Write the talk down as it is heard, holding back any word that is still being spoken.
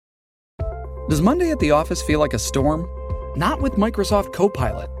Does Monday at the office feel like a storm? Not with Microsoft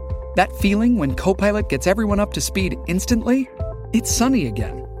Copilot. That feeling when Copilot gets everyone up to speed instantly? It's sunny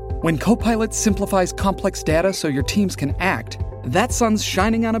again. When Copilot simplifies complex data so your teams can act, that sun's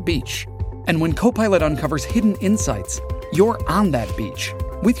shining on a beach. And when Copilot uncovers hidden insights, you're on that beach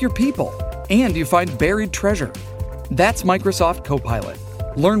with your people, and you find buried treasure. That's Microsoft Copilot.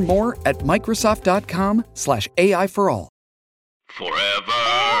 Learn more at Microsoft.com/AI for all. Forever.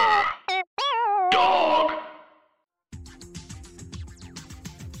 Dog.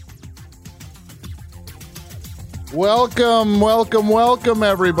 Welcome,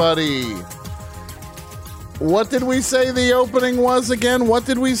 everybody. What did we say the opening was again? Andrew, what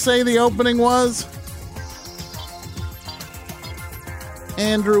did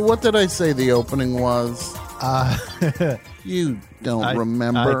I say the opening was? You don't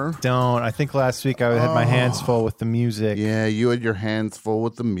remember? I don't. I think last week I had my hands full with the music. Yeah, you had your hands full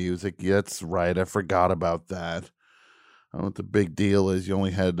with the music. That's right. I forgot about that. I don't know what the big deal is. You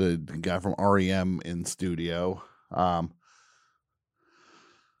only had the guy from REM in studio.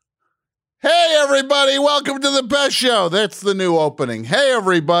 Hey, everybody. Welcome to the best show. That's the new opening. Hey,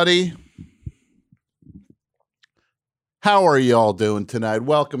 everybody. How are you all doing tonight?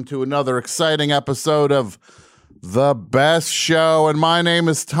 Welcome to another exciting episode of The Best Show. And my name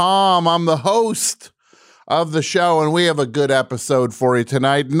is Tom. I'm the host of the show, and we have a good episode for you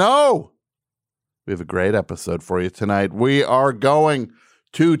tonight. No, we have a great episode for you tonight. We are going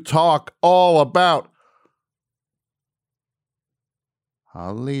to talk all about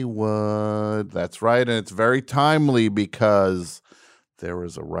Hollywood. That's right, and it's very timely because there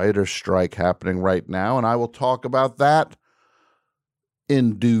is a writer's strike happening right now, and I will talk about that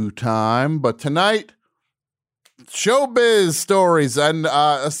in due time. But tonight, showbiz stories, and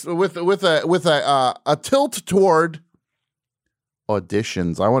with a tilt toward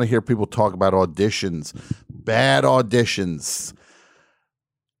auditions. I want to hear people talk about auditions, bad auditions.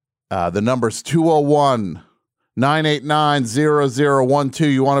 The number's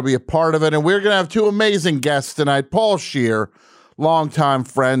 201-989-0012. You want to be a part of it, and we're going to have two amazing guests tonight. Paul Scheer, longtime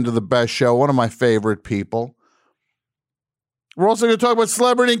friend of the best show, one of my favorite people. We're also going to talk about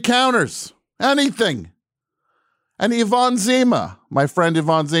celebrity encounters, anything. And Yvonne Zima, my friend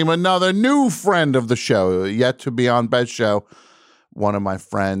Yvonne Zima, another new friend of the show, yet to be on Best Show. One of my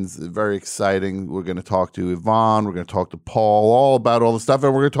friends, very exciting. We're going to talk to Yvonne. We're going to talk to Paul, all about all the stuff.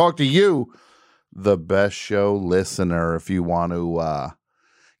 And we're going to talk to you, the Best Show listener, if you want to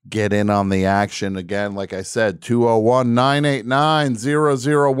get in on the action. Again, like I said,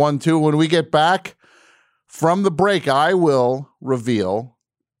 201-989-0012. When we get back from the break, I will reveal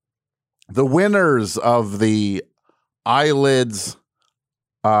the winners of the Eyelids,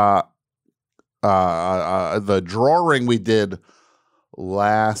 the drawing we did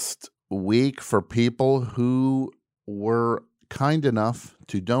last week for people who were kind enough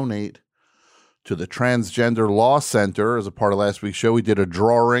to donate to the Transgender Law Center. As a part of last week's show, we did a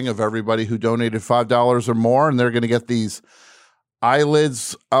drawing of everybody who donated $5 or more, and they're going to get these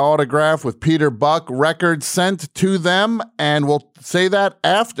Eyelids autograph with Peter Buck records sent to them, and we'll say that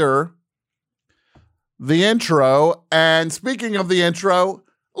after the intro. And speaking of the intro,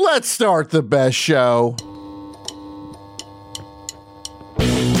 let's start the best show.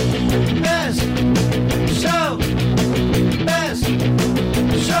 Best show. Best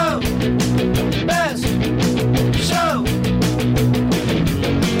show. Best show.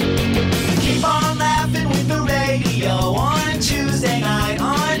 Keep on laughing with the radio on Tuesday night.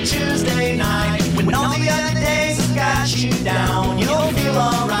 When all the other days have got you down, you'll feel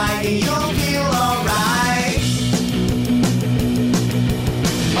alright. You'll feel alright.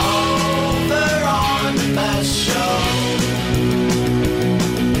 Over on the best show.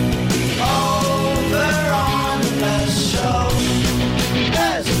 Over on the best show.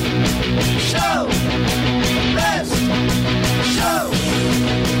 Best show. Best show.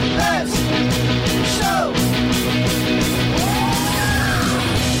 Best show.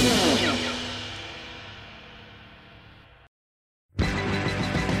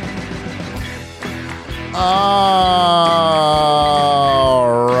 All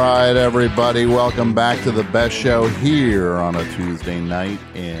right, everybody. Welcome back to the best show here on a Tuesday night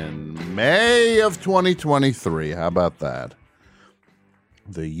in May of 2023. How about that?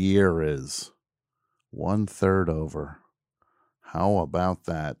 The year is 1/3 over. How about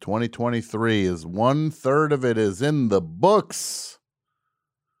that? 2023 is 1/3 of it is in the books.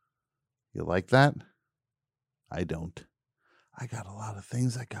 You like that? I don't. I got a lot of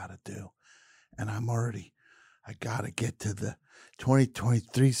things I got to do. And I got to get to the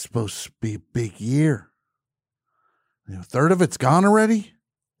 2023 supposed to be a big year. You know, 1/3 of it's gone already?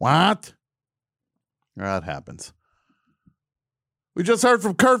 What? That happens. We just heard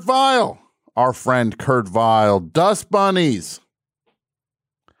from Kurt Vile, our friend Kurt Vile. Dust Bunnies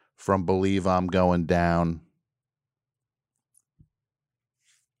from Believe I'm Going Down.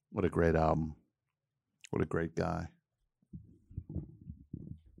 What a great album. What a great guy.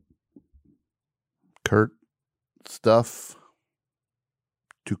 Kurt, stuff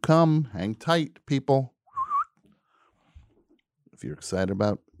to come. Hang tight, people. If you're excited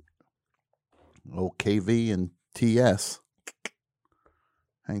about KV and TS,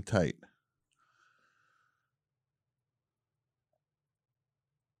 hang tight.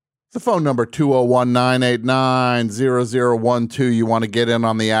 The phone number 201-989-0012. You want to get in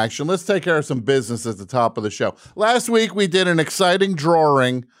on the action. Let's take care of some business at the top of the show. Last week we did an exciting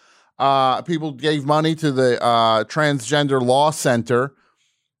drawing. People gave money to the Transgender Law Center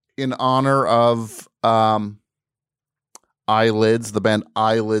in honor of Eyelids, the band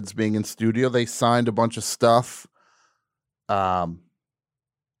Eyelids being in studio. They signed a bunch of stuff. We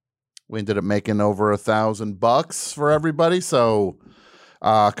ended up making over $1,000 for everybody. So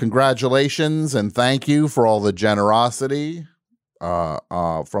congratulations and thank you for all the generosity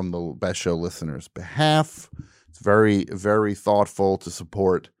from the Best Show listeners' behalf. It's very, very thoughtful to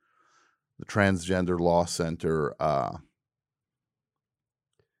support the Transgender Law Center.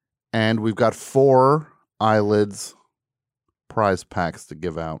 And we've got 4 Eyelids prize packs to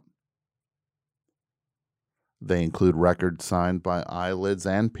give out. They include records signed by Eyelids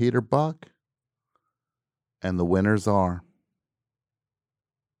and Peter Buck. And the winners are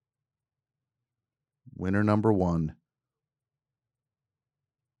winner number 1,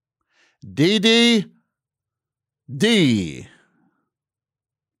 DD D.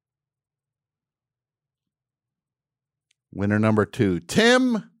 Winner number 2,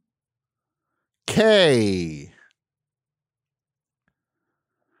 Tim K.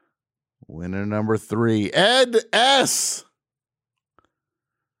 Winner number 3, Ed S.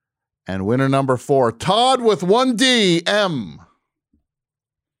 And winner number 4, Todd with 1D M.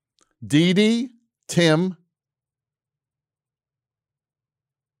 Dee, Tim,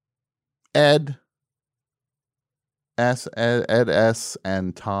 Ed S, Ed S,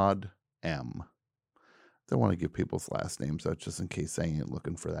 and Todd M. Don't want to give people's last names out just in case they ain't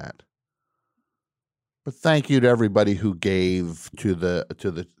looking for that. But thank you to everybody who gave to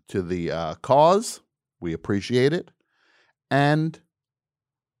the cause. We appreciate it, and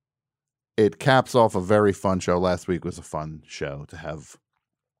it caps off a very fun show. Last week was a fun show to have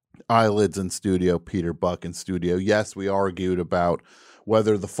Eyelids in studio, Peter Buck in studio. Yes, we argued about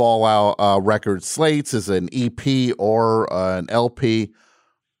whether the Fallout record slates is an EP or an LP.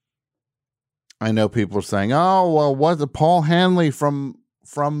 I know people are saying, "Oh, well, what the Paul Hanley from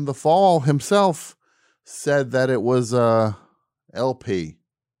the Fall himself said that it was a LP.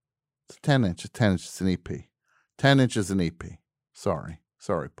 It's 10 inch. 10 inch is an EP. 10 inches an EP. Sorry,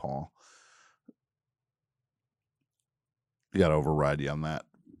 Paul. You got to override you on that.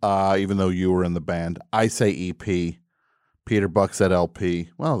 Even though you were in the band, I say EP. Peter Buck said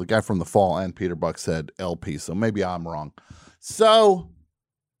LP. Well, the guy from the Fall and Peter Buck said LP, so maybe I'm wrong. So,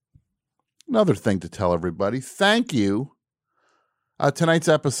 another thing to tell everybody, thank you. Tonight's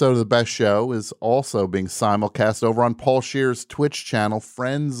episode of The Best Show is also being simulcast over on Paul Scheer's Twitch channel,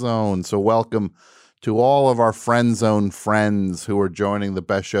 Friend Zone. So welcome to all of our Friend Zone friends who are joining The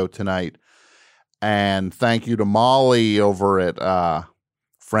Best Show tonight. And thank you to Molly over at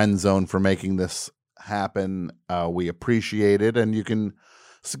Friend Zone for making this happen. We appreciate it. And you can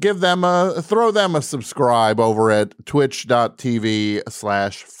throw them a subscribe over at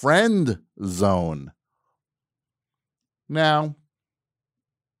twitch.tv/friendzone. Now,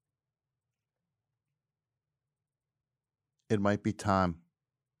 it might be time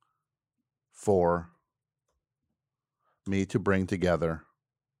for me to bring together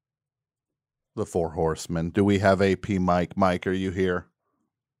the 4 horsemen. Do we have AP Mike? Mike, are you here?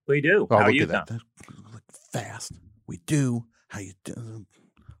 We do. Oh, How are look you? at that. Look fast. We do. How you doing?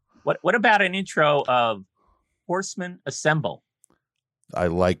 What about an intro of Horsemen Assemble? I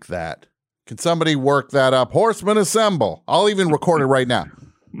like that. Can somebody work that up? Horsemen Assemble. I'll even record it right now.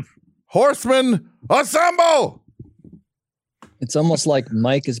 Horsemen Assemble! It's almost like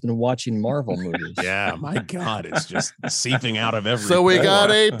Mike has been watching Marvel movies. Yeah, my God, it's just seeping out of every. So we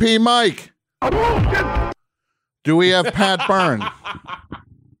got AP Mike. Do we have Pat Byrne?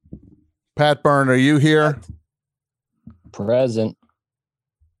 Pat Byrne, are you here? Present.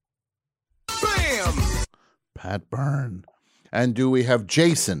 Bam! Pat Byrne. And do we have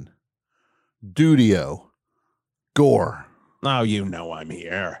Jason Dudio Gore? Oh, you know I'm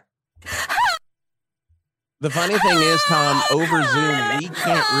here. The funny thing is, Tom, over Zoom, we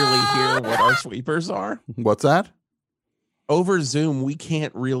can't really hear what our sweepers are. What's that? Over Zoom, we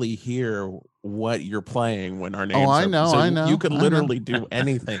can't really hear what you're playing when our names I are. know, So I know. You could I literally do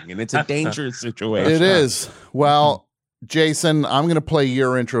anything, and it's a dangerous situation. It is. Well, Jason, I'm going to play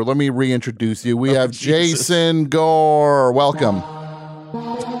your intro. Let me reintroduce you. We have Jesus. Jason Gore. Welcome.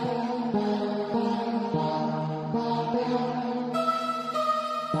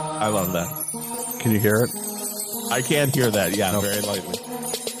 I love that. Can you hear it? I can't hear that. Yeah, very lightly.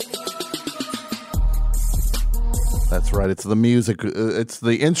 That's right. It's the music. It's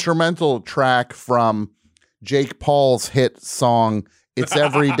the instrumental track from Jake Paul's hit song, It's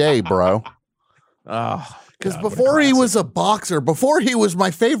Every Day, Bro. Because before he was a boxer, before he was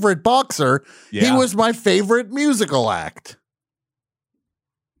my favorite boxer, he was my favorite musical act.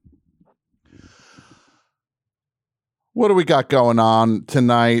 What do we got going on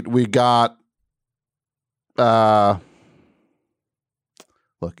tonight? We got, look,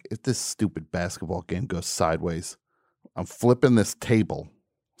 if this stupid basketball game goes sideways, I'm flipping this table,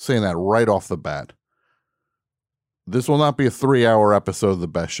 saying that right off the bat. This will not be a 3-hour episode of The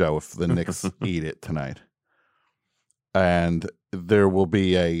Best Show if the Knicks eat it tonight. And there will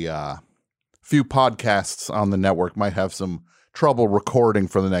be a few podcasts on the network might have some trouble recording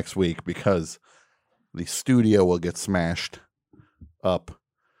for the next week because the studio will get smashed up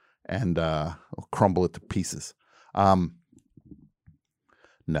and will crumble it to pieces.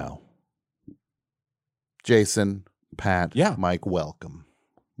 No. Jason, Pat, Mike, welcome.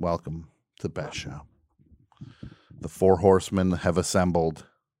 Welcome to the Best Show. The four horsemen have assembled.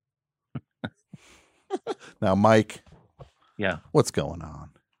 Now, Mike. Yeah. What's going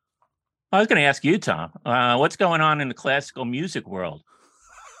on? I was going to ask you, Tom, what's going on in the classical music world?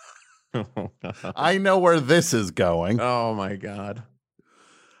 I know where this is going. Oh, my God.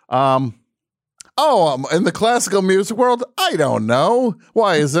 In the classical music world, I don't know.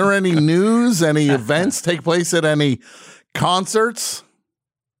 Why? Is there any news, any events take place at any concerts?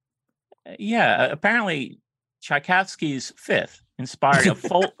 Yeah, apparently Tchaikovsky's Fifth inspired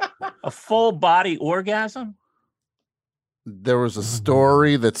a full body orgasm. There was a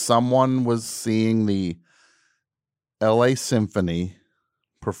story that someone was seeing the LA Symphony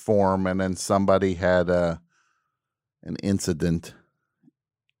perform, and then somebody had an incident.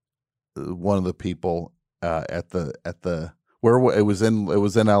 One of the people at the where it was in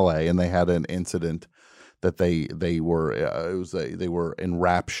LA, and they had an incident that they were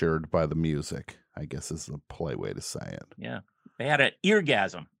enraptured by the music, I guess is the polite way to say it. Yeah, they had an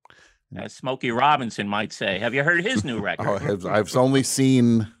eargasm, as Smokey Robinson might say. Have you heard his new record? I've only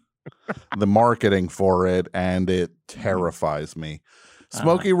seen the marketing for it, and it terrifies me.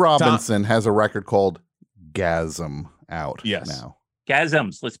 Smokey Robinson has a record called Gasm out now.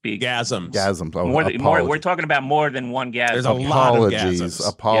 Gasms. Let's be gasms. Gasms. Oh, more. We're talking about more than one gasm. There's a lot of gasms.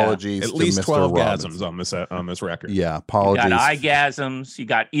 Apologies. At least to 12 Mr. Robinson. gasms on this record. Yeah. Apologies. You got eye gasms. You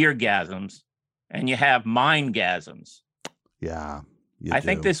got ear gasms, and you have mind gasms. Yeah. I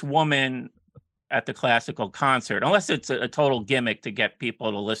think this woman at the classical concert, unless it's a total gimmick to get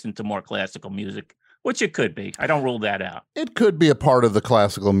people to listen to more classical music, which it could be. I don't rule that out. It could be a part of the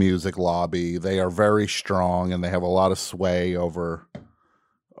classical music lobby. They are very strong, and they have a lot of sway over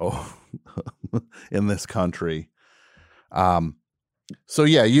in this country. So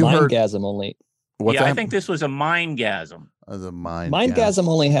yeah, you heard Mindgasm only. What's that? I think this was a mindgasm. As a mindgasm. Mindgasm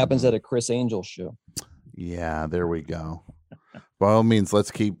only happens at a Chris Angel show. Yeah, there we go. By all means,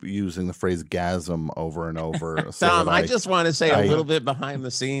 let's keep using the phrase gasm over and over. Tom, I just want to say a little bit behind the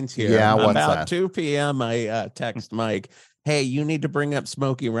scenes here. Yeah, what's About that? 2 p.m., I text Mike, hey, you need to bring up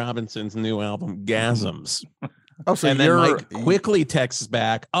Smokey Robinson's new album, Gasms. Oh, so and then Mike quickly texts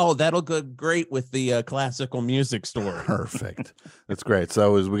back, oh, that'll go great with the classical music story. Perfect. That's great.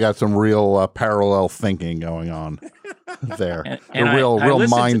 So we got some real parallel thinking going on there. And a real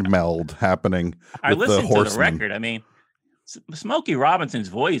mind meld happening I with the listened to the horsemen. record. I mean, Smokey Robinson's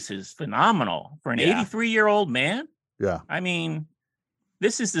voice is phenomenal for an 83-year-old man. Yeah. I mean,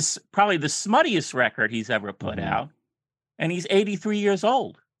 this is probably the smuttiest record he's ever put out. And he's 83 years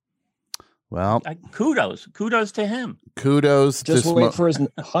old. Well, kudos to him. Kudos. Just wait for his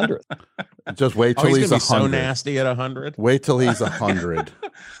 100th. Just wait till he's 100. So nasty at 100. Wait till he's 100.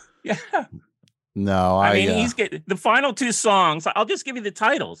 Yeah. No, I mean, he's getting the final 2 songs. I'll just give you the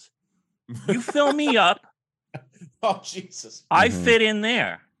titles. You Fill Me Up. Oh, Jesus. I fit in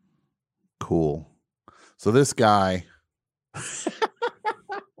there. Cool. So this guy.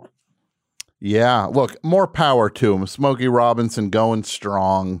 Yeah, look, more power to him. Smokey Robinson going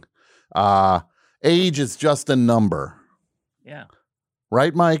strong. Age is just a number. Yeah.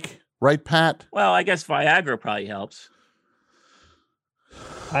 Right, Mike? Right, Pat? Well, I guess Viagra probably helps.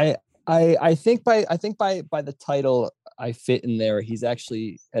 I think by the title I fit in there. He's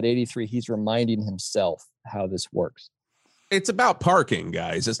actually at 83. He's reminding himself how this works. It's about parking,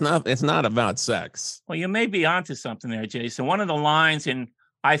 guys. It's not about sex. Well, you may be onto something there, Jason. One of the lines in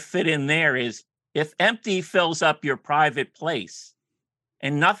I fit in there is, if empty fills up your private place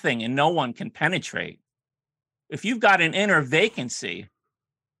and nothing and no one can penetrate. If you've got an inner vacancy,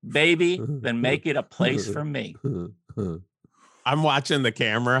 baby, then make it a place for me. I'm watching the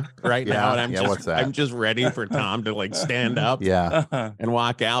camera right now, and I'm just ready for Tom to like stand up, and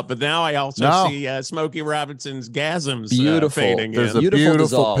walk out. But now I also see Smokey Robinson's gasms fading. There's in. a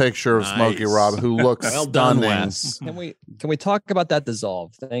beautiful picture of Smokey Robinson who looks stunning. Can we talk about that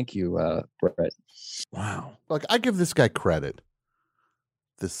dissolve? Thank you, Brett. Wow. Look, I give this guy credit.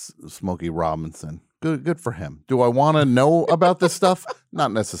 This Smokey Robinson, good for him. Do I want to know about this stuff?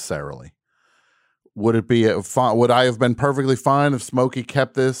 Not necessarily. Would it be would I have been perfectly fine if Smokey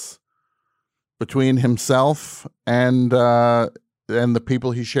kept this between himself and the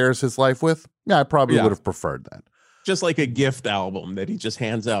people he shares his life with? Yeah, I probably would have preferred that. Just like a gift album that he just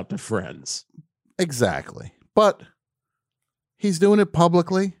hands out to friends. Exactly. But he's doing it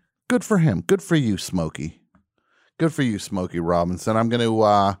publicly. Good for him. Good for you, Smokey. Good for you, Smokey Robinson. I'm going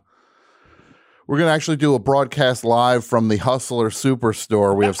to we're going to actually do a broadcast live from the Hustler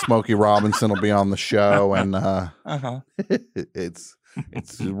Superstore. We have Smokey Robinson will be on the show, and it's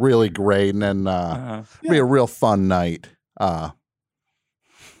really great, and it'll be a real fun night.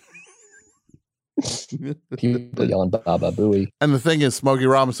 People yelling "Baba Booey." And the thing is, Smokey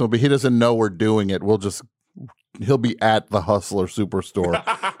Robinson he doesn't know we're doing it. He'll be at the Hustler Superstore.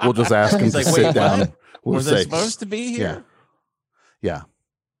 We'll just ask him to sit down. We'll Was I supposed to be here? Yeah.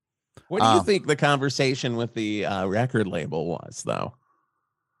 What do you think the conversation with the record label was, though?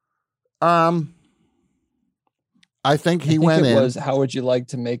 I think he went in. Was, how would you like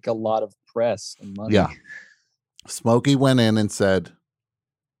to make a lot of press and money? Yeah. Smokey went in and said,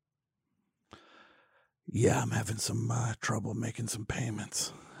 "Yeah, I'm having some trouble making some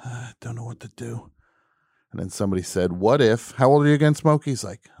payments. Don't know what to do." And then somebody said, "What if?" How old are you again, Smokey? He's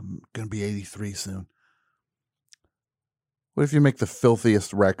like, "I'm going to be 83 soon." What if you make the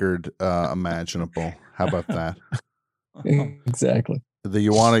filthiest record imaginable? How about that? Exactly. Do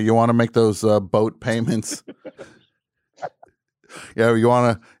you want to make those boat payments? Yeah, you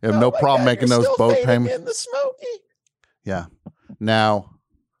want to have no problem making those boat payments. In the Smokey. Yeah. Now,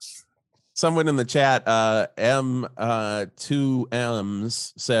 someone in the chat, M2Ms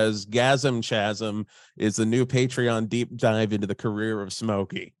says Gasm Chasm is the new Patreon deep dive into the career of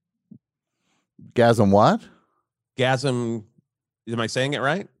Smokey. Gasm what? Gasm, am I saying it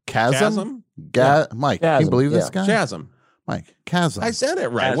right? Chasm? Mike, Chasm, can you believe this guy? Chasm. Mike, chasm. I said it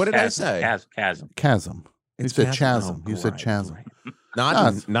right. What did I say? Chasm. Chasm. You said chasm. You said chasm.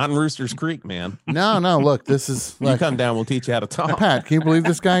 Not in Rooster's Creek, man. No. Look, this is. You come down, we'll teach you how to talk. Pat, can you believe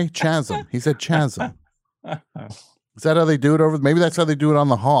this guy? Chasm. He said chasm. Is that how they do it over? Maybe that's how they do it on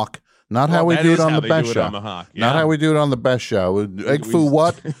the Hawk. Not how we do it on the best show. Not how we do it on the best show. Egg foo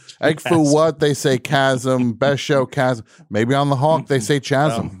what? Egg foo what? They say chasm. Best show chasm. Maybe on the Hawk they say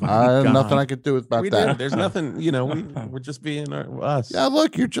chasm. Nothing I could do about that. There's nothing. We're just being us. Yeah,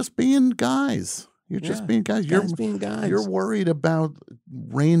 look, you're just being guys. You're just being guys. You're being guys. You're worried about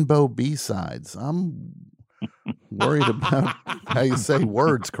rainbow B-sides. I'm worried about how you say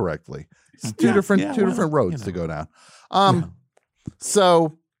words correctly. It's two different roads to go down.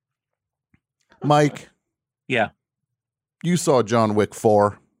 So, Mike. Yeah. You saw John Wick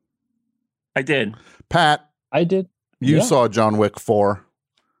 4. I did. Pat. I did. You saw John Wick 4.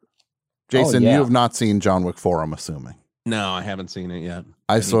 Jason, yeah. you have not seen John Wick 4, I'm assuming. No, I haven't seen it yet.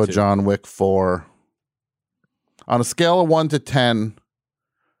 I saw John Wick 4. On a scale of 1 to 10,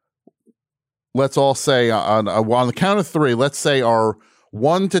 let's all say on the count of 3, let's say our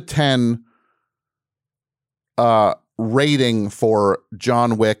 1 to 10 rating for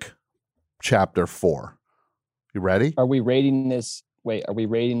John Wick Chapter 4. You ready? Are we rating this? Wait, are we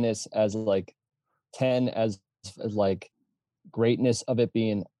rating this as like 10 as like greatness of it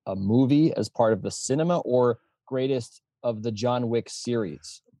being a movie as part of the cinema, or greatest of the John Wick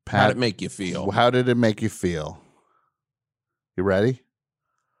series? Pat, how did it make you feel? How did it make you feel? You ready?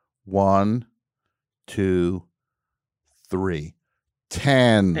 1, 2, 3.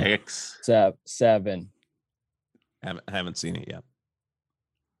 10. 6. 7. I haven't seen it yet.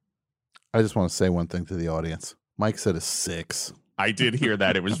 I just want to say one thing to the audience. Mike said a 6. I did hear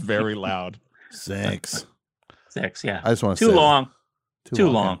that. It was very loud. 6. 6, yeah. I just want to Too say long. Too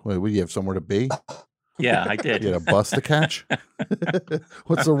long. Wait, will you have somewhere to be? Yeah, I did. You had a bus to catch?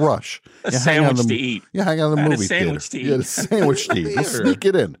 What's a rush? A sandwich to eat. Yeah, hang out in the movie theater. You had a sandwich to eat. You sneak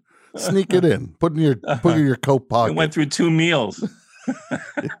it in. Sneak it in. Put it in your coat pocket. It went through 2 meals.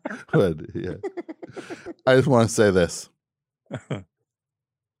 Good. Yeah. I just want to say this.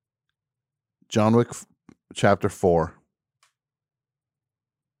 John Wick Chapter 4.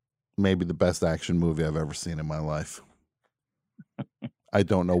 Maybe the best action movie I've ever seen in my life. I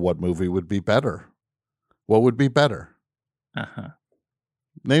don't know what movie would be better. What would be better?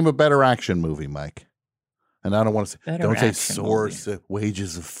 Name a better action movie, Mike. And I don't want to say, don't say Swords,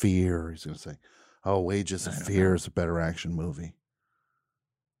 Wages of Fear. He's going to say, Wages of Fear is a better action movie.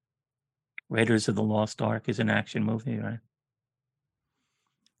 Raiders of the Lost Ark is an action movie, right?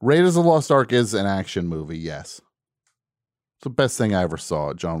 Raiders of the Lost Ark is an action movie, yes. It's the best thing I ever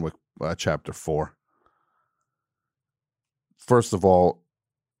saw, John Wick Chapter 4. First of all,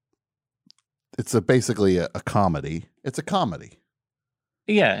 it's basically a comedy. It's a comedy.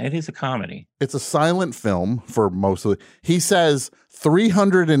 Yeah, it is a comedy. It's a silent film for most of it. He says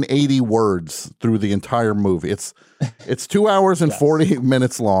 380 words through the entire movie. It's 2 hours and 40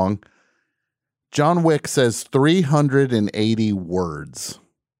 minutes long. John Wick says 380 words.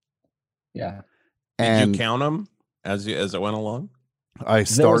 Yeah. Did you count them as it went along? I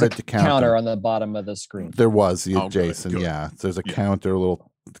started to count. Counter them. on the bottom of the screen. There was, Jason. Good. Yeah, there's a counter. A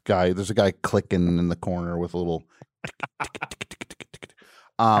little guy. There's a guy clicking in the corner with a little.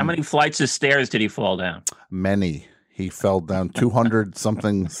 How many flights of stairs did he fall down? Many. He fell down 200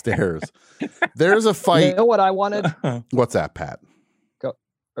 something stairs. There's a fight. You know what I wanted? What's that, Pat?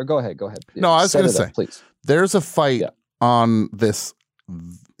 Go ahead. No, I was going to say, please. There's a fight on this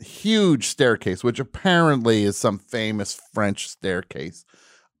huge staircase, which apparently is some famous French staircase.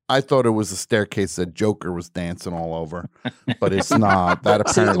 I thought it was a staircase that Joker was dancing all over, but it's not. That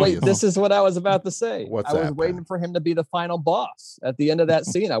apparently is. This is what I was about to say. What's I was waiting for him to be the final boss at the end of that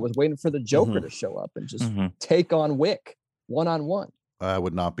scene. I was waiting for the Joker to show up and just take on Wick one-on-one. That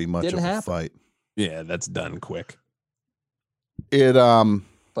would not be much of a fight. Yeah, that's done quick.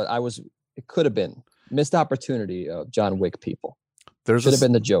 But it could have been missed opportunity of John Wick people. Should have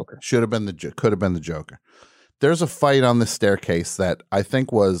been the Joker. Could have been the Joker. There's a fight on the staircase that I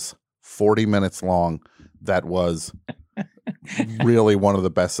think was 40 minutes long. That was really one of the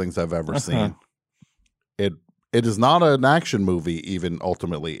best things I've ever seen. It is not an action movie, even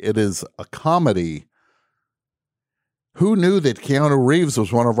ultimately. It is a comedy. Who knew that Keanu Reeves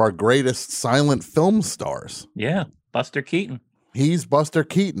was one of our greatest silent film stars? Yeah, Buster Keaton. He's Buster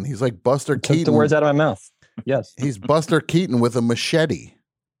Keaton. He's like Buster Keaton. Took the words out of my mouth. Yes. He's Buster Keaton with a machete.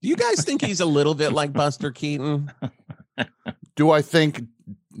 Do you guys think he's a little bit like Buster Keaton? Do I think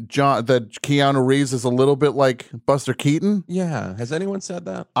that Keanu Reeves is a little bit like Buster Keaton? Yeah. Has anyone said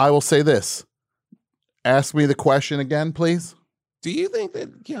that? I will say this. Ask me the question again, please. Do you think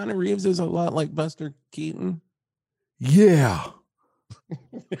that Keanu Reeves is a lot like Buster Keaton? Yeah.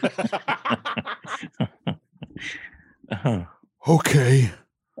 Okay.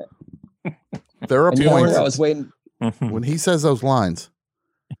 There are points I was waiting when he says those lines.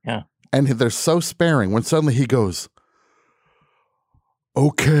 Yeah. And they're so sparing when suddenly he goes,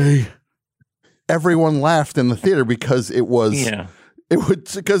 okay. Everyone laughed in the theater because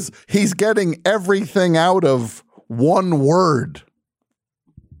because he's getting everything out of one word.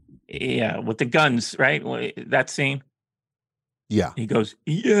 Yeah, with the guns, right? That scene. Yeah. He goes,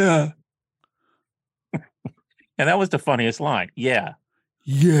 yeah. And that was the funniest line. Yeah.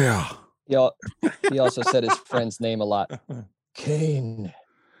 Yeah. He also said his friend's name a lot. Kane.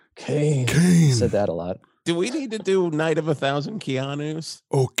 He said that a lot. Do we need to do Night of 1,000 Keanus?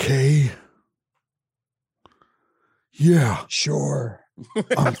 Okay. Yeah. Sure.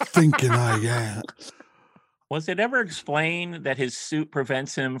 I'm thinking I am. Was it ever explained that his suit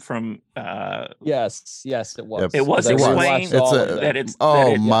prevents him from? Yes, it was. It was explained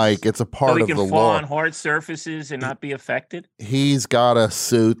Mike, it's a part of the law. So he can fall on hard surfaces and not be affected. He's got a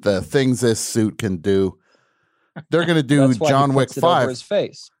suit. The things this suit can do. They're going to do John Wick 5. His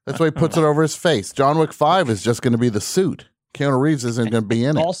face. That's why he puts it over his face. John Wick 5 is just going to be the suit. Keanu Reeves isn't going to be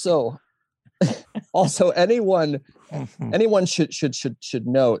in it. Also, anyone should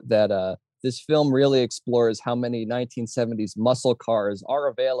note that this film really explores how many 1970s muscle cars are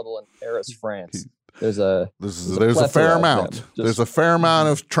available in Paris, France. There's a fair amount. There's a fair amount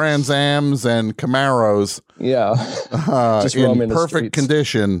of Trans Ams and Camaros. Yeah, just in perfect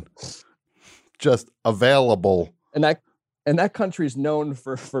condition, just available. And that country's known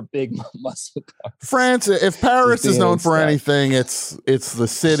for big muscle cars. France, if Paris is known for anything, it's the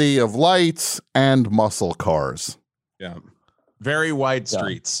city of lights and muscle cars. Yeah, very wide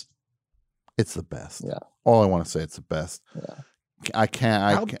streets. It's the best. Yeah. All I want to say, it's the best. Yeah. I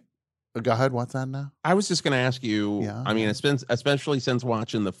can't. Go ahead. What's that now? I was just going to ask you. Yeah, I mean, it's been, especially since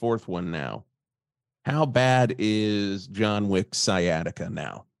watching the fourth one now. How bad is John Wick's sciatica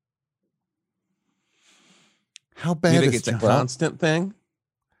now? How bad you think is it's a constant thing?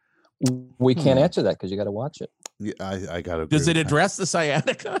 We can't answer that because you got to watch it. Yeah, I got to. Does it address the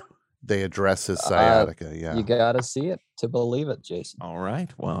sciatica? They address his sciatica. Yeah, you got to see it to believe it, Jason. All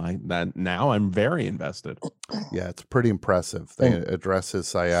right. Well, now I'm very invested. Yeah, it's pretty impressive. They address his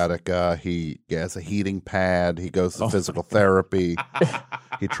sciatica. He has a heating pad. He goes to physical therapy.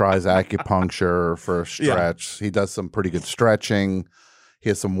 He tries acupuncture for a stretch. Yeah. He does some pretty good stretching. He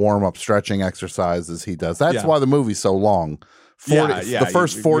has some warm-up stretching exercises he does. That's why the movie's so long. The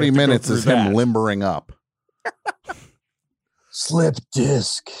first 40 minutes is him limbering up. Slip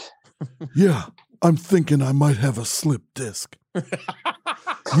disc. Yeah, I'm thinking I might have a slip disc.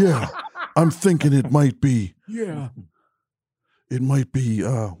 Yeah, I'm thinking it might be. Yeah. It might be,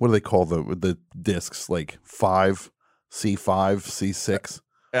 what do they call the discs? Like 5, C5, C6?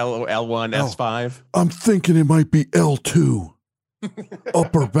 L1, S5? I'm thinking it might be L2.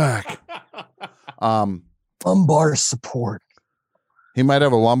 Upper back. Lumbar support. He might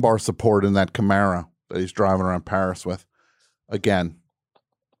have a lumbar support in that Camaro that he's driving around Paris with. Again,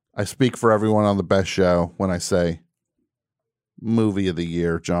 I speak for everyone on the best show when I say movie of the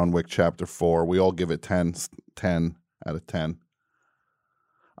year, John Wick Chapter 4. We all give it 10 out of 10.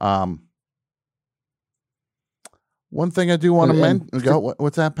 One thing I do want to mention.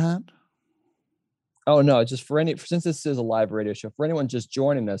 What's that, Pat? Oh no, just since this is a live radio show, for anyone just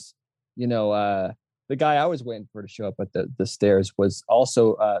joining us, the guy I was waiting for to show up at the stairs was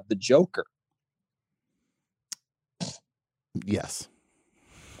also the Joker. Yes.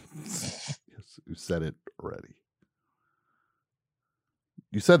 You said it already.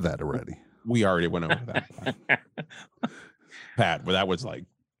 You said that already. We already went over that. Pat, but that was like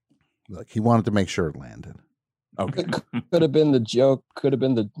he wanted to make sure it landed. Okay. Could have been the joke. Could have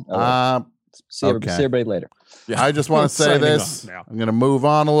been the. See everybody later. Yeah. I just want to say this. I'm going to move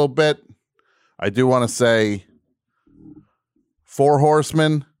on a little bit. I do want to say 4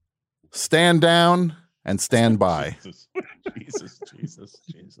 horsemen, stand down and stand by. Jesus.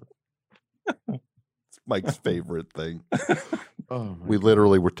 It's Mike's favorite thing. We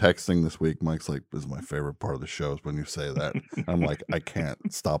literally were texting this week. Mike's like, this is my favorite part of the show is when you say that. I'm like, I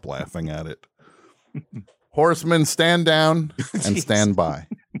can't stop laughing at it. Horsemen, stand down and stand by.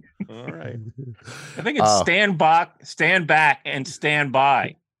 All right. I think it's stand back, and stand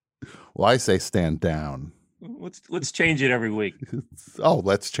by. Well, I say stand down. Let's change it every week.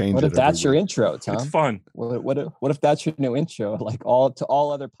 Let's change it. What if that's your intro, Tom? It's fun. What if that's your new intro? Like all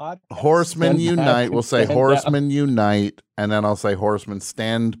other podcasts. Horsemen unite. We'll say horsemen unite, and then I'll say horsemen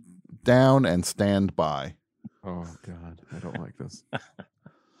stand down and stand by. Oh God, I don't like this.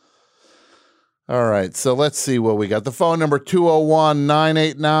 All right, so let's see what we got. The phone number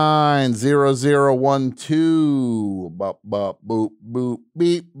 201-989-0012. Bop, bop, boop, boop,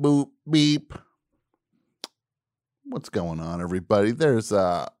 beep, boop, beep. What's going on, everybody? There's,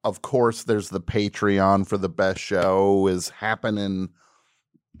 of course, there's the Patreon for the best show is happening.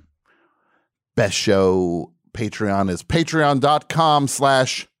 Best show Patreon is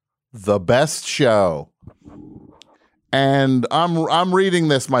patreon.com/thebestshow. And I'm reading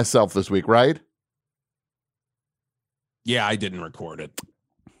this myself this week, right? Yeah, I didn't record it.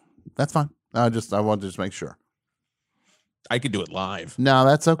 That's fine. I wanted to just make sure. I could do it live. No,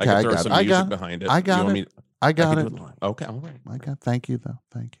 that's okay. I got some music behind it. I got it. I got it. Okay, all right. Thank you, though.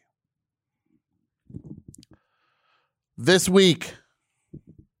 Thank you. This week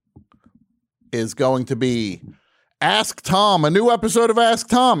is going to be Ask Tom, a new episode of Ask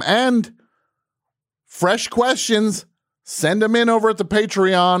Tom, and fresh questions. Send them in over at the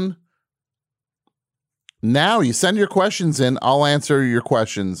Patreon. Now you send your questions in. I'll answer your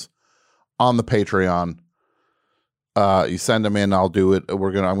questions on the Patreon. You send them in. I'll do it. I'm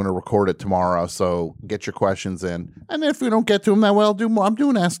gonna record it tomorrow. So get your questions in. And if we don't get to them that way, I'll do more. I'm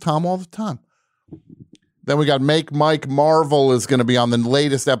doing Ask Tom all the time. Then we got Make Mike Marvel is going to be on the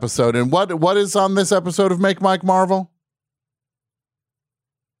latest episode. And what is on this episode of Make Mike Marvel?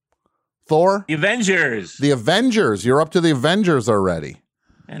 Thor? The Avengers. The Avengers. You're up to the Avengers already.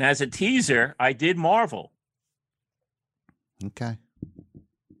 And as a teaser, I did Marvel. Okay.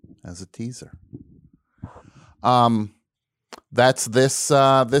 As a teaser. That's this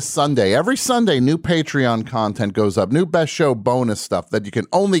Sunday. Every Sunday, new Patreon content goes up. New Best Show bonus stuff that you can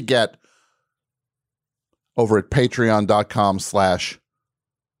only get over at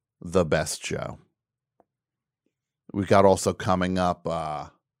patreon.com/thebestshow. We got also coming up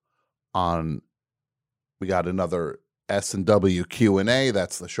We got another S&W Q&A.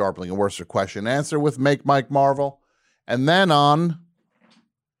 That's the Sharpling and Worcester question and answer with Make Mike Marvel. And then on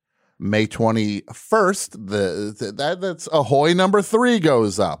May 21st, that's Ahoy number 3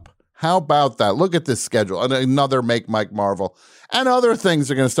 goes up. How about that? Look at this schedule. And another Make Mike Marvel. And other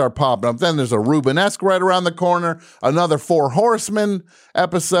things are going to start popping up. Then there's a Rubenesque right around the corner. Another Four Horsemen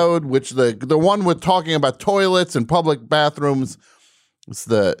episode, which the one with talking about toilets and public bathrooms. It's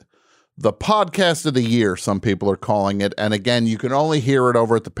the podcast of the year, some people are calling it. And again, you can only hear it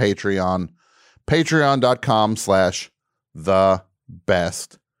over at the Patreon.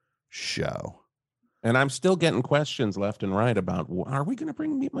 Patreon.com/thebestshow. And I'm still getting questions left and right about, are we going to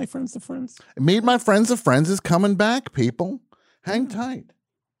bring Meet My Friends to Friends? Meet My Friends to Friends is coming back, people. Hang tight.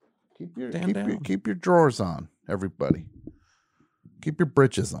 Keep your drawers on, everybody. Keep your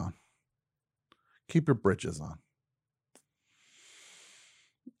britches on. Keep your britches on.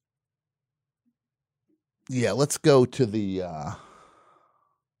 Yeah, let's go to the,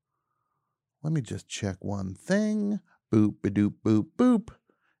 let me just check one thing. Boop-a-doop, boop, boop.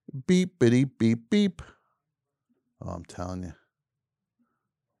 Beep-a-deep, beep, beep. Oh, I'm telling you.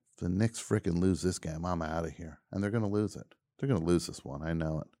 If the Knicks freaking lose this game, I'm out of here. And they're going to lose it. They're going to lose this one. I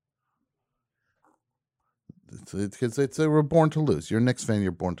know it. We're born to lose. You're a Knicks fan,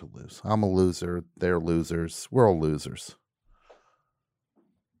 you're born to lose. I'm a loser. They're losers. We're all losers.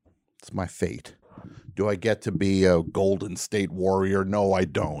 It's my fate. Do I get to be a Golden State Warrior? No, I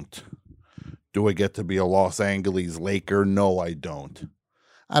don't. Do I get to be a Los Angeles Laker? No, I don't.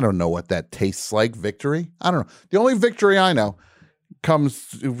 I don't know what that tastes like, victory. I don't know. The only victory I know comes,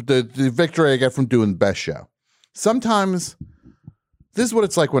 the victory I get from doing the best show. Sometimes, this is what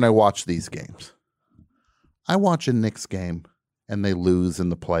it's like when I watch these games. I watch a Knicks game and they lose in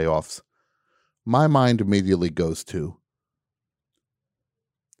the playoffs. My mind immediately goes to,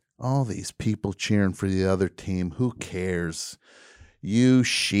 all these people cheering for the other team. Who cares? You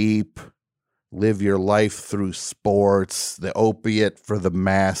sheep. Live your life through sports, the opiate for the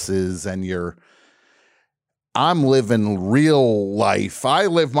masses, and I'm living real life. I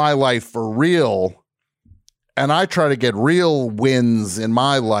live my life for real, and I try to get real wins in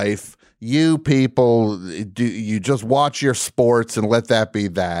my life. You people, you just watch your sports and let that be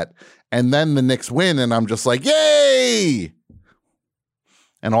that. And then the Knicks win, and I'm just like, yay!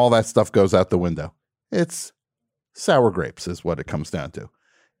 And all that stuff goes out the window. It's sour grapes is what it comes down to.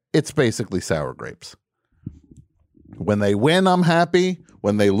 It's basically sour grapes. When they win, I'm happy.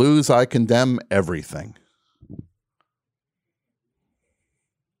 When they lose, I condemn everything.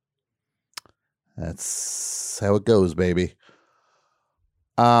 That's how it goes, baby.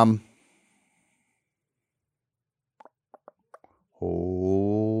 Hold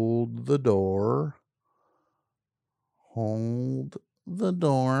the door. Hold the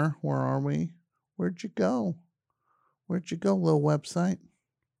door. Where are we? Where'd you go? Where'd you go, little website?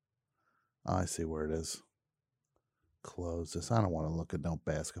 Oh, I see where it is. Close this. I don't want to look at no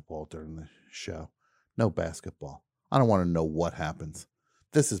basketball during the show. No basketball. I don't want to know what happens.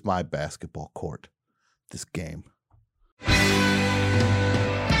 This is my basketball court. This game.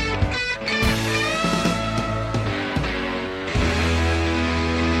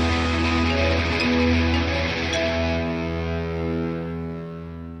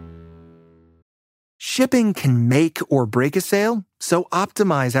 Shipping can make or break a sale, so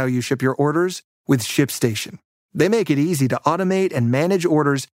optimize how you ship your orders with ShipStation. They make it easy to automate and manage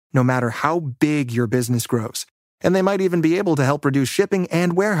orders no matter how big your business grows. And they might even be able to help reduce shipping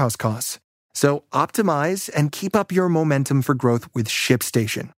and warehouse costs. So optimize and keep up your momentum for growth with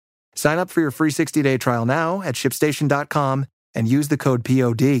ShipStation. Sign up for your free 60-day trial now at ShipStation.com and use the code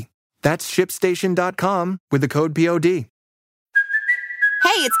POD. That's ShipStation.com with the code POD.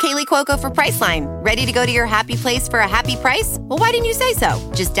 Hey, it's Kaylee Cuoco for Priceline. Ready to go to your happy place for a happy price? Well, why didn't you say so?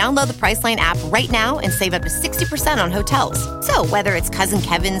 Just download the Priceline app right now and save up to 60% on hotels. So whether it's Cousin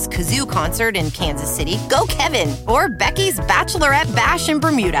Kevin's Kazoo Concert in Kansas City, go Kevin, or Becky's Bachelorette Bash in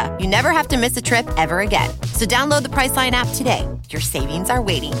Bermuda, you never have to miss a trip ever again. So download the Priceline app today. Your savings are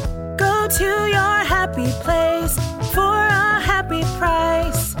waiting. Go to your happy place for a happy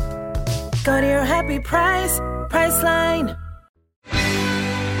price. Go to your happy price, Priceline.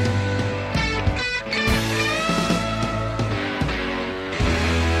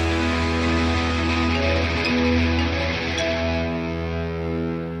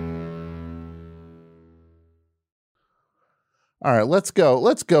 All right, let's go.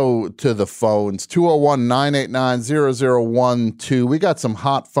 Let's go to the phones. 201-989-0012. We got some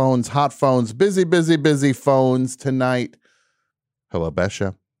hot phones. Busy phones tonight. Hello, Best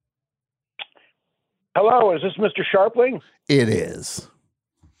Show. Hello, is this Mr. Sharpling? It is.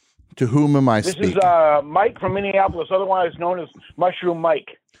 To whom am I speaking? This is Mike from Minneapolis, otherwise known as Mushroom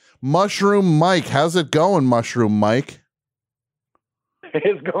Mike. Mushroom Mike. How's it going, Mushroom Mike?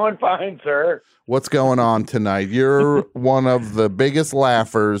 It's going fine, sir. What's going on tonight? You're one of the biggest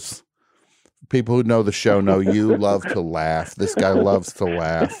laughers. People who know the show know you love to laugh. This guy loves to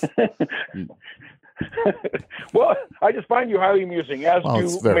laugh. Well, I just find you highly amusing, as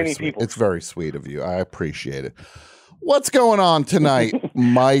do many sweet. people. It's very sweet of you. I appreciate it. What's going on tonight,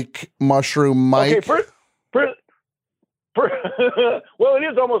 Mike, Mushroom Mike? Okay, well, it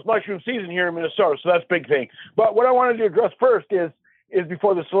is almost mushroom season here in Minnesota, so that's a big thing. But what I wanted to address first is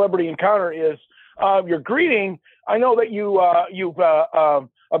before the celebrity encounter is your greeting. I know that you're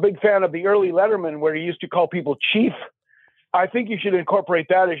a big fan of the early Letterman, where he used to call people Chief. I think you should incorporate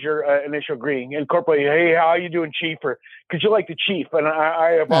that as your initial greeting. Incorporate, hey, how you doing, Chief? Or because you like the Chief, and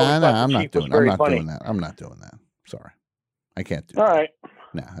I have always thought the Chief was very funny. I'm not doing that. Sorry, I can't do. All that. right.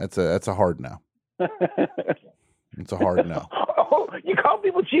 No, that's a hard no. It's a hard no. Oh, you call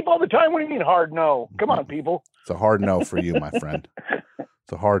people Chief all the time? What do you mean hard no? Come on, people. It's a hard no for you, my friend.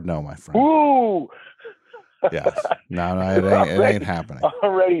 It's a hard no, my friend. Ooh. Yes. No, it ain't happening.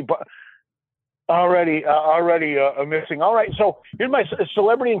 Already missing. All right. So here's my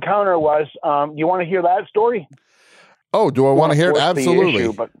celebrity encounter was, you want to hear that story? Oh, do I want to hear it?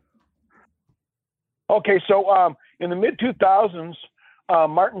 Absolutely. Okay. So, in the mid 2000s,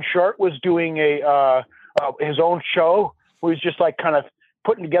 Martin Short was doing his own show where he's just like kind of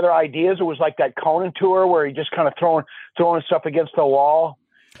putting together ideas. It was like that Conan tour where he just kind of throwing stuff against the wall.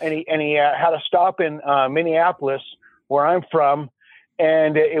 And he had a stop in Minneapolis, where I'm from,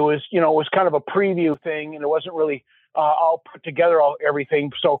 and it was kind of a preview thing, and it wasn't really all put together,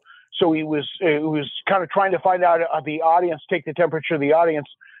 everything. So he was kind of trying to find out the audience, take the temperature of the audience.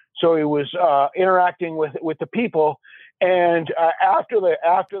 So he was interacting with the people, and after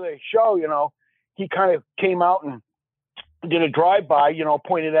the show, he kind of came out and did a drive-by,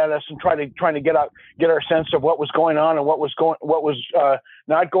 pointed at us and trying to get our sense of what was going on and what was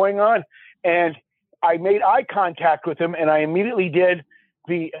not going on. And I made eye contact with him, and I immediately did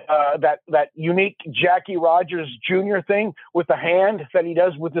the that unique Jackie Rogers Jr. thing with the hand that he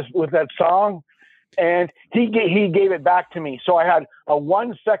does with that song, and he gave it back to me. So I had a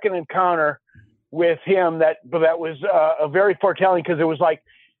 1 second encounter with him that was a very foretelling, because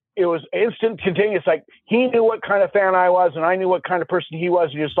it was instantaneous. Like, he knew what kind of fan I was, and I knew what kind of person he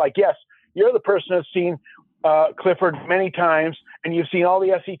was. He was like, yes, you're the person that's seen Clifford many times, and you've seen all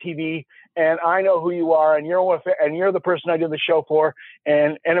the SCTV, and I know who you are, and you're the person I did the show for.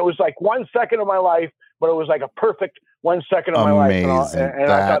 And it was like 1 second of my life, but it was like a perfect 1 second of my life. And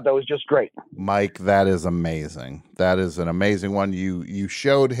I thought that was just great. Mike, that is amazing. That is an amazing one. You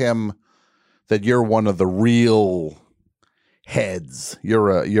showed him that you're one of the real heads. You're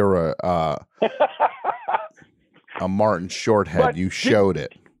a Martin Short head. But you showed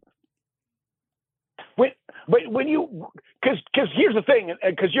it. But when you, because here's the thing,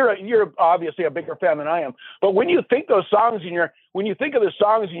 because you're obviously a bigger fan than I am. But when you think those songs when you think of the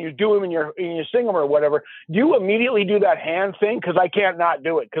songs and you do them and you sing them or whatever, do you immediately do that hand thing? Because I can't not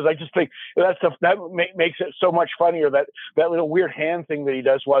do it, because I just think that makes it so much funnier, that little weird hand thing that he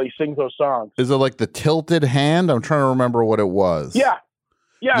does while he sings those songs. Is it like the tilted hand? I'm trying to remember what it was. Yeah.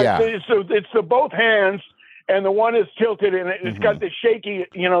 It's the both hands, and the one is tilted, and it's got the shaking.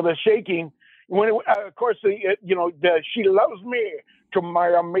 The shaking. When of course she loves me to my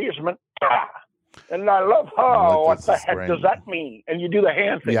amazement, and I love her. What the heck does that mean? And you do the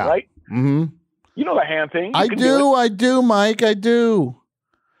hand thing, right? Mm-hmm. You know the hand thing. I do, Mike. I do.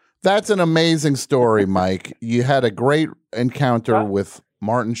 That's an amazing story, Mike. You had a great encounter with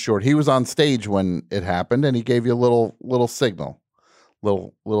Martin Short. He was on stage when it happened, and he gave you a little signal,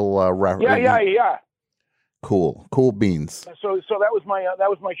 little reference. Yeah. Cool beans. So that was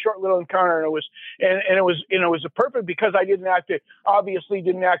my short little encounter, and it was a perfect, because I didn't have to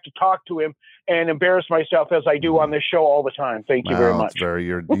talk to him and embarrass myself as I do on this show all the time. Thank you very much.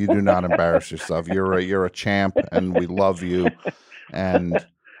 You do not embarrass yourself. You're a champ, and we love you. And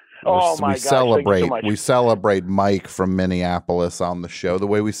we celebrate Mike from Minneapolis on the show the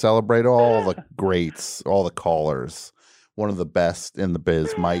way we celebrate all the greats, all the callers. One of the best in the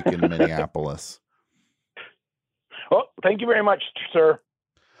biz, Mike in Minneapolis. Well, thank you very much, sir.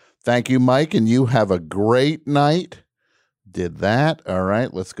 Thank you, Mike, and you have a great night. Did that. All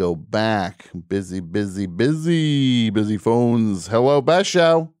right, let's go back. Busy phones. Hello, Best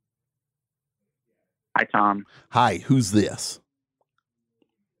Show. Hi, Tom. Hi, who's this?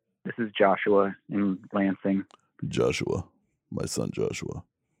 This is Joshua in Lansing. Joshua, my son Joshua.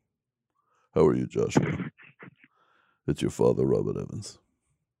 How are you, Joshua? It's your father, Robert Evans.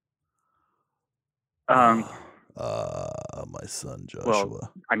 My son Joshua.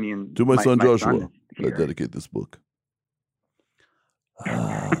 Well, I mean, to my son Joshua, son I dedicate this book.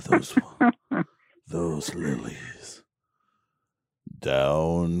 Those lilies.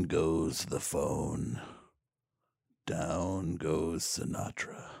 Down goes the phone. Down goes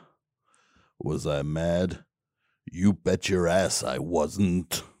Sinatra. Was I mad? You bet your ass I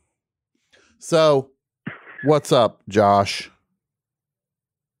wasn't. So, what's up, Josh?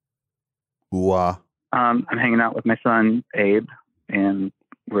 I'm hanging out with my son Abe, and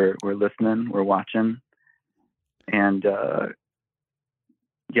we're listening, we're watching, and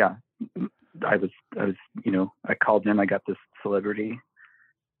yeah, I was I called in. I got this celebrity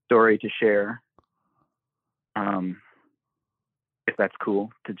story to share. If that's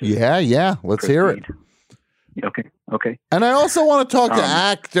cool to just yeah, let's hear it. Okay. And I also want to talk to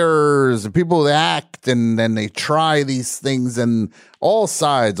actors, people that act, and then they try these things and all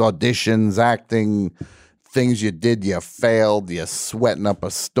sides, auditions, acting, things you did, you failed, you sweating up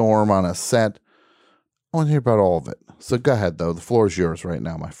a storm on a set. I want to hear about all of it. So go ahead, though. The floor is yours right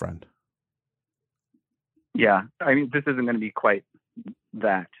now, my friend. Yeah, I mean, this isn't going to be quite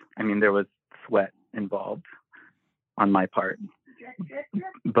that. I mean, there was sweat involved on my part,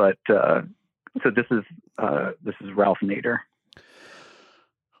 but so this is Ralph Nader.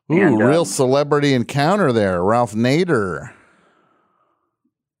 Ooh, and, real celebrity encounter there, Ralph Nader.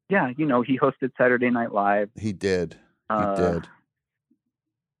 Yeah, he hosted Saturday Night Live. He did.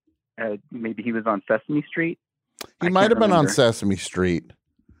 Maybe he was on Sesame Street. He might have been on Sesame Street.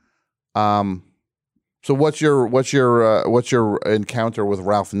 So what's your encounter with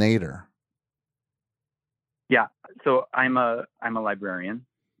Ralph Nader? Yeah, so I'm a librarian,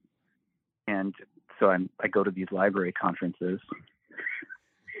 and so I go to these library conferences,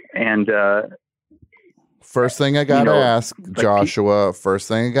 and first thing I gotta ask, Joshua. First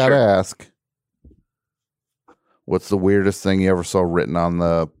thing I gotta ask. What's the weirdest thing you ever saw written on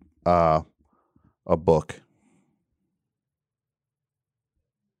the a book?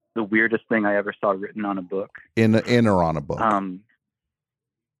 The weirdest thing I ever saw written on a book. In or on a book.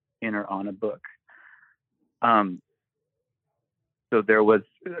 In or on a book. So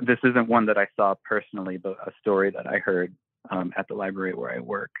this isn't one that I saw personally, but a story that I heard at the library where I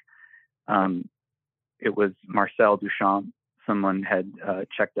work. It was Marcel Duchamp. Someone had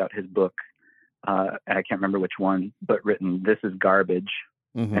checked out his book, and I can't remember which one, but written, "This is garbage,"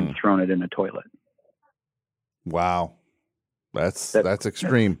 and thrown it in a toilet. Wow. That's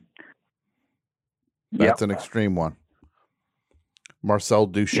extreme. That's an extreme one. Marcel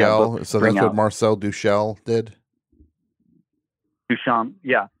Duchamp. So that's what Marcel Duchamp did? Duchamp,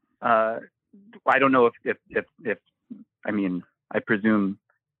 yeah. I don't know if I mean, I presume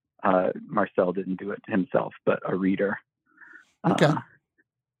Marcel didn't do it himself, but a reader. Okay.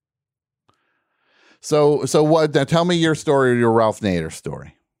 So what? Now tell me your story, your Ralph Nader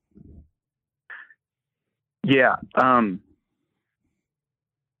story. Yeah.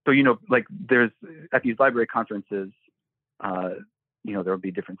 So, like there's at these library conferences, there'll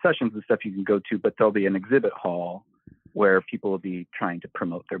be different sessions and stuff you can go to, but there'll be an exhibit hall where people will be trying to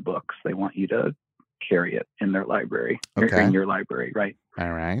promote their books. They want you to carry it in their library, in your library, right?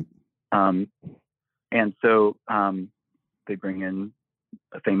 All right. And so they bring in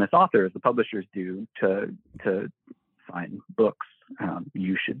famous authors, the publishers do, to sign books.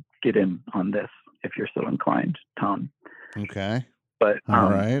 You should get in on this if you're so inclined, Tom. Okay. But all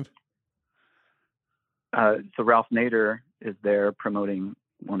right. So Ralph Nader is there promoting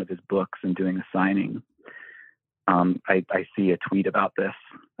one of his books and doing a signing. I see a tweet about this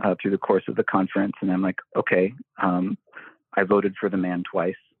through the course of the conference, and I'm like, okay, I voted for the man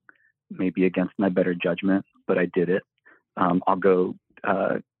twice, maybe against my better judgment, but I did it. I'll go,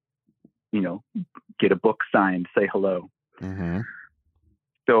 get a book signed, say hello. Mm-hmm.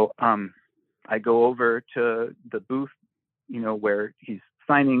 So I go over to the booth, where he's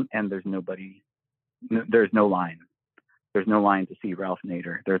signing, and there's nobody. There's no line. There's no line to see Ralph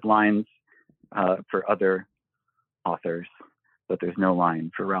Nader. There's lines for other authors, but there's no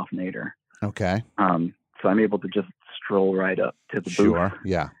line for Ralph Nader. Okay. So I'm able to just stroll right up to the booth. Sure.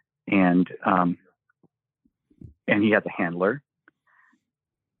 Yeah. And he has a handler,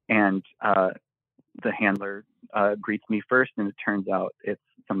 and the handler greets me first, and it turns out it's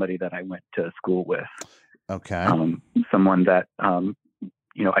somebody that I went to school with. Okay. Someone that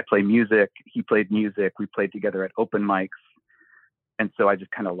I play music. He played music. We played together at open mics. And so I just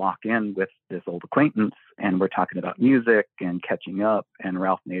kind of lock in with this old acquaintance, and we're talking about music and catching up. And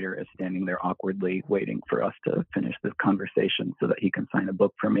Ralph Nader is standing there awkwardly waiting for us to finish this conversation so that he can sign a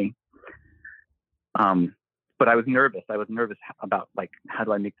book for me. But I was nervous. I was nervous about, like, how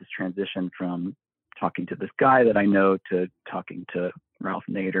do I make this transition from talking to this guy that I know to talking to Ralph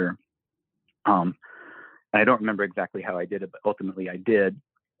Nader. I don't remember exactly how I did it, but ultimately I did.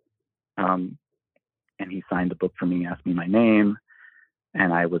 And he signed the book for me, asked me my name.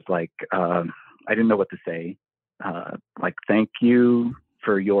 And I was like, I didn't know what to say. Like, thank you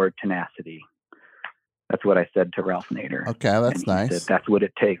for your tenacity. That's what I said to Ralph Nader. Okay, that's nice. Said, that's what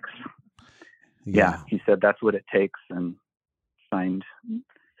it takes. Yeah, he said that's what it takes, and signed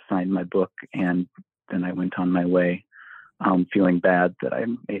my book. And then I went on my way, feeling bad that I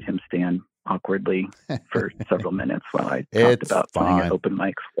made him stand awkwardly for several minutes while I talked about putting at open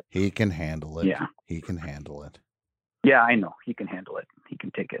mics. He can handle it. Yeah, he can handle it. Yeah, I know he can handle it. He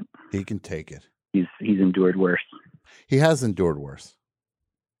can take it. He can take it. He's endured worse. He has endured worse.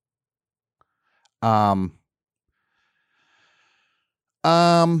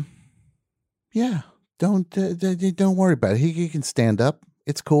 Yeah. Don't worry about it. He can stand up.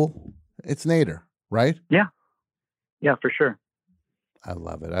 It's cool. It's Nader, right? Yeah. Yeah, for sure. I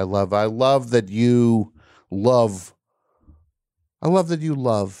love it. I love that you love. I love that you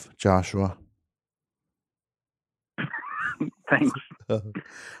love Joshua. Thanks. All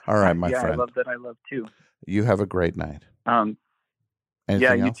right, my friend. Yeah, I love that. I love too. You have a great night. Yeah,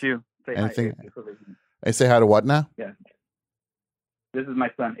 you else? too. Say anything? Hi, I say hi to what now? Yeah. This is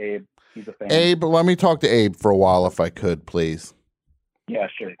my son, Abe. He's a fan. Abe, let me talk to Abe for a while if I could, please. Yeah,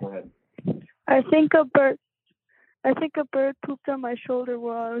 sure. Go ahead. I think a bird pooped on my shoulder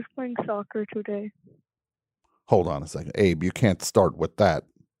while I was playing soccer today. Hold on a second. Abe, you can't start with that.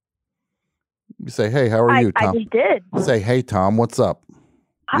 You say, hey, how are you, Tom? I just did. Say, hey, Tom, what's up?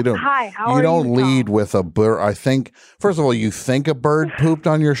 You don't, hi, how are you? You don't lead with a bird. I think, first of all, you think a bird pooped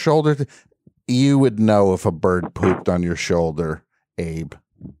on your shoulder. You would know if a bird pooped on your shoulder, Abe.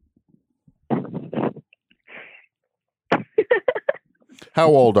 How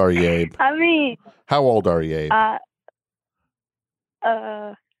old are you, Abe? I mean, how old are you, Abe? I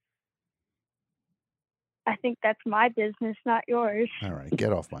think that's my business, not yours. All right,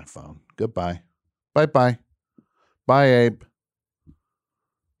 get off my phone. Goodbye. Bye-bye. Bye, Abe.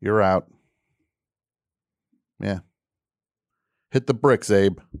 You're out. Yeah. Hit the bricks,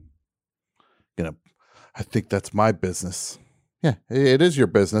 Abe. I think that's my business. Yeah, it is your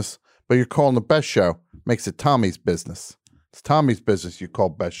business, but you're calling the best show. Makes it Tommy's business. It's Tommy's business you call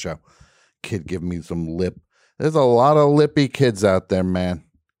best show. Kid give me some lip. There's a lot of lippy kids out there, man.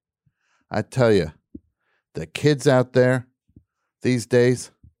 I tell you, the kids out there these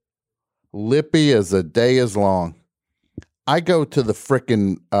days, lippy as a day is long. I go to the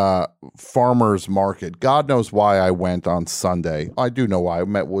frickin' farmer's market. God knows why I went on Sunday. I do know why. I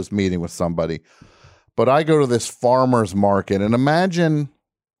was meeting with somebody. But I go to this farmer's market, and imagine,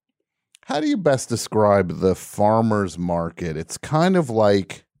 how do you best describe the farmer's market? It's kind of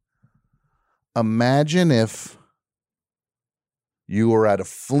like, imagine if you were at a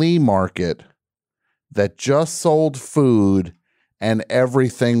flea market that just sold food and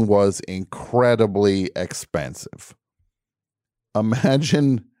everything was incredibly expensive.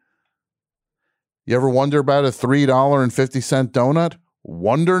 Imagine, you ever wonder about a $3.50 donut?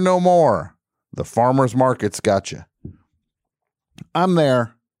 Wonder no more. The farmer's market's got you. I'm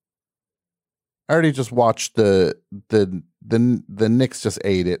there. I already just watched the Knicks just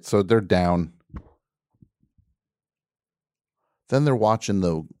ate it, so they're down. Then they're watching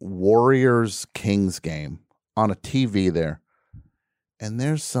the Warriors-Kings game on a TV there. And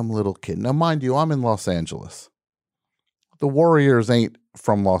there's some little kid. Now, mind you, I'm in Los Angeles. The Warriors ain't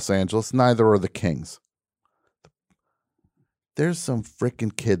from Los Angeles. Neither are the Kings. There's some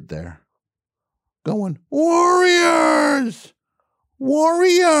freaking kid there going, Warriors!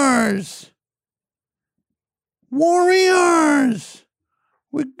 Warriors! Warriors!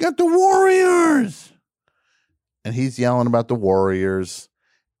 We got the Warriors! And he's yelling about the Warriors.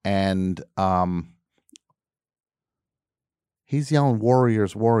 And he's yelling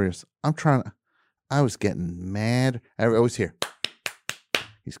Warriors, Warriors. I was getting mad. I was here.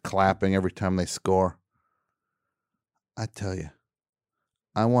 He's clapping every time they score. I tell you,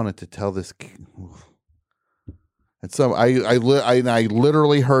 I wanted to tell this kid. And so I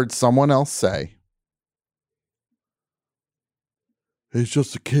literally heard someone else say, he's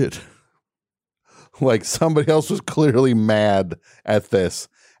just a kid. Like somebody else was clearly mad at this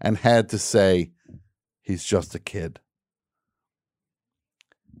and had to say, he's just a kid.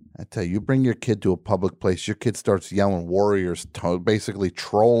 I tell you, bring your kid to a public place, your kid starts yelling Warriors, basically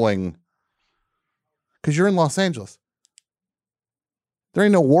trolling. Because you're in Los Angeles. There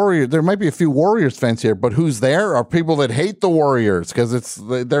ain't no Warrior. There might be a few Warriors fans here, but who's there are people that hate the Warriors because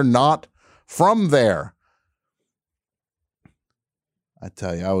they're not from there. I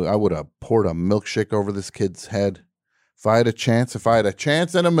tell you, I would have poured a milkshake over this kid's head. If I had a chance and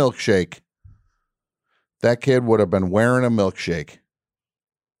a milkshake, that kid would have been wearing a milkshake.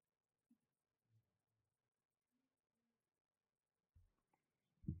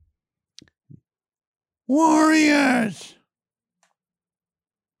 Warriors!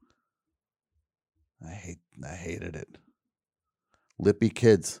 I hated it. Lippy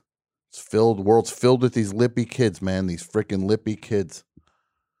kids. World's filled with these lippy kids, man. These freaking lippy kids.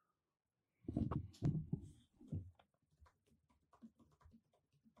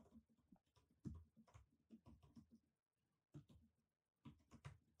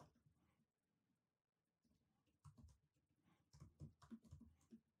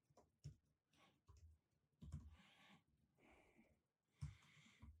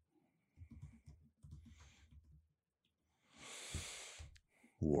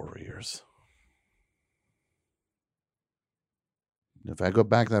 Warriors. If I go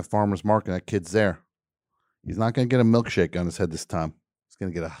back to that farmer's market, that kid's there. He's not going to get a milkshake on his head this time. He's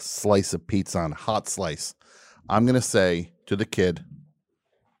going to get a slice of pizza on a hot slice. I'm going to say to the kid,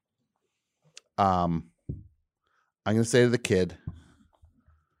 I'm going to say to the kid,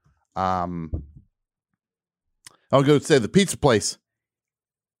 I'll go say the pizza place,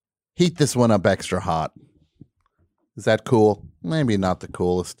 heat this one up extra hot. Is that cool? Maybe not the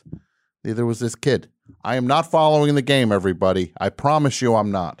coolest. Neither was this kid. I am not following the game, everybody. I promise you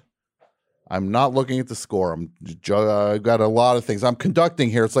I'm not. I'm not looking at the score. I've got a lot of things I'm conducting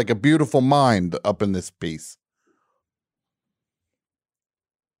here. It's like a beautiful mind up in this piece.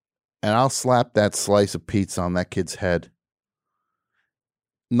 And I'll slap that slice of pizza on that kid's head.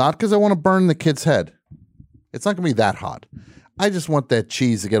 Not because I want to burn the kid's head. It's not going to be that hot. I just want that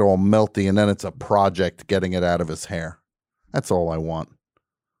cheese to get all melty, and then it's a project getting it out of his hair. That's all I want.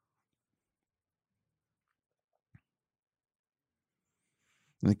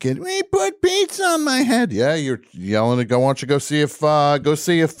 And the kid, we put pizza on my head. Yeah, you're yelling to go. Why don't you go see if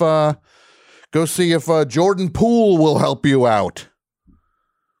Jordan Poole will help you out?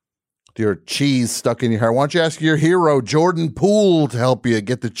 Your cheese stuck in your hair. Why don't you ask your hero Jordan Poole to help you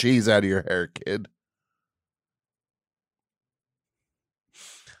get the cheese out of your hair, kid?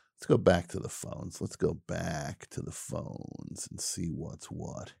 Let's go back to the phones. Let's go back to the phones and see what's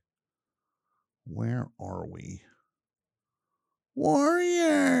what. Where are we?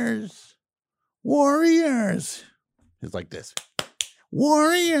 Warriors. Warriors. It's like this.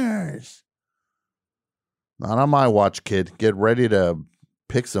 Warriors. Not on my watch, kid. Get ready to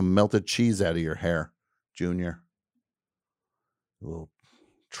pick some melted cheese out of your hair, Junior. Little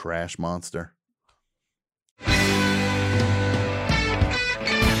trash monster.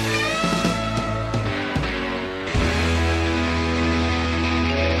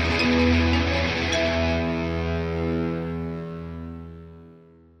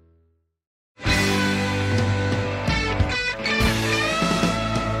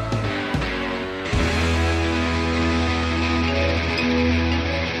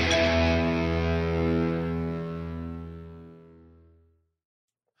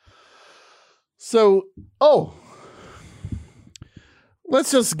 So,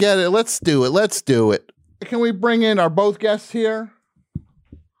 let's just get it. Let's do it. Can we bring in, are both guests here?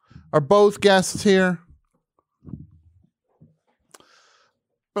 Well,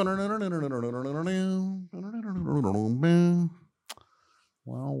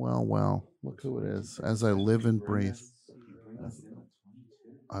 look who it is. As I live and breathe.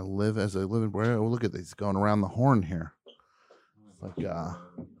 Oh, look at these going around the horn here. Like,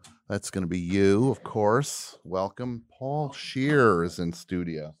 that's going to be you, of course. Welcome. Paul Scheer is in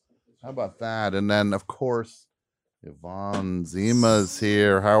studio. How about that? And then, of course, Yvonne Zima's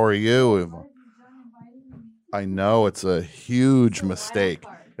here. How are you, Yvonne? I know it's a huge mistake.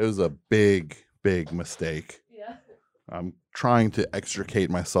 It was a big, big mistake. Yeah. I'm trying to extricate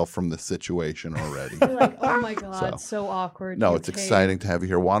myself from this situation already. You're like, oh my God, so awkward. No, it's exciting to have you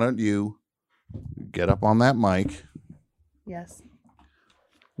here. Why don't you get up on that mic? Yes.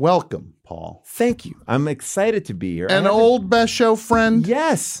 Welcome, Paul. Thank you. I'm excited to be here. An old Best Show friend?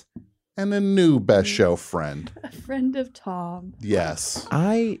 Yes. And a new Best Show friend. A friend of Tom. Yes.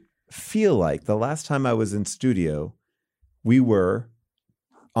 I feel like the last time I was in studio, we were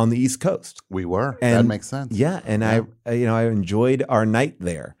on the East Coast. We were. And that makes sense. Yeah. And I enjoyed our night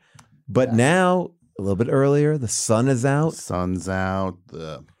there. But now, a little bit earlier, the sun is out. Sun's out.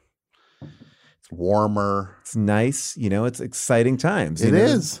 It's warmer. It's nice. It's exciting times. It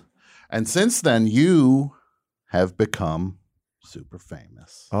is. And since then, you have become super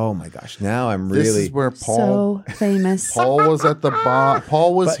famous. Oh my gosh. Now I'm really. This is where Paul. So famous. Paul was at the bar.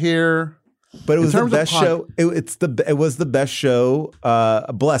 Paul was here. But it was the best show. It was the best show.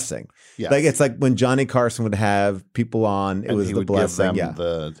 A blessing. Yes. Like it's like when Johnny Carson would have people on. It was the blessing.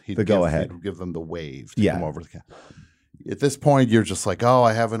 The go ahead. He'd give them the wave to come over. At this point, you're just like, oh,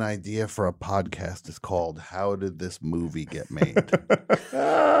 I have an idea for a podcast. It's called "How Did This Movie Get Made?"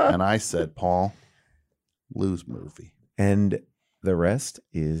 And I said, Paul, lose movie, and the rest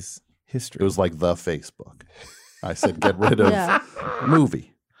is history. It was like the Facebook. I said, get rid of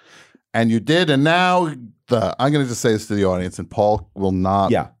movie. And you did. And now I'm going to just say this to the audience, and Paul will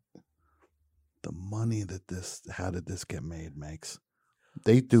not. Yeah. The money that How Did This Get Made makes.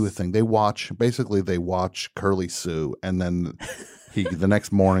 They do a thing. They watch Curly Sue. And then the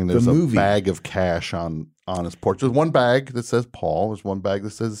next morning, there's a bag of cash on his porch. There's one bag that says Paul. There's one bag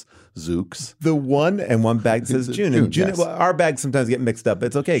that says Zooks. One bag that says June. And June, well, our bags sometimes get mixed up.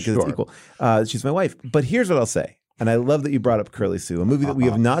 It's okay because it's equal. She's my wife. But here's what I'll say. And I love that you brought up Curly Sue, a movie that we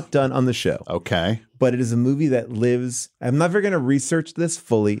have not done on the show. Okay. But it is a movie that lives. I'm never going to research this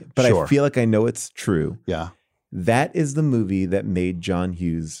fully, but I feel like I know it's true. Yeah. That is the movie that made John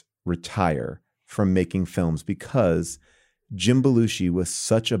Hughes retire from making films because Jim Belushi was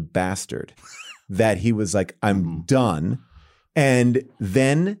such a bastard that he was like, I'm done. And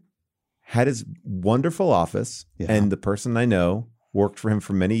then had his wonderful office. Yeah. And the person I know worked for him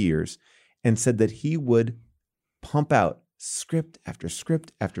for many years and said that he would pump out script after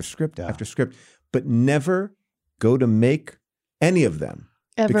script after script after script, but never go to make any of them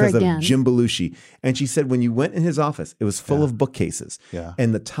because of Jim Belushi. And she said when you went in his office, it was full of bookcases. Yeah.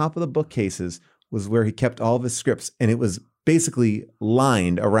 And the top of the bookcases was where he kept all of his scripts. And it was basically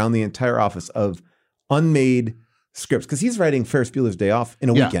lined around the entire office of unmade scripts because he's writing Ferris Bueller's Day Off in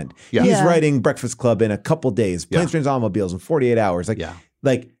a weekend. Yeah. He's writing Breakfast Club in a couple days, Planes, Trains, Automobiles in 48 hours.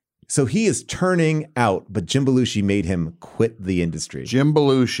 So he is turning out, but Jim Belushi made him quit the industry. Jim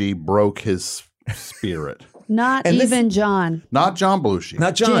Belushi broke his spirit. Not John. Not John Belushi.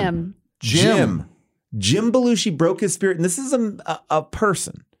 Not John. Jim Belushi broke his spirit. And this is a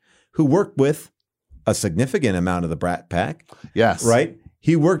person who worked with a significant amount of the Brat Pack. Yes. Right?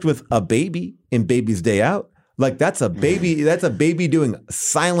 He worked with a baby in Baby's Day Out. Like that's a baby doing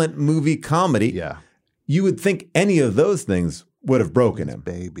silent movie comedy. Yeah. You would think any of those things would have broken him.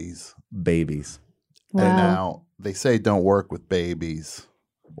 Babies. Wow. And now they say don't work with babies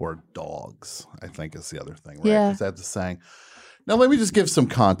or dogs, I think is the other thing, right? Yeah. Is that the saying? Now, let me just give some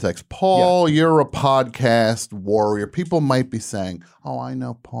context. Paul, you're a podcast warrior. People might be saying, oh, I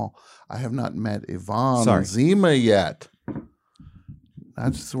know Paul. I have not met Yvonne and Zima yet.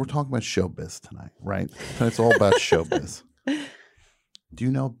 We're talking about showbiz tonight, right? It's all about showbiz. Do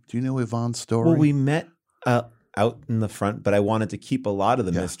you know Yvonne's story? Well, we met out in the front, but I wanted to keep a lot of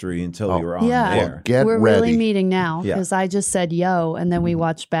the mystery until we were on air. Well, we're ready. really meeting now because I just said yo, and then we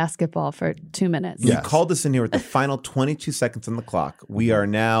watched basketball for 2 minutes. You called us in here with the final 22 seconds on the clock. We are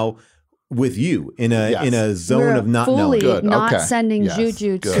now with you in a zone of not knowing. Good. Not sending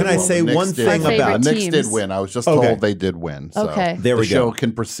juju. Good. Can I say one thing about the Knicks did win? I was just told they did win. So there we go. The show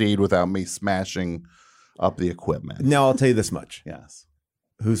can proceed without me smashing up the equipment. Now I'll tell you this much. Yes.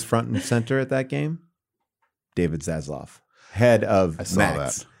 Who's front and center at that game? David Zaslav, head of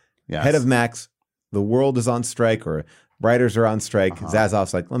Max. Yes. Head of Max. The world is on strike or writers are on strike.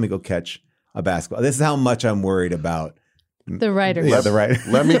 Zaslav's like, let me go catch a basketball. This is how much I'm worried about the writers. Yeah, the writers.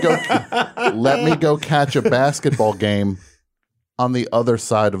 Let me go catch a basketball game on the other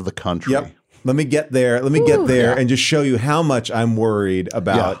side of the country. Yep. Let me get there and just show you how much I'm worried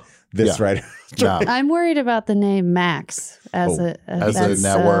about this writer. I'm worried about the name Max as a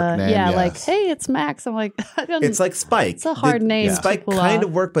network name. Yeah, like, hey, it's Max. I'm like, it's like Spike. It's a hard name. Spike kind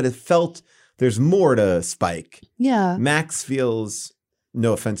of worked, but it felt there's more to Spike. Yeah. Max feels,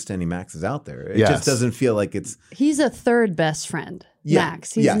 no offense to any Maxes out there, it just doesn't feel like it's. He's a third best friend.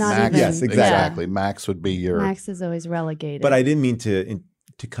 Max. He's not Max, even. Yes, exactly. Yeah. Max would be your. Max is always relegated. But I didn't mean to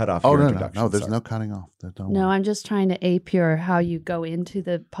cut off your introduction. No, there's no cutting off. No, I'm just trying to ape how you go into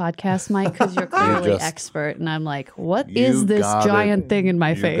the podcast, Mike, because you're clearly expert. And I'm like, what is this giant thing in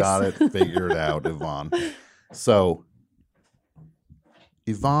my face? You got it figured out, Yvonne. So,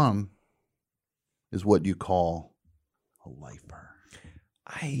 Yvonne is what you call a lifer.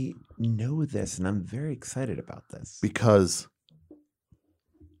 I know this, and I'm very excited about this. Because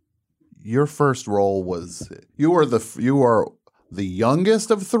your first role was, you are the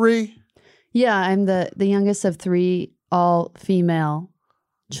youngest of three? Yeah, I'm the youngest of three all-female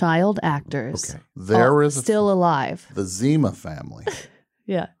child actors. Okay. There is still alive. The Zima family.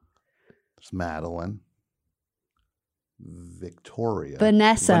 Yeah. There's Madeline. Victoria.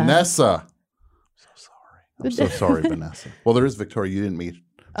 Vanessa. I'm so sorry, Vanessa. Well, there is Victoria. You didn't meet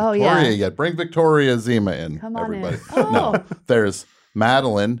Oh, Victoria yeah. yet. Bring Victoria Zima in, Come on everybody. in. Oh. No, there's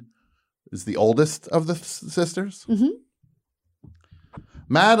Madeline, is the oldest of the sisters. Mm-hmm.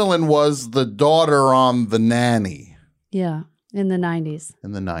 Madeline was the daughter on The Nanny. Yeah, in the 90s.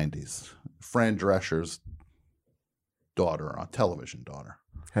 In the 90s. Fran Drescher's daughter, television daughter.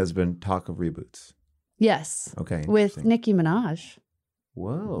 Has been talk of reboots. Yes. Okay. With Nicki Minaj.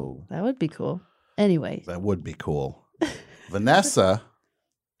 Whoa. That would be cool. Anyway. That would be cool. Vanessa.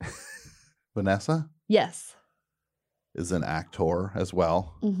 Yes. Is an actor as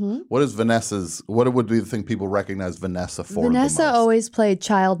well. Mm-hmm. What would be the thing people recognize Vanessa for? Vanessa always played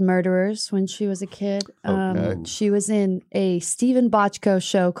child murderers when she was a kid. Okay. She was in a Stephen Bochco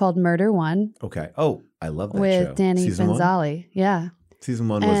show called Murder One. Okay. Oh, I love that with show. Danny Season Gonzalez. 1? Yeah. Season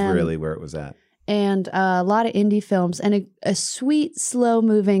 1 was really where it was at. And a lot of indie films and a sweet,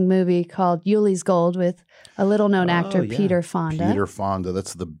 slow-moving movie called Yuli's Gold with a little-known actor, Peter Fonda. Peter Fonda.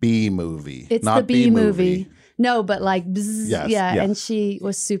 That's the B movie. It's not the B movie. No, but like, bzz, Yes, yeah. yes. And she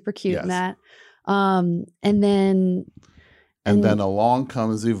was super cute in Yes. that. And then along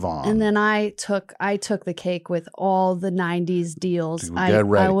comes Yvonne. And then I took the cake with all the 90s deals. Get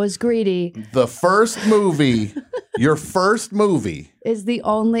ready. I was greedy. The first movie, your first movie. Is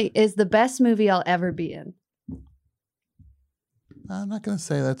the best movie I'll ever be in. I'm not going to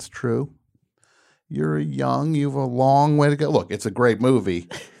say that's true. You're young. You have a long way to go. Look, it's a great movie.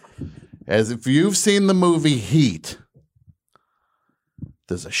 As if you've seen the movie Heat,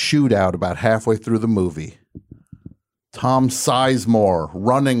 there's a shootout about halfway through the movie. Tom Sizemore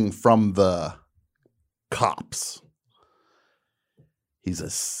running from the cops. He's a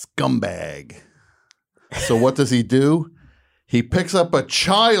scumbag. So what does he do? He picks up a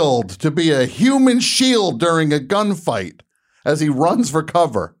child to be a human shield during a gunfight as he runs for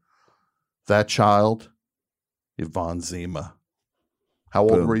cover. That child, Yvonne Zima. How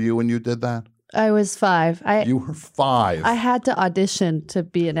old were you when you did that? I was 5. You were 5. I had to audition to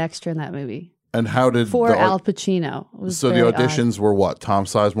be an extra in that movie. And how did for Al Pacino? So the auditions were what? Tom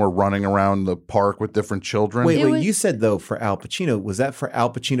Sizemore running around the park with different children? Wait, you said though for Al Pacino, was that for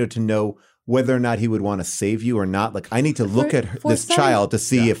Al Pacino to know whether or not he would want to save you or not? Like, I need to look at this child to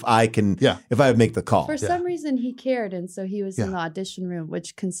see if I can, if I would make the call. For some reason, he cared, and so he was in the audition room,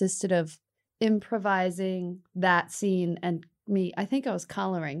 which consisted of improvising that scene and me. I think I was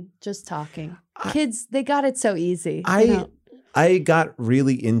coloring, just talking. Kids, they got it so easy. I got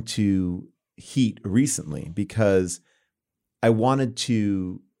really into Heat recently because I wanted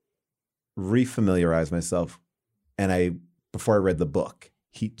to refamiliarize myself, and before I read the book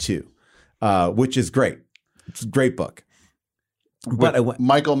Heat 2, which is great. It's a great book. But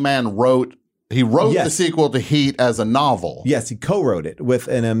Michael Mann wrote the sequel to Heat as a novel. Yes, he co-wrote it with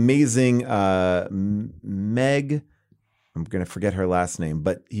an amazing Meg. I'm going to forget her last name,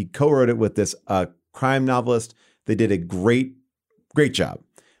 but he co-wrote it with this crime novelist. They did a great job.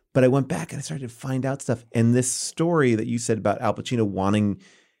 But I went back and I started to find out stuff. And this story that you said about Al Pacino wanting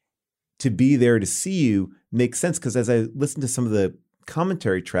to be there to see you makes sense, because as I listened to some of the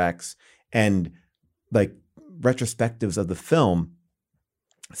commentary tracks and like retrospectives of the film,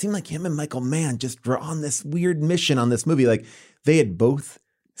 it seemed like him and Michael Mann just were on this weird mission on this movie. Like they had both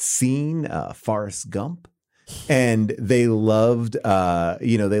seen Forrest Gump, and they loved,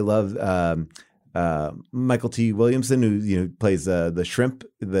 Michael T. Williamson, who plays the shrimp,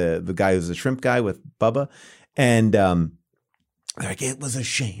 the guy who's a shrimp guy with Bubba, and they're like, it was a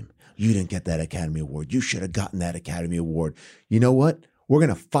shame you didn't get that Academy Award. You should have gotten that Academy Award. You know what? We're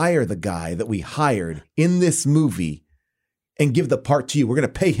gonna fire the guy that we hired in this movie and give the part to you. We're gonna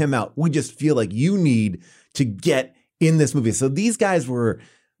pay him out. We just feel like you need to get in this movie. So these guys were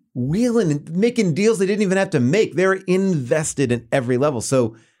wheeling and making deals they didn't even have to make. They're invested in every level.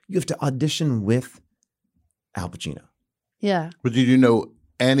 So you have to audition with Al Pacino. Yeah. But did you know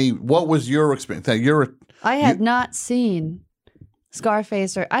what was your experience? I had not seen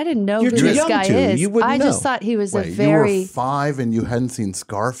Scarface, or I didn't know You're who too this young guy to. is. You wouldn't I just know. thought he was Wait, a very... You were 5 and you hadn't seen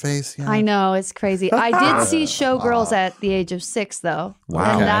Scarface yet? I know, it's crazy. I did see Showgirls at the age of 6, though. Wow.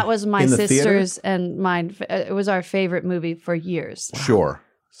 And Okay. that was my In the sister's and mine. It was our favorite movie for years. Sure.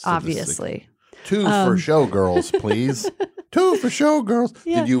 Obviously. 2 for Showgirls, please. 2 for Showgirls.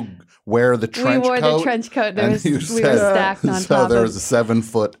 Yeah. Did you wear the trench coat? We wore the trench coat. And We were stacked on top So there of... was a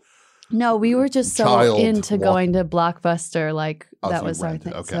 7-foot. No, we were just so child into going to Blockbuster. Like that so was you our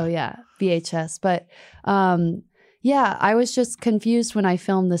rented, thing. okay. So yeah, VHS. But yeah, I was just confused when I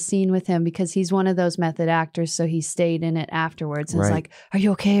filmed the scene with him because he's one of those method actors. So he stayed in it afterwards. And Right. it's like, "Are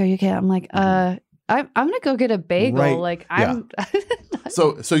you okay? Are you okay?" I'm like, I'm gonna go get a bagel. Right. Like Yeah.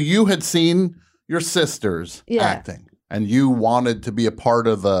 I'm. So you had seen your sisters Yeah. acting. and you wanted to be a part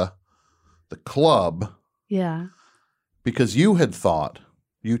of the club. Yeah. Because you had thought,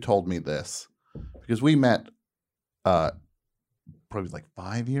 you told me this, because we met probably like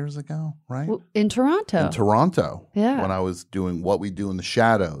 5 years ago, right? In Toronto. In Toronto. Yeah. When I was doing What We Do in the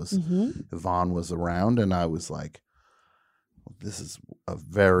Shadows. Mm-hmm. Yvonne was around, and I was like, this is a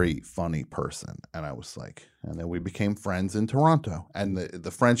very funny person. And I was like, and then we became friends in Toronto. And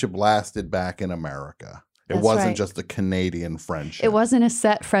the friendship lasted back in America. It wasn't just a Canadian friendship. It wasn't a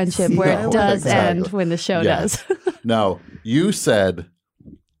set friendship where it does end when the show does. No, you said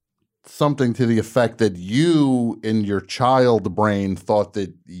something to the effect that you, in your child brain, thought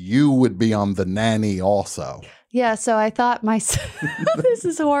that you would be on The Nanny also. Yeah, so I thought this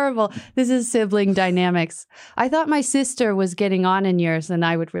is horrible. This is sibling dynamics. I thought my sister was getting on in years and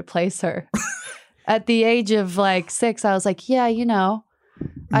I would replace her. At the age of like 6, I was like, yeah, you know.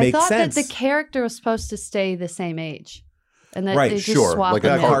 I thought that the character was supposed to stay the same age. And that they just swap like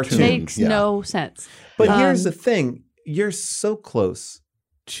a cartoon. Makes no sense. But here's the thing. You're so close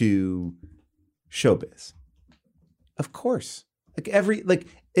to showbiz. Of course.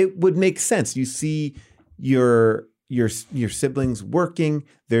 It would make sense. You see your siblings working,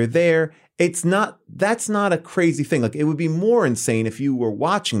 they're there. That's not a crazy thing. Like, it would be more insane if you were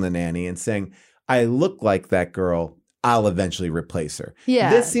watching The Nanny and saying, I look like that girl, I'll eventually replace her. Yeah.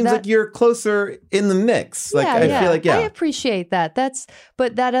 This seems like you're closer in the mix. Like, I feel like, I appreciate that.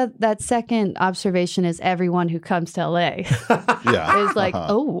 But that second observation is everyone who comes to LA is like,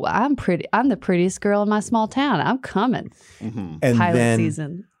 oh, I'm pretty. I'm the prettiest girl in my small town. I'm coming. Mm-hmm. And pilot then,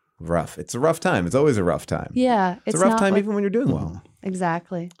 season. Rough. It's a rough time. It's always a rough time. Yeah. It's a rough time even when you're doing well.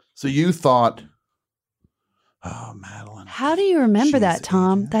 Exactly. So you thought, oh, Madeline. How do you remember that,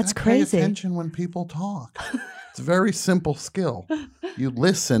 Tom? That's crazy. Pay attention when people talk. It's a very simple skill. You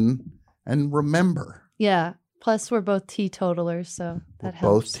listen and remember. Yeah. Plus, we're both teetotalers, so that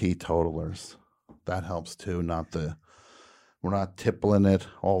helps. Both teetotalers. That helps too. We're not tippling it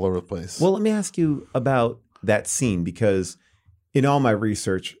all over the place. Well, let me ask you about that scene, because in all my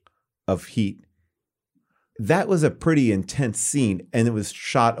research of Heat, that was a pretty intense scene, and it was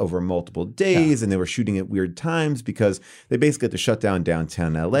shot over multiple days, and they were shooting at weird times because they basically had to shut down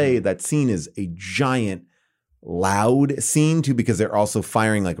downtown LA. That scene is a giant, loud scene too, because they're also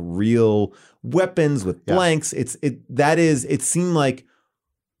firing like real weapons with blanks. It seemed like,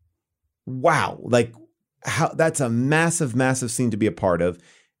 wow, like how that's a massive, massive scene to be a part of.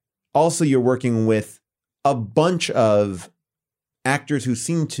 Also, you're working with a bunch of actors who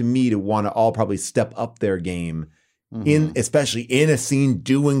seem to me to want to all probably step up their game especially in a scene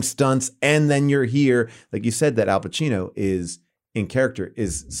doing stunts. And then you're here, like you said, that Al Pacino is in character.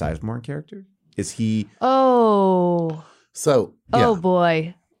 Is Sizemore in character? Is he? Oh. So, oh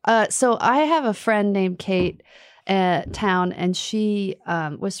boy. So I have a friend named Kate at town, and she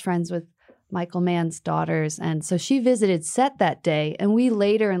was friends with Michael Mann's daughters. And so she visited set that day, and we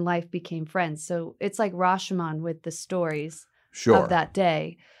later in life became friends. So it's like Rashomon with the stories of that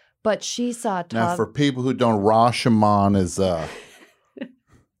day. But she saw Tom. Now, for people who don't, Rashomon is a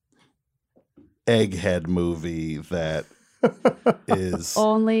egghead movie that is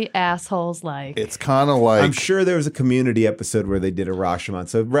only assholes like. It's kind of like, I'm sure there was a Community episode where they did a Rashomon,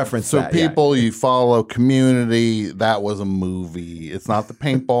 so reference so that. People, you follow Community. That was a movie. It's not the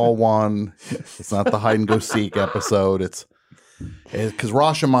paintball one. It's not the hide and go seek episode. It's because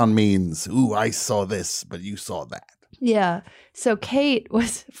Rashomon means, ooh, I saw this, but you saw that. Yeah. So Kate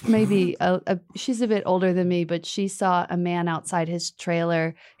was maybe she's a bit older than me, but she saw a man outside his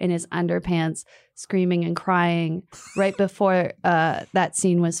trailer in his underpants screaming and crying right before that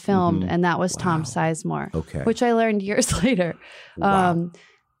scene was filmed. And that was Tom Sizemore, which I learned years later. Wow.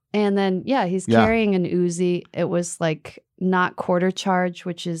 And then, he's carrying an Uzi. It was like not quarter charge,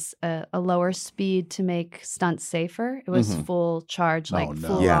 which is a lower speed to make stunts safer. It was full charge,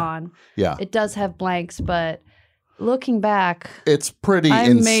 full on. Yeah. It does have blanks, but looking back, it's pretty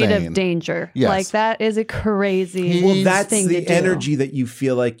I'm insane. made of danger. Yes. Like, that is a crazy that's thing the to do. energy that you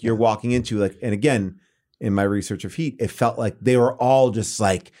feel like you're walking into. Like, and again, in my research of Heat, it felt like they were all just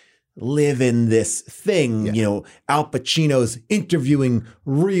like living this thing. You know, Al Pacino's interviewing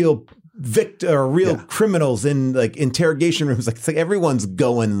real criminals in like interrogation rooms. Like, it's like everyone's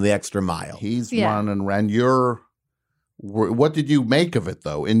going the extra mile. He's running around. What did you make of it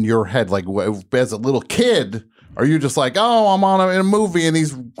though in your head? Like, as a little kid, are you just like, oh, I'm in a movie and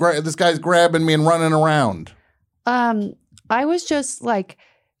this guy's grabbing me and running around? I was just like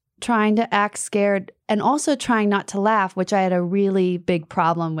trying to act scared and also trying not to laugh, which I had a really big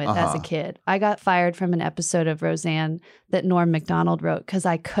problem with as a kid. I got fired from an episode of Roseanne that Norm Macdonald wrote because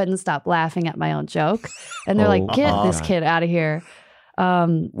I couldn't stop laughing at my own joke. And they're like, get this kid out of here.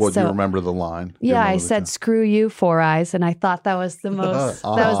 Do you remember the line? Yeah, I said, screw you, Four Eyes. And I thought that was the most,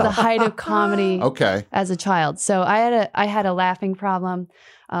 that was the height of comedy as a child. So I had a laughing problem,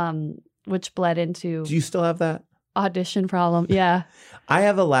 which bled into. Do you still have that? Audition problem. Yeah. I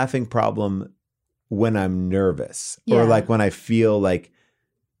have a laughing problem when I'm nervous or like when I feel like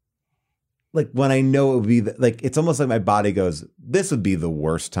when I know it would be like, it's almost like my body goes, this would be the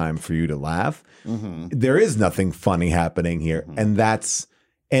worst time for you to laugh. Mm-hmm. There is nothing funny happening here. Mm-hmm.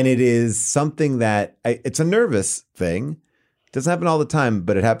 And it is something that it's a nervous thing. It doesn't happen all the time,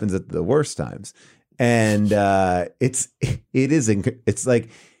 but it happens at the worst times. And it's like,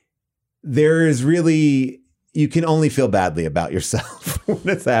 there is really, you can only feel badly about yourself when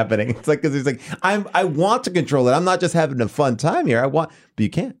it's happening. It's like, because it's like, I want to control it. I'm not just having a fun time here. But you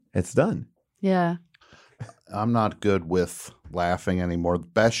can't. It's done. Yeah. I'm not good with laughing anymore. The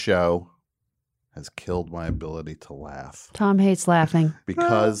best show has killed my ability to laugh. Tom hates laughing.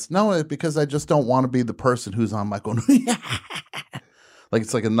 Because I just don't want to be the person who's on my going, like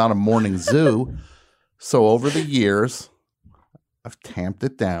it's like not a morning zoo. So over the years, I've tamped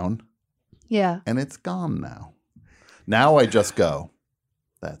it down. Yeah. And it's gone now. Now I just go,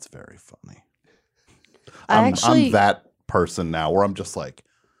 that's very funny. I'm that person now where I'm just like,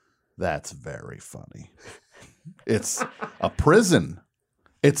 that's very funny. It's a prison.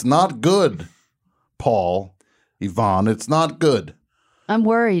 It's not good, Paul, Yvonne. It's not good. I'm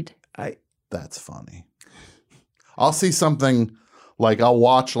worried. That's funny. I'll see something like I'll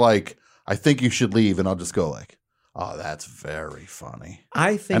watch like I Think You Should Leave and I'll just go like, oh, that's very funny.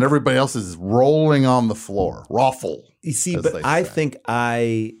 And everybody else is rolling on the floor. Ruffle. You see, but I think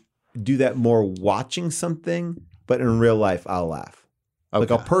I do that more watching something, but in real life, I'll laugh. Okay.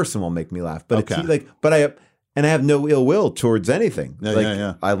 Like a person will make me laugh. But it's like, I have no ill will towards anything.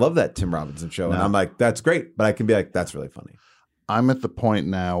 Yeah. I love that Tim Robinson show. No. And I'm like, that's great. But I can be like, that's really funny. I'm at the point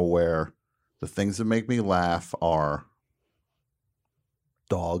now where the things that make me laugh are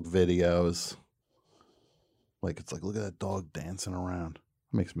dog videos. Like, it's like, look at that dog dancing around.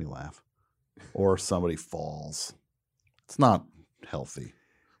 It makes me laugh. Or somebody falls. It's not healthy.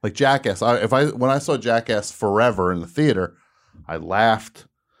 Like Jackass. When I saw Jackass Forever in the theater, I laughed.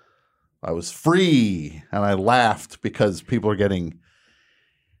 I was free. And I laughed because people are getting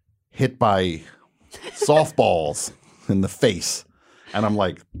hit by softballs in the face. And I'm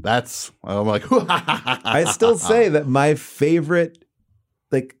like, I still say that my favorite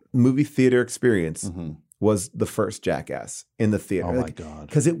like movie theater experience was the first Jackass in the theater. Oh my God.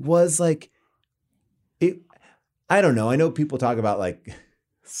 Because it was like, I don't know. I know people talk about like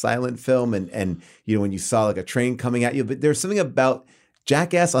silent film and you know, when you saw like a train coming at you, but there's something about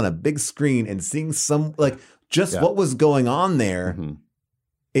Jackass on a big screen and seeing some like what was going on there. Mm-hmm.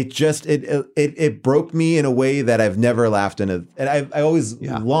 It broke me in a way that I've never laughed in and I always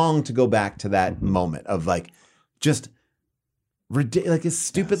long to go back to that moment of like just like a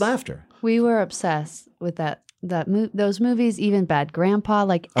stupid laughter. We were obsessed with those movies, even Bad Grandpa,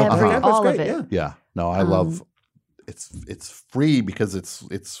 like all of it. Yeah. No, I love it's free because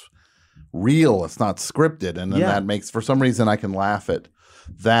it's real. It's not scripted. And then that makes, for some reason, I can laugh at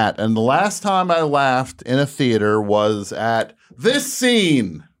that. And the last time I laughed in a theater was at this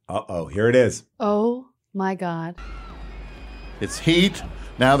scene. Uh-oh, here it is. Oh my God. It's heat.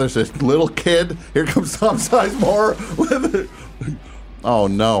 Now there's this little kid. Here comes Tom Sizemore with it. Oh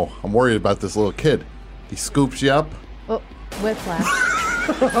no, I'm worried about this little kid. He scoops you up. Oh, whiplash.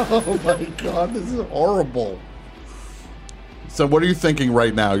 Oh my God, this is horrible. So what are you thinking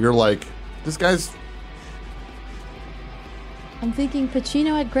right now? You're like, this guy's... I'm thinking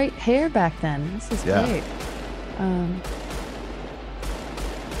Pacino had great hair back then. This is great.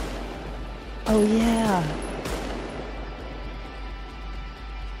 Oh yeah.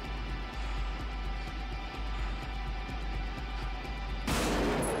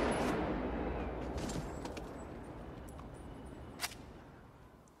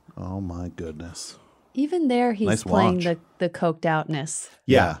 Oh my goodness. Even there, he's playing the coked outness.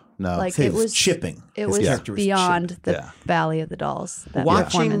 Yeah, no, like it was chipping. It was beyond the Valley of the Dolls. That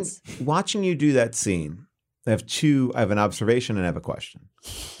performance. Watching you do that scene, I have an observation and I have a question.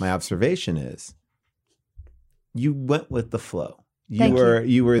 My observation is, you went with the flow.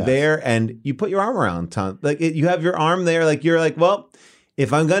 You were there, and you put your arm around Tom. Like you have your arm there, like you're like, well,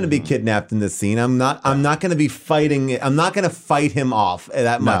 if I'm going to be kidnapped in this scene, I'm not going to be fighting. I'm not going to fight him off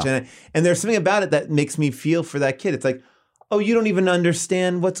that much. And there's something about it that makes me feel for that kid. It's like, oh, you don't even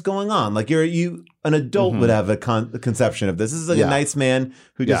understand what's going on. Like an adult would have a conception of this. This is like a nice man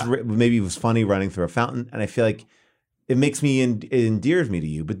who just maybe was funny running through a fountain. And I feel like it makes me, it endears me to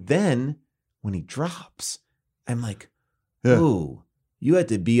you. But then when he drops, I'm like, ooh, you had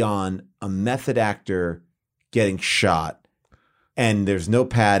to be on a method actor getting shot and there's no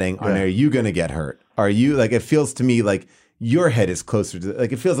padding. Are you going to get hurt? Are you like, it feels to me like your head is closer to,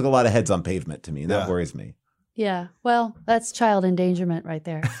 like, it feels like a lot of heads on pavement to me. And that worries me. Yeah. Well, that's child endangerment right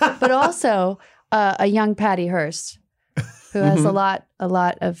there. But also a young Patty Hearst who has a lot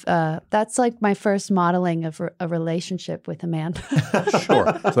of, that's like my first modeling of a relationship with a man.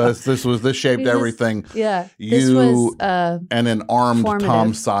 Sure. So this shaped everything. Yeah. You and an armed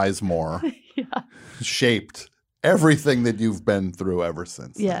Tom Sizemore shaped everything that you've been through ever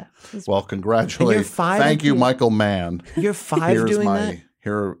since. Yeah. Well, congratulations. Thank you, Michael Mann. You're 5 doing that?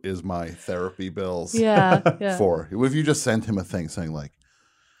 Here is my therapy bills. Yeah. For if you just sent him a thing saying like,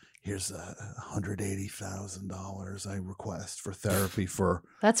 here's $180,000 I request for therapy for.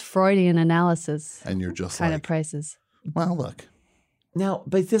 That's Freudian analysis. And you're just kind of prices. Well, look. Now,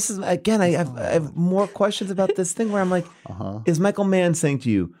 but this is, again, I have more questions about this thing where I'm like, is Michael Mann saying to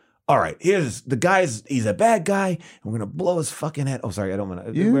you, all right, here's the guy's, he's a bad guy, and we're going to blow his fucking head. Oh, sorry, I don't want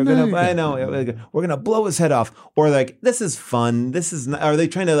to. We're going to blow his head off. Or like, this is fun. This is not, are they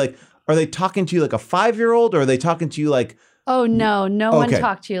trying to like, are they talking to you like a 5-year-old or are they talking to you like? Oh, no one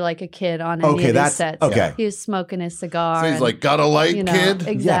talked to you like a kid on any of these sets. Okay. He was smoking his cigar. So he's like, got a light, kid?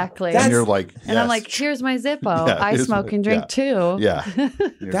 Exactly. And you're like, and I'm like, here's my Zippo. I smoke and drink too. Yeah.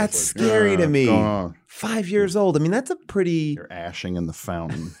 That's scary to me. 5 years old. I mean, that's a pretty... You're ashing in the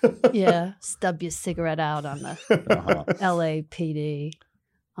fountain. Yeah. Stub your cigarette out on the LAPD.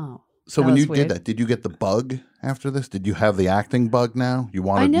 Oh. So when you did that, did you get the bug after this? Did you have the acting bug now? You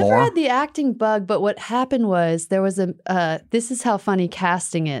wanted more? I never had the acting bug, but what happened was there was this is how funny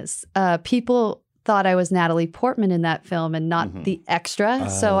casting is. People thought I was Natalie Portman in that film and not the extra.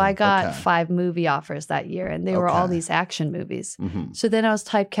 So I got 5 movie offers that year and they were all these action movies. So then I was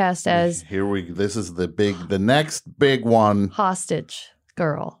typecast as... This is the next big one. Hostage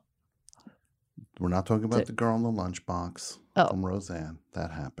girl. We're not talking about the girl in the lunchbox from Roseanne.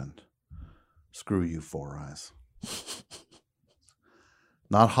 That happened. Screw you, Four Eyes.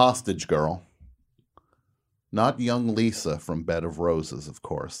 Not Hostage Girl. Not young Lisa from Bed of Roses, of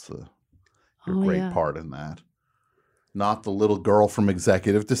course. Your great part in that. Not the little girl from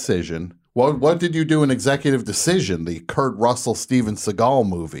Executive Decision. What did you do in Executive Decision, the Kurt Russell, Steven Seagal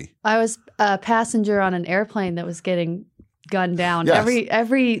movie? I was a passenger on an airplane that was getting gunned down. Yes.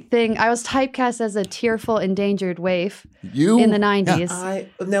 Everything. I was typecast as a tearful, endangered waif in the 90s.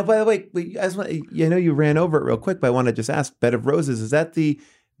 Now, by the way, I know you ran over it real quick, but I want to just ask, Bed of Roses, is that the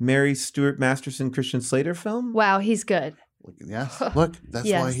Mary Stuart Masterson, Christian Slater film? Wow, he's good. Yes. Look, that's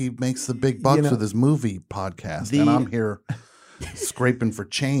why he makes the big bucks with his movie podcast. And I'm here scraping for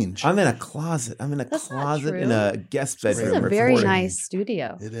change. I'm in a closet. I'm in a closet in a guest bedroom. This is a very nice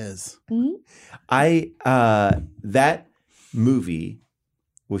studio. It is. That movie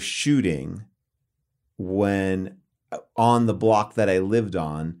was shooting when on the block that I lived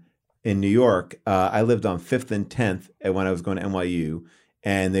on in New York. I lived on 5th and 10th when I was going to NYU,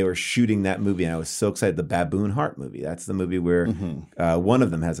 and they were shooting that movie, and I was so excited. The Baboon Heart movie. That's the movie where one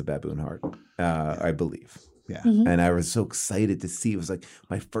of them has a baboon heart, I believe. Yeah. And I was so excited to see. It was like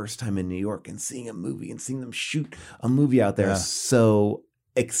my first time in New York and seeing a movie and seeing them shoot a movie out there. I was so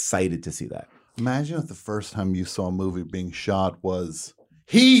excited to see that. Imagine if the first time you saw a movie being shot was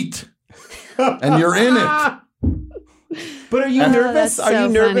Heat, and you're in it. But are you nervous? Are you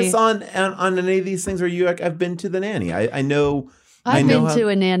nervous on any of these things? Or I've been to the nanny. I know. I've been to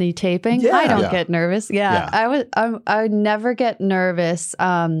a nanny taping. Yeah. I don't get nervous. I never get nervous,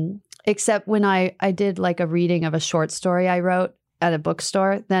 except when I did like a reading of a short story I wrote at a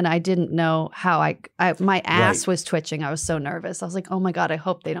bookstore. Then I didn't know how my ass was twitching. I was so nervous. I was like, oh my God, I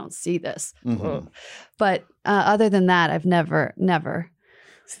hope they don't see this. But other than that, I've never.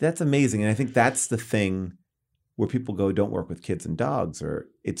 See, that's amazing. And I think that's the thing where people go, don't work with kids and dogs or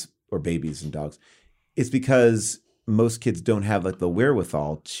babies and dogs. It's because most kids don't have like the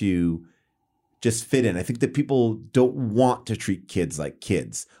wherewithal to just fit in. I think that people don't want to treat kids like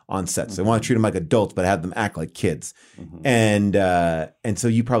kids on sets. They want to treat them like adults, but have them act like kids. And so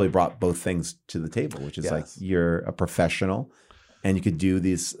you probably brought both things to the table, which is like you're a professional and you could do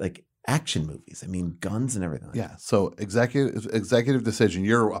these like action movies. I mean, guns and everything. Yeah. So executive decision.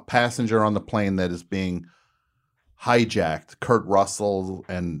 You're a passenger on the plane that is being hijacked. Kurt Russell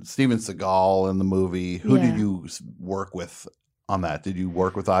and Steven Seagal in the movie. Who did you work with on that? Did you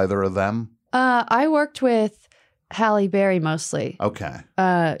work with either of them? I worked with Halle Berry mostly. Okay.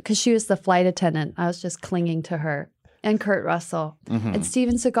 Because she was the flight attendant. I was just clinging to her. And Kurt Russell. And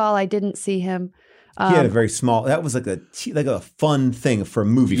Steven Seagal, I didn't see him. He had a very small. That was like a fun thing for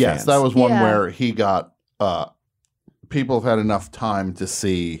movie fans. Yes, that was one where he got. People have had enough time to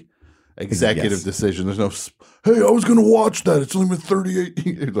see executive decision. There's no. Hey, I was going to watch that. It's only been 38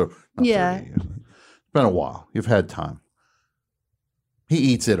 years. Yeah. 38 years. It's been a while. You've had time. He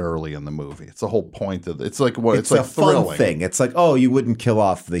eats it early in the movie. It's the whole point of it. It's like what? It's like a thrilling. fun thing. It's like, oh, you wouldn't kill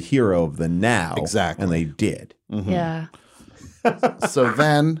off the hero of the now. Exactly. And they did. Yeah. So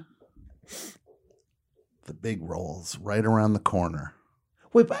then the big roles right around the corner.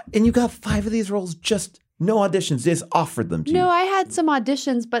 Wait, and you got 5 of these roles, just no auditions. They just offered them to you. No, I had some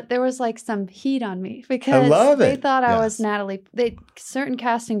auditions, but there was like some heat on me because I love they it. thought I was Natalie. Certain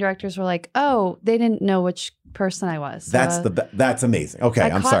casting directors were like, oh, they didn't know which person I was. So, that's amazing. Okay,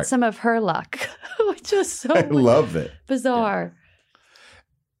 I'm caught sorry. some of her luck, which was so I love it. Bizarre.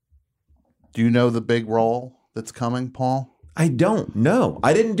 Do you know the big role that's coming, Paul? I don't know.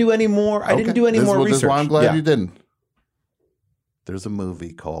 I didn't do any more. I didn't do any more research. This is why I'm glad you didn't. There's a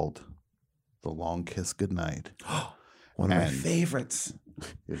movie called The Long Kiss Goodnight. One of my favorites.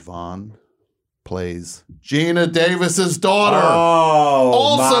 Yvonne plays Gina Davis's daughter. Oh,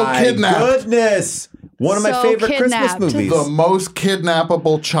 also my kidnapped. Goodness. One of my favorite Christmas movies. The most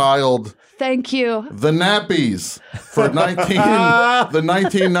kidnappable child. Thank you. The Nappies for the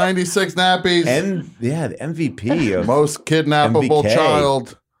 1996 Nappies. And the MVP of most kidnappable MBK.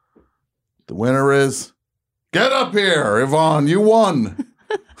 child. The winner is get up here, Yvonne. You won.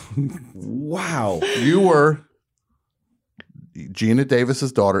 Wow. You were Gina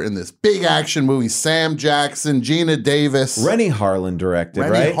Davis's daughter in this big action movie. Sam Jackson, Gina Davis. Rennie Harlan directed,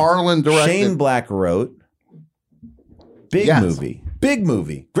 right? Rennie Harlan directed. Shane Black wrote. Big movie. Big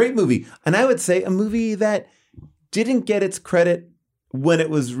movie. Great movie. And I would say a movie that didn't get its credit when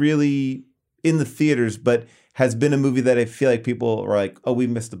it was really in the theaters, but has been a movie that I feel like people are like, oh, we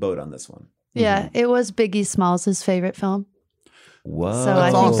missed the boat on this one. Yeah, it was Biggie Smalls' favorite film. Whoa. So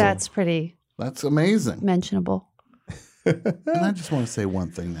I think that's pretty That's amazing. mentionable. And I just want to say one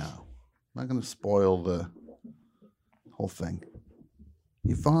thing now. I'm not going to spoil the whole thing.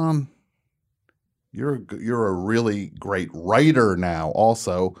 Yvonne, you're a really great writer now.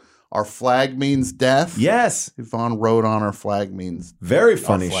 Also, Our Flag Means Death. Yes. Yvonne wrote on Our Flag Means Very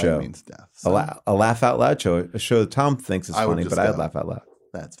funny Our Flag show. Means Death. A laugh out loud show. A show that Tom thinks is funny, but I laugh out loud.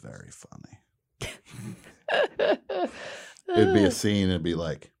 That's very funny. It'd be a scene. It'd be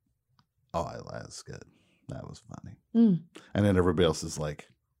like, oh, that's good. That was funny. And then everybody else is like,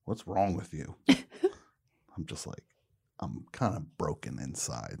 what's wrong with you? I'm just like, I'm kind of broken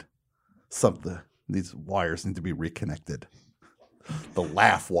inside. These wires need to be reconnected. The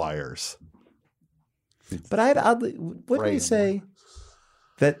laugh wires. But I'd oddly, wouldn't you say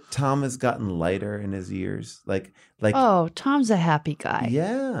that Tom has gotten lighter in his years? Like, oh, Tom's a happy guy.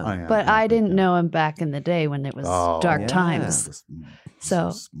 Yeah. But I didn't know him back in the day when it was dark times.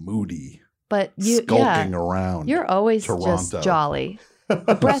 So moody. But skulking around. You're always Toronto. just jolly.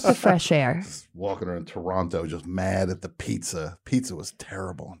 A breath of fresh air. Just walking around Toronto, just mad at the pizza. Pizza was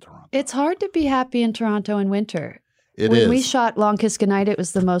terrible in Toronto. It's hard to be happy in Toronto in winter. When we shot Long Kiss Goodnight, it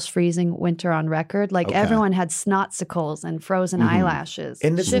was the most freezing winter on record. Like everyone had snotsicles and frozen eyelashes.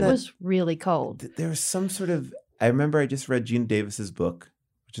 And shit was really cold. There was some sort of, I remember I just read Gina Davis's book,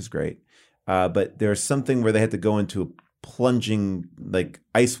 which is great. But there was something where they had to go into a plunging like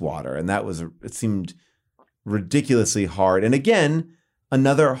ice water. And it seemed ridiculously hard. And again,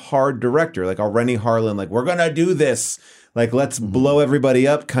 another hard director, like Rennie Harlan, like, we're going to do this. Like, let's blow everybody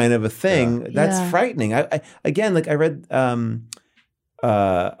up kind of a thing. That's frightening. I read,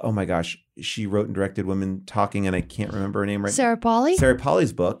 oh my gosh, she wrote and directed Women Talking, and I can't remember her name right. Sarah Polley? Sarah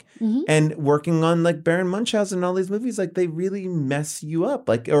Polley's book. And working on like Baron Munchausen and all these movies, like they really mess you up.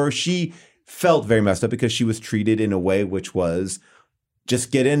 Like, or she felt very messed up because she was treated in a way which was,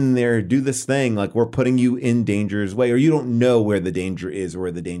 just get in there, do this thing. Like, we're putting you in danger's way, or you don't know where the danger is or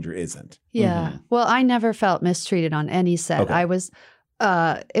where the danger isn't. Yeah. Well, I never felt mistreated on any set. Okay. It was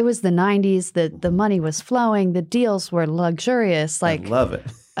the 90s. The money was flowing. The deals were luxurious. Like, I love it.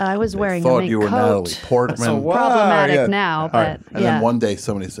 I was wearing a thought mink you were coat. Natalie Portman. So problematic now, but And then one day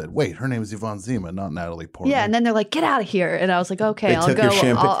somebody said, wait, her name is Yvonne Zima, not Natalie Portman. Yeah, and then they're like, get out of here. And I was like, okay, I'll go.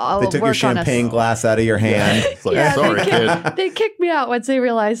 I'll they took your work on champagne glass out of your hand. It's like, sorry, kid. They kicked me out once they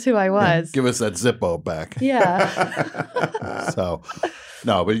realized who I was. Give us that Zippo back. Yeah. So,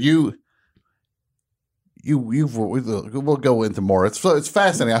 no, but you we'll go into more. It's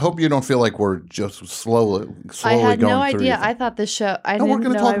fascinating. I hope you don't feel like we're just slowly I had going no through idea. your thing. I thought this show. We're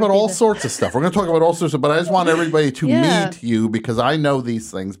going to talk about all sorts of stuff. We're going to talk about all sorts of. But I just want everybody to meet you because I know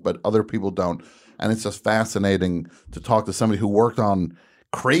these things, but other people don't. And it's just fascinating to talk to somebody who worked on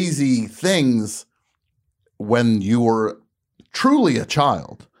crazy things when you were truly a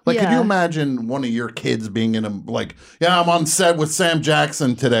child. Like, could you imagine one of your kids being in I'm on set with Sam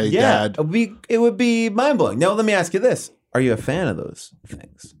Jackson today, Dad? It would be mind blowing. Now, let me ask you this: are you a fan of those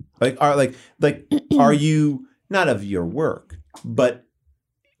things? Are you not of your work, but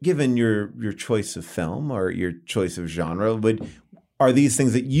given your choice of film or your choice of genre, are these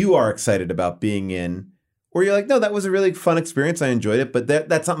things that you are excited about being in? Or you're like, no, that was a really fun experience. I enjoyed it, but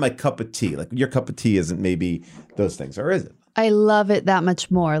that's not my cup of tea. Like your cup of tea isn't maybe those things, or is it? I love it that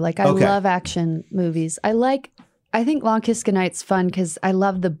much more. Like I love action movies. I think Long Kiss Goodnight's fun because I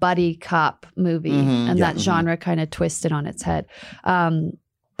love the buddy cop movie and that genre kind of twisted on its head.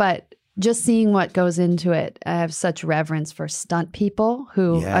 But just seeing what goes into it, I have such reverence for stunt people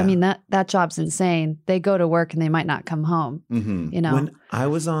who, I mean, that job's insane. They go to work and they might not come home. You know, when I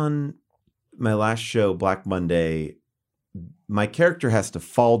was on my last show, Black Monday, my character has to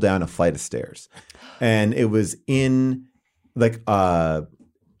fall down a flight of stairs, and it was in it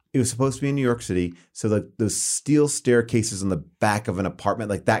was supposed to be in New York City. So like those steel staircases on the back of an apartment,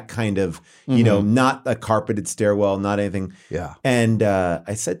 like that kind of, you know, not a carpeted stairwell, not anything. Yeah. And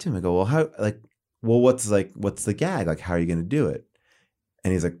I said to him, I go, what's the gag? Like, how are you going to do it?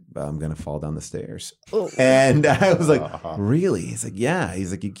 And he's like, I'm going to fall down the stairs. Oh. And I was like, really? He's like, yeah.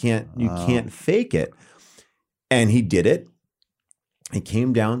 He's like, you can't fake it. And he did it. He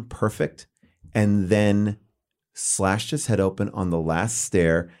came down perfect. And then slashed his head open on the last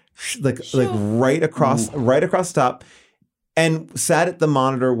stair, like right across top, and sat at the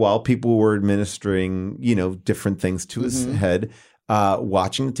monitor while people were administering, you know, different things to his head,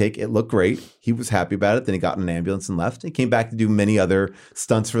 watching the take. It looked great. He was happy about it. Then he got in an ambulance and left. He came back to do many other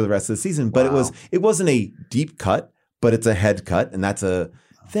stunts for the rest of the season. But it wasn't a deep cut, but it's a head cut, and that's a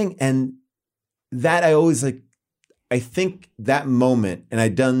thing. And that I always I think that moment, and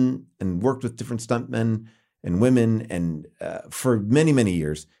I'd done and worked with different stuntmen and women and for many, many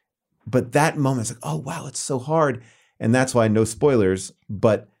years. But that moment, it's like, oh, wow, it's so hard. And that's why, no spoilers,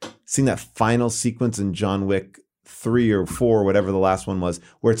 but seeing that final sequence in John Wick 3 or 4, whatever the last one was,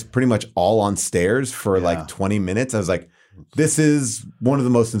 where it's pretty much all on stairs for like 20 minutes, I was like, this is one of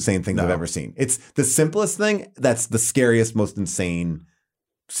the most insane things I've ever seen. It's the simplest thing. That's the scariest, most insane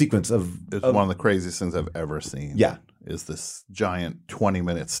sequence of... It's one of the craziest things I've ever seen. Yeah. Is this giant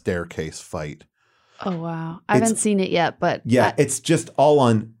 20-minute staircase fight. Oh, wow. I haven't seen it yet, but... Yeah, it's just all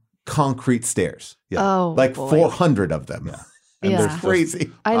on concrete stairs. Yeah. Oh, like boy. 400 of them. Yeah. And they're crazy.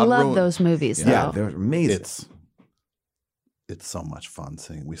 I love those movies, though. Yeah, they're amazing. It's so much fun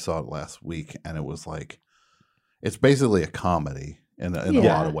seeing. We saw it last week, and it was like... It's basically a comedy in a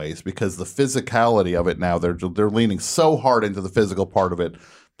lot of ways because the physicality of it now, they're leaning so hard into the physical part of it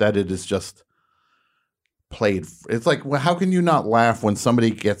that it is just played. It's like, well, how can you not laugh when somebody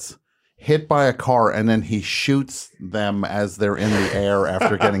gets hit by a car and then he shoots them as they're in the air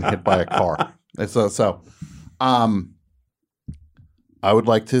after getting hit by a car? I would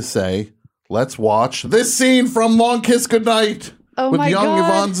like to say, let's watch this scene from Long Kiss Goodnight with young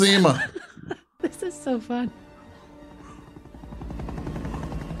Yvonne Zima. This is so fun.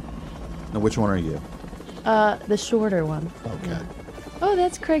 Now, which one are you? The shorter one. Okay. Yeah. Oh,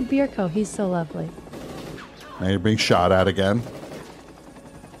 that's Craig Bierko. He's so lovely. Now you're being shot at again.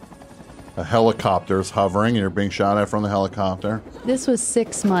 A helicopter's hovering, and you're being shot at from the helicopter. This was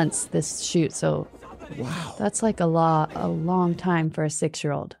 6 months, this shoot, so wow, that's like a long time for a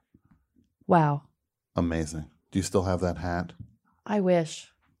 6-year-old. Wow. Amazing. Do you still have that hat? I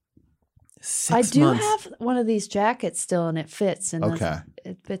wish. 6 months. I do months. have one of these jackets still, and it fits. And okay.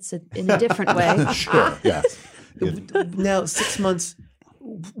 It fits in a different way. Sure, yes. Now, 6 months,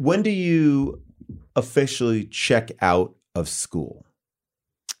 when do you officially check out of school?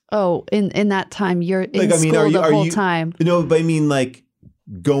 Oh, in that time, you're in school the whole time. No, but I mean like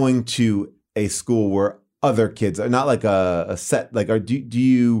going to a school where other kids are not like a set. Like, do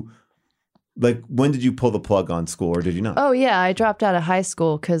you... Like, when did you pull the plug on school, or did you not? Oh, yeah. I dropped out of high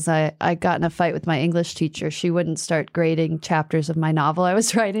school because I got in a fight with my English teacher. She wouldn't start grading chapters of my novel I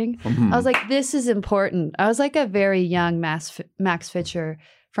was writing. I was like, this is important. I was like a very young Max Fisher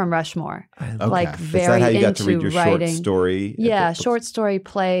from Rushmore. Okay. Like, very is that how you got to into read your writing. short story? Yeah, short story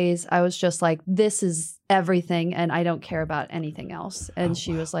plays. I was just like, this is everything, and I don't care about anything else. And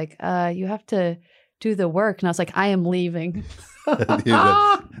she was like, you have to do the work. And I was like, I am leaving.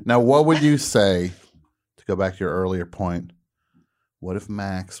 Now, what would you say go back to your earlier point. What if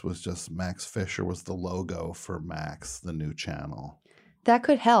Max Fisher was the logo for Max, the new channel? That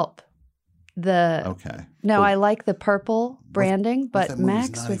could help. Okay. No, I like the purple branding, but that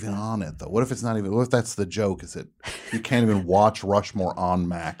Max not even on it though. What if it's not even? What if that's the joke? Is it you can't even watch Rushmore on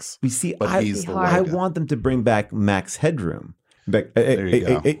Max? We see. But he's the logo. I want them to bring back Max Headroom. There you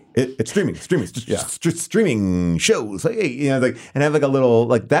go. It's streaming shows. Like, and have like a little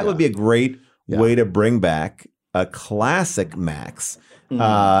like that would be a great way to bring back a classic Max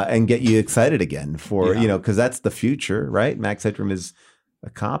and get you excited again for because that's the future, right? Max Headroom is a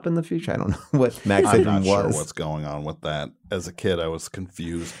cop in the future. I don't know what Max Headroom was. I'm not sure what's going on with that. As a kid, I was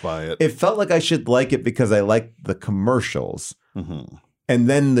confused by it. It felt like I should like it because I liked the commercials. Mm-hmm. And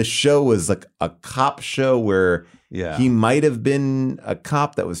then the show was like a cop show where he might have been a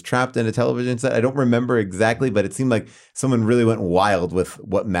cop that was trapped in a television set. I don't remember exactly, but it seemed like someone really went wild with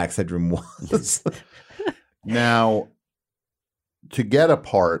what Max Headroom was. Now, to get a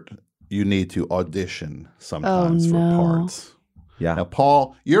part, you need to audition sometimes for parts. Yeah. Now,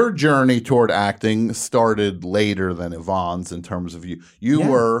 Paul, your journey toward acting started later than Yvonne's in terms of you. You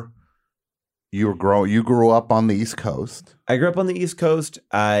grew up on the East Coast. I grew up on the East Coast.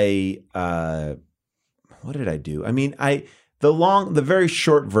 What did I do? I mean, the very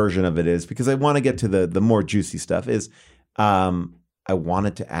short version of it is, because I want to get to the more juicy stuff, is I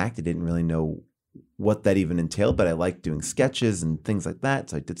wanted to act. I didn't really know what that even entailed, but I liked doing sketches and things like that.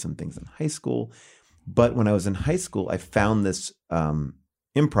 So I did some things in high school. But when I was in high school, I found this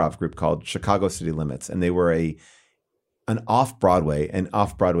improv group called Chicago City Limits, and they were an off-Broadway, and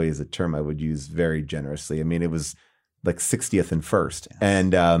off-Broadway is a term I would use very generously. I mean, it was like 60th and 1st.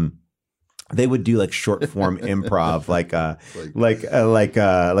 And they would do like short form improv, like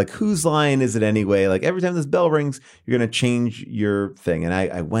whose line is it anyway? Like every time this bell rings, you're going to change your thing. And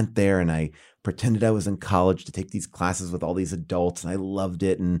I went there and I pretended I was in college to take these classes with all these adults, and I loved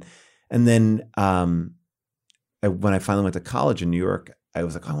it. And then when I finally went to college in New York, I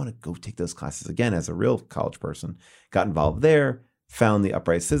was like, I want to go take those classes again as a real college person. Got involved there, found the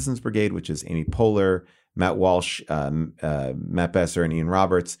Upright Citizens Brigade, which is Amy Poehler, Matt Walsh, Matt Besser, and Ian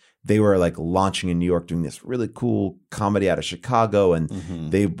Roberts. They were like launching in New York, doing this really cool comedy out of Chicago. And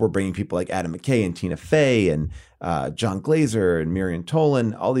they were bringing people like Adam McKay and Tina Fey and John Glazer and Miriam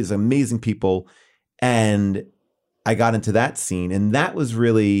Tolan, all these amazing people. And I got into that scene, and that was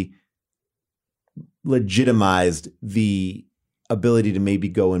really legitimized the ability to maybe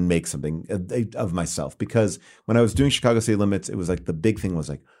go and make something of myself. Because when I was doing Chicago City Limits, it was like the big thing was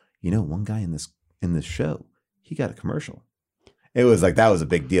like, one guy in this show, he got a commercial. It was like, that was a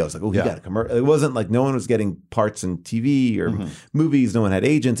big deal. It's like, he got a commercial. It wasn't like no one was getting parts in TV or movies. No one had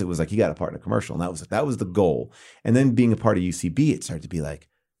agents. It was like, he got a part in a commercial. And that was the goal. And then being a part of UCB, it started to be like,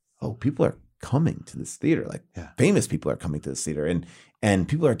 oh, people are coming to this theater. Like famous people are coming to this theater, and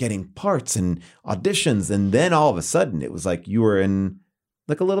people are getting parts and auditions. And then all of a sudden it was like you were in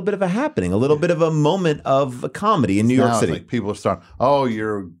like a little bit of a happening, a little bit of a moment of a comedy in New York City. Like people are starting, oh,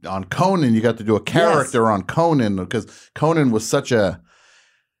 you're on Conan. You got to do a character on Conan, because Conan was such a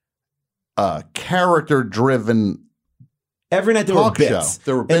character-driven every night there were bits.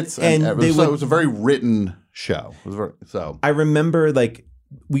 There were bits, and it was a very written show. I remember like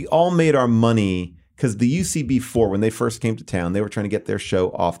we all made our money because the UCB4, when they first came to town, they were trying to get their show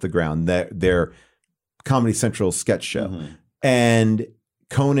off the ground, their Comedy Central sketch show. And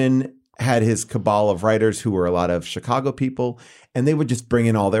Conan had his cabal of writers who were a lot of Chicago people, and they would just bring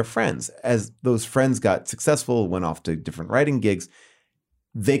in all their friends. As those friends got successful, went off to different writing gigs,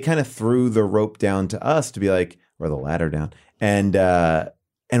 they kind of threw the rope down to us to be like, or the ladder down.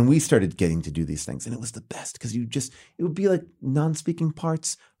 And we started getting to do these things. And it was the best because it would be like non-speaking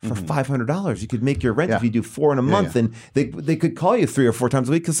parts for $500. You could make your rent if you do 4 in a month. And they could call you 3 or 4 times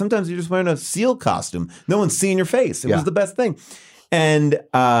a week because sometimes you're just wearing a SEAL costume. No one's seeing your face. It was the best thing. And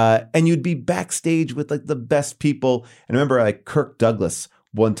you'd be backstage with like the best people. And I remember like Kirk Douglas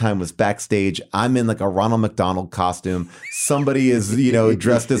one time was backstage. I'm in like a Ronald McDonald costume. Somebody is,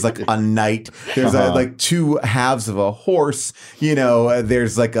 dressed as like a knight. There's like 2 halves of a horse.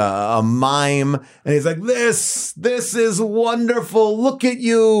 There's like a mime. And he's like, this is wonderful. Look at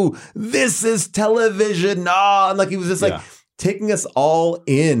you. This is television. And like he was just like taking us all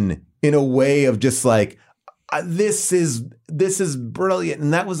in a way of just like, this is brilliant.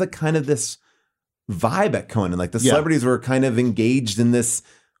 And that was like kind of this vibe at Conan. Like the celebrities were kind of engaged in this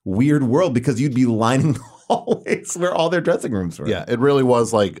weird world because you'd be lining the hallways where all their dressing rooms were. Yeah, it really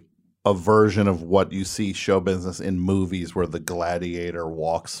was like a version of what you see show business in movies where the gladiator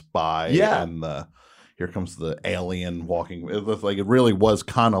walks by and here comes the alien walking. It really was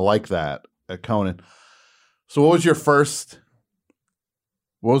kind of like that at Conan. So what was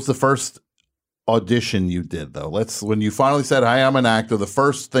the first audition you did though? When you finally said, "I am an actor," the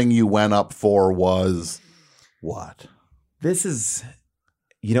first thing you went up for was what? This is,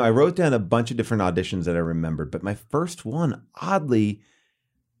 I wrote down a bunch of different auditions that I remembered, but my first one, oddly,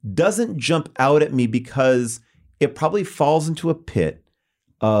 doesn't jump out at me because it probably falls into a pit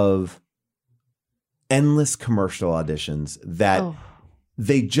of endless commercial auditions that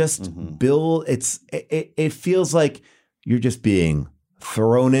they just build. It feels like you're just being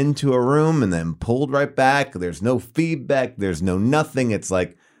thrown into a room and then pulled right back. There's no feedback. There's no nothing. It's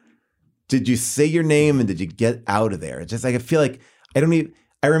like, did you say your name and did you get out of there? It's just like, I feel like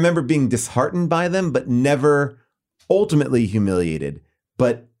I remember being disheartened by them, but never ultimately humiliated.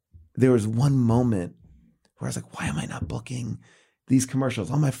 But there was one moment where I was like, why am I not booking these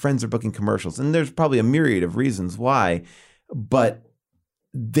commercials? All my friends are booking commercials. And there's probably a myriad of reasons why, but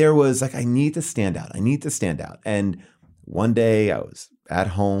there was like, I need to stand out. And one day I was at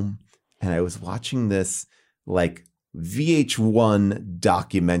home and I was watching this like VH1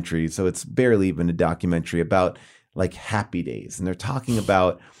 documentary. So it's barely even a documentary about like Happy Days. And they're talking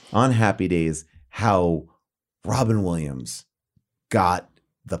about on Happy Days how Robin Williams got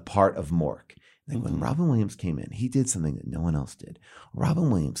the part of Mork. Like when Robin Williams came in, he did something that no one else did. Robin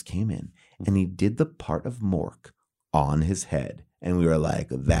Williams came in and he did the part of Mork on his head. And we were like,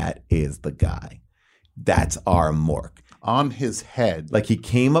 that is the guy. That's our Mork. On his head. Like he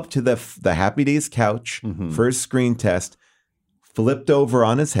came up to the Happy Days couch for his screen test, flipped over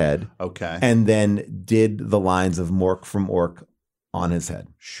on his head. Okay. And then did the lines of Mork from Ork on his head.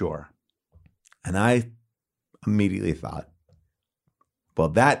 Sure. And I immediately thought,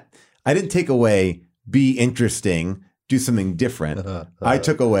 well, I didn't take away be interesting, do something different. I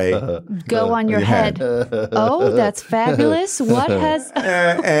took away go on your head. Oh, that's fabulous. What has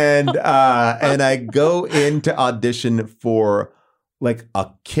and I go into audition for like a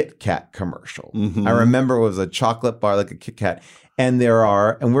Kit Kat commercial. I remember it was a chocolate bar, like a Kit Kat. And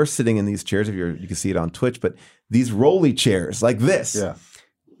we're sitting in these chairs, you can see it on Twitch, but these rolly chairs like this. Yeah.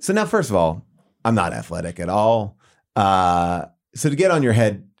 So now, first of all, I'm not athletic at all. So to get on your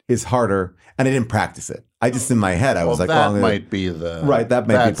head is harder, and I didn't practice it. I just, in my head, I was like, that might be the... Right, that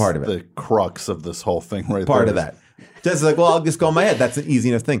might be part of it. The crux of this whole thing right part there. of that. Just like, well, I'll just go on my head. That's an easy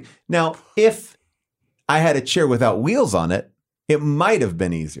enough thing. Now, if I had a chair without wheels on it, it might have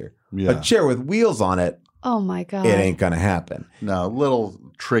been easier. Yeah. A chair with wheels on it, oh my God, it ain't going to happen. No, a little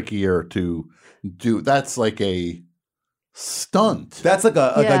trickier to do. That's like a stunt. That's like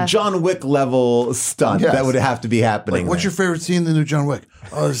a John Wick level stunt that would have to be happening. Like, what's your favorite scene in the new John Wick?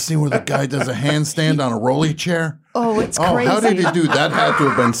 Oh, the scene where the guy does a handstand on a rolly chair. Oh, it's crazy. How did he do that? Had to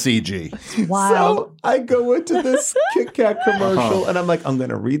have been CG. Wow. So I go into this Kit Kat commercial and I'm like, I'm going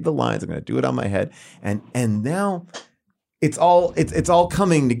to read the lines. I'm going to do it on my head. And now it's all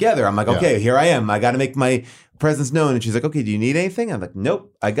coming together. I'm like, okay, here I am. I got to make my presence known. And she's like, okay, do you need anything? I'm like,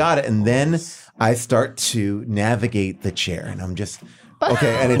 nope, I got it. And then I start to navigate the chair and I'm just,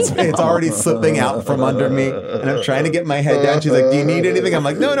 okay. And it's already slipping out from under me and I'm trying to get my head down. She's like, do you need anything? I'm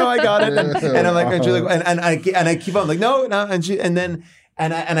like, no, I got it. And I'm like, and she's like, and I keep on like, no. And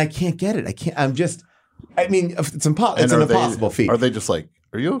I can't get it. I mean, it's impossible. It's an impossible feat. Are they just like,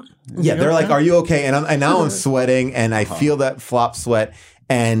 are you? Yeah. They're like, are you okay? And now I'm sweating and I feel that flop sweat.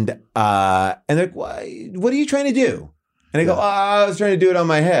 And they're like, what are you trying to do? And I go, I was trying to do it on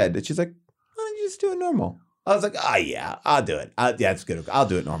my head. And she's like, why don't you just do it normal? I was like, yeah, I'll do it. It's good. I'll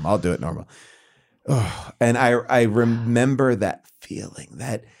do it normal. Oh, and I remember that feeling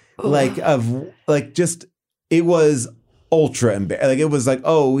that it was ultra embarrassing. Like it was like,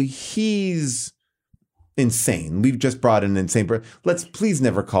 oh, he's insane. We've just brought in an insane person. Let's please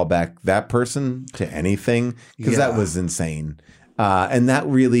never call back that person to anything because that was insane. And that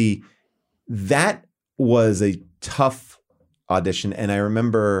was a tough audition. And I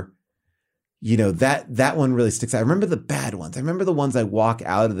remember, that one really sticks out. I remember the bad ones. I remember the ones I walk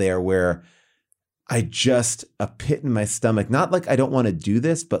out of there where I just a pit in my stomach. Not like I don't want to do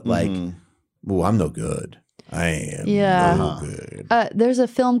this, but like, oh, I'm no good. I am no good. There's a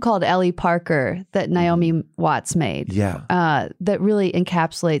film called Ellie Parker that Naomi Watts made. Yeah. That really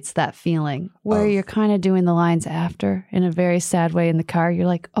encapsulates that feeling where you're kind of doing the lines after in a very sad way in the car. You're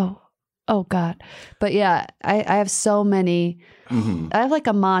like, oh God. But yeah, I have so many. I have like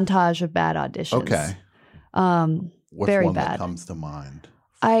a montage of bad auditions. Okay. What's very one bad. that comes to mind?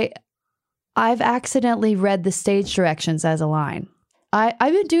 I've accidentally read the stage directions as a line. I've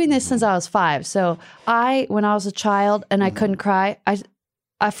been doing this since I was 5. So when I was a child and I couldn't cry,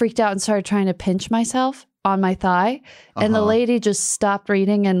 I freaked out and started trying to pinch myself on my thigh. And the lady just stopped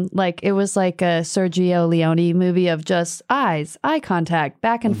reading. And like, it was like a Sergio Leone movie of just eye contact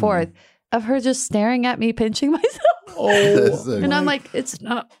back and forth of her just staring at me, pinching myself. And I'm like, it's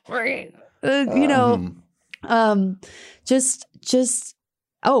not right. I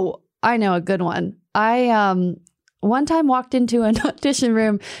know a good one. I one time walked into an audition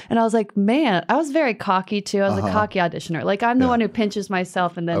room and I was like, man, I was very cocky too. I was a cocky auditioner. Like I'm the one who pinches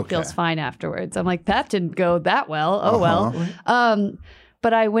myself and then feels fine afterwards. I'm like, that didn't go that well. Oh, well.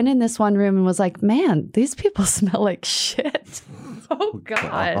 But I went in this one room and was like, man, these people smell like shit. Oh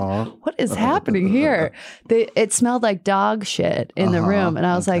God, what is happening here? It smelled like dog shit in the room. And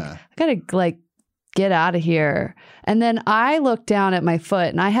I was like, I gotta like get out of here. And then I looked down at my foot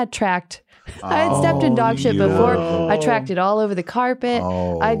and I had tracked I had stepped in dog shit before. I tracked it all over the carpet.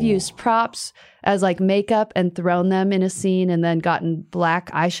 I've used props as like makeup and thrown them in a scene and then gotten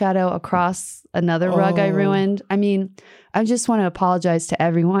black eyeshadow across another rug I ruined. I mean, I just want to apologize to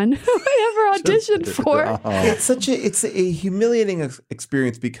everyone who I ever auditioned for. It's a humiliating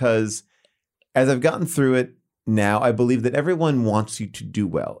experience because as I've gotten through it now, I believe that everyone wants you to do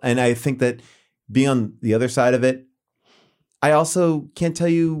well. And I think that being on the other side of it, I also can't tell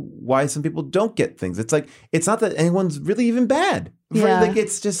you why some people don't get things. It's like, it's not that anyone's really even bad. Yeah. Like,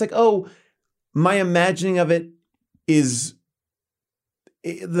 it's just like, oh, my imagining of it is,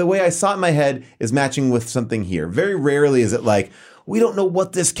 the way I saw it in my head is matching with something here. Very rarely is it like, we don't know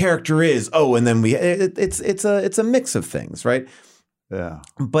what this character is. Oh, and then it's a mix of things, right? Yeah.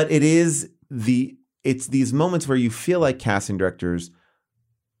 But it's these moments where you feel like casting directors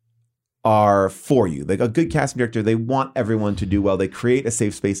are for you. Like a good casting director, they want everyone to do well. They create a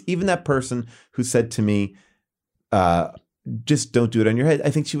safe space. Even that person who said to me, just don't do it on your head.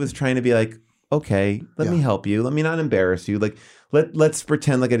 I think she was trying to be like, okay, let me help you. Let me not embarrass you. Like, let's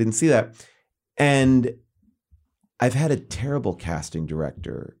pretend like I didn't see that. And I've had a terrible casting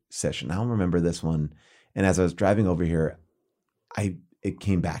director session. I don't remember this one. And as I was driving over here, it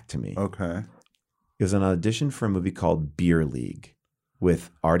came back to me. Okay. It was an audition for a movie called Beer League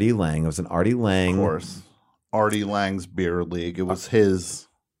with Artie Lang. It was an Artie Lang. Of course. Artie Lang's Beer League. It was his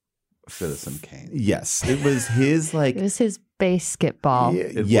Citizen Kane. Yes. It was his like... It was his basketball.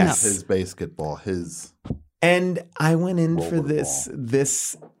 It was his basketball. And I went in for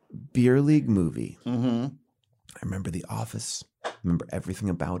this Beer League movie. Mm-hmm. I remember The Office. I remember everything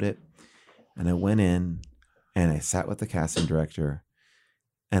about it. And I went in and I sat with the casting director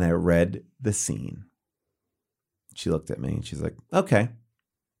and I read the scene. She looked at me and she's like, okay,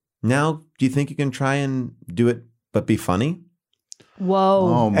 now do you think you can try and do it but be funny?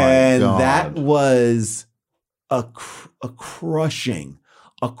 Whoa. Oh my and God. That was a crushing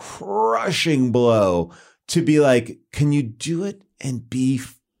blow to be like, can you do it and be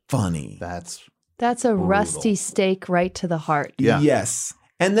funny? That's a rusty stake right to the heart. Yeah. Yes.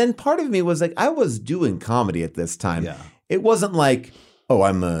 And then part of me was like, I was doing comedy at this time. Yeah. It wasn't like, oh,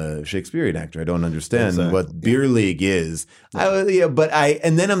 I'm a Shakespearean actor. I don't understand what Beer League is.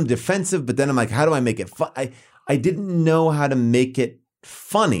 And then I'm defensive, but then I'm like, how do I make it fun? I didn't know how to make it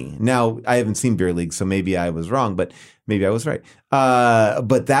funny. Now, I haven't seen Beer League, so maybe I was wrong, but maybe I was right.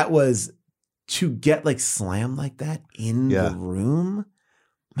 But that was to get like slammed like that in the room.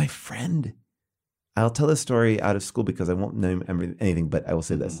 My friend, I'll tell this story out of school because I won't name anything, but I will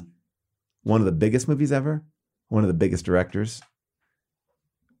say this. One of the biggest movies ever, one of the biggest directors,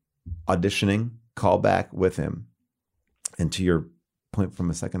 auditioning, call back with him. And to your point from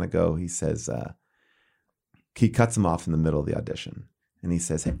a second ago, he says, he cuts him off in the middle of the audition. And he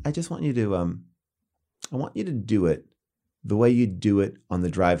says, hey, I just want you to, I want you to do it the way you do it on the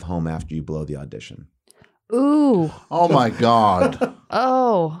drive home after you blow the audition. Ooh. Oh my God.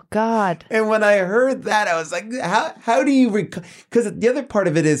 Oh God. And when I heard that, I was like, how do you because the other part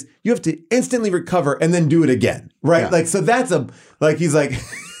of it is you have to instantly recover and then do it again. Right? Yeah. Like, so that's he's like,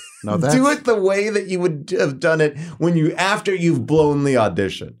 no, do it the way that you would have done it after you've blown the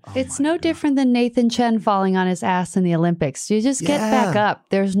audition. It's no different than Nathan Chen falling on his ass in the Olympics. You just get back up.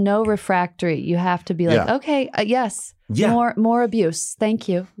 There's no refractory. You have to be like, okay, yes, more abuse. Thank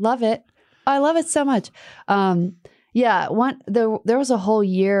you. Love it. I love it so much. There was a whole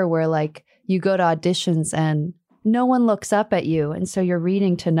year where like you go to auditions and no one looks up at you. And so you're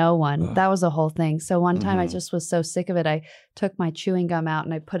reading to no one. That was a whole thing. So one time I just was so sick of it. I took my chewing gum out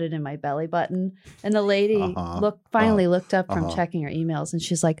and I put it in my belly button. And the lady finally looked up from checking her emails and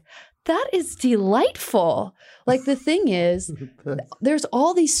she's like, that is delightful. Like the thing is, there's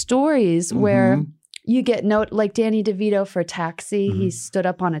all these stories where you get like Danny DeVito for Taxi. Mm-hmm. He stood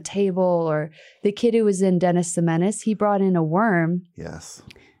up on a table, or the kid who was in Dennis the Menace, he brought in a worm. Yes.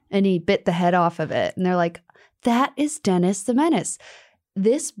 And he bit the head off of it. And they're like, that is Dennis the Menace.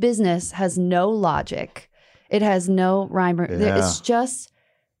 This business has no logic. It has no rhyme. Yeah.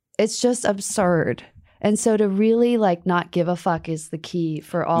 It's just absurd. And so to really like not give a fuck is the key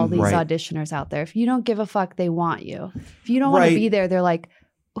for all these auditioners out there. If you don't give a fuck, they want you. If you don't want to be there, they're like,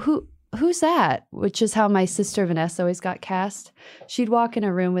 who's that? Which is how my sister Vanessa always got cast. She'd walk in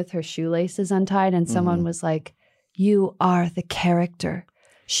a room with her shoelaces untied and someone was like, you are the character.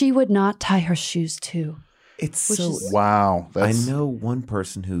 She would not tie her shoes too. It's so wow. I know one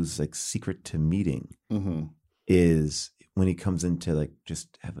person who's like secret to meeting is when he comes in to like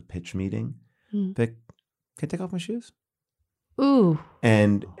just have a pitch meeting. Like, can I take off my shoes? Ooh.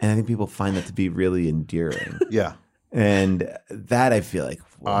 And I think people find that to be really endearing. Yeah. And that I feel like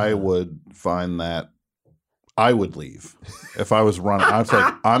I would find that I would leave if I was running. I was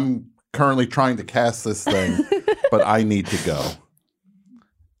like, I'm currently trying to cast this thing, but I need to go.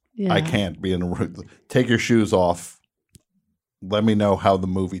 Yeah. I can't be in a room. Take your shoes off. Let me know how the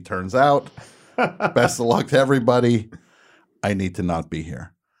movie turns out. Best of luck to everybody. I need to not be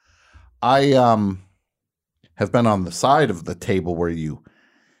here. I have been on the side of the table where you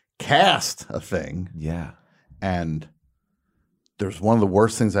cast a thing. Yeah. And there's one of the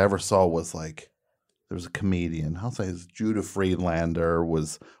worst things I ever saw was like, there was a comedian, I'll say it's Judah Friedlander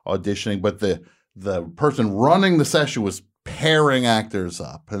was auditioning, but the person running the session was pairing actors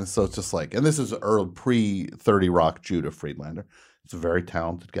up. And so it's just like, and this is early pre-30 Rock Judah Friedlander. He's a very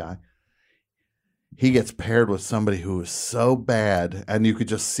talented guy. He gets paired with somebody who is so bad, and you could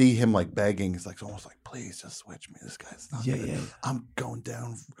just see him like begging. He's like almost like, please just switch me. This guy's not good. Yeah. I'm going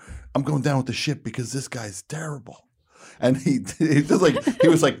down with the ship because this guy's terrible. And he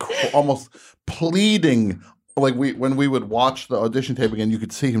was like almost pleading. Like when we would watch the audition tape again, you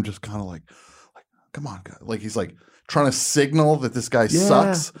could see him just kind of like, come on, guy. Like he's like trying to signal that this guy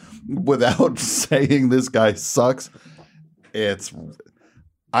sucks without saying this guy sucks.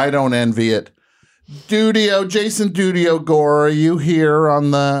 I don't envy it. Jason Dudio Gore, are you here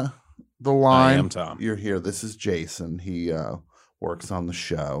on the line? I am, Tom. You're here. This is Jason. He works on the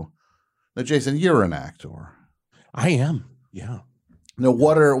show. Now, Jason, you're an actor. I am. Yeah. Now,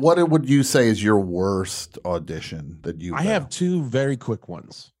 what would you say is your worst audition that you? I have two very quick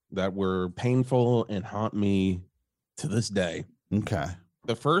ones that were painful and haunt me to this day. Okay.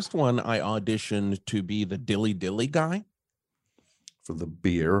 The first one, I auditioned to be the Dilly Dilly guy. For the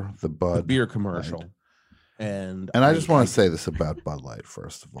beer commercial. Right. And I just want to say this about Bud Light,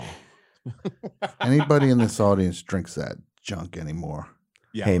 first of all. Anybody in this audience drinks that junk anymore.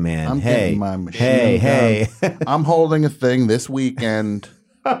 Yeah. Hey, man. I'm getting my machine. Hey. I'm holding a thing this weekend.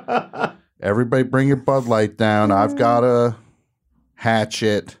 Everybody bring your Bud Light down. I've got a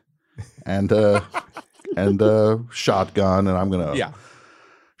hatchet and a shotgun, and I'm going to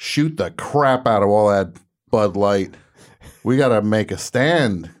shoot the crap out of all that Bud Light. We got to make a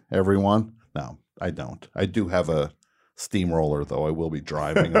stand, everyone. No, I don't. I do have a steamroller, though. I will be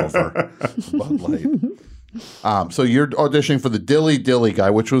driving over Bud Light. So you're auditioning for the Dilly Dilly guy,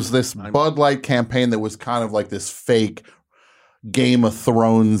 which was this Bud Light campaign that was kind of like this fake Game of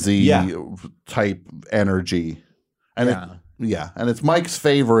Thrones-y type energy. And and it's Mike's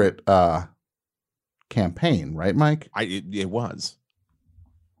favorite campaign, right, Mike? It was.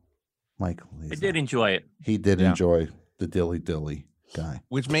 Mike. I did enjoy it. He did enjoy the Dilly Dilly guy.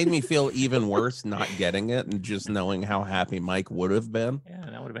 Which made me feel even worse not getting it and just knowing how happy Mike would have been. Yeah,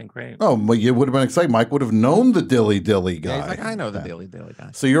 that would have been great. Oh, well, it would have been exciting. Mike would have known the Dilly Dilly guy. Yeah, he's like, I know the Dilly Dilly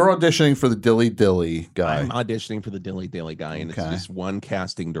guy. So you're auditioning for the Dilly Dilly guy. I'm auditioning for the Dilly Dilly guy, and it's just one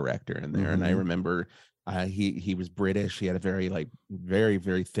casting director in there. And I remember he was British. He had a very,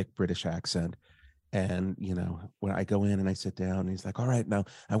 very thick British accent. And, when I go in and I sit down, and he's like, all right, now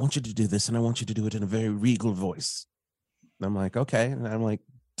I want you to do this, and I want you to do it in a very regal voice. And I'm like, okay. And I'm like,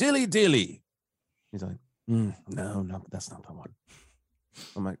 Dilly Dilly. He's like, no, that's not the one.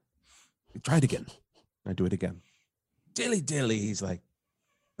 I'm like, try it again. I do it again. Dilly Dilly. He's like,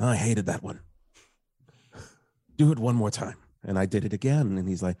 oh, I hated that one. Do it one more time. And I did it again. And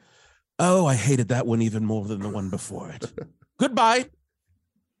he's like, oh, I hated that one even more than the one before it. Goodbye.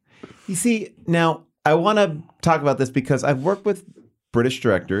 You see, now I want to talk about this because I've worked with British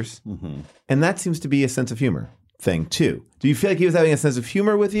directors, and that seems to be a sense of humor thing too. Do you feel like he was having a sense of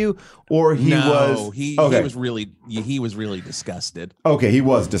humor with you, or he was really disgusted? Okay, he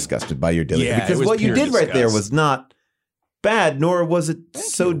was disgusted by your Dilly, because what you did right there was not bad, nor was it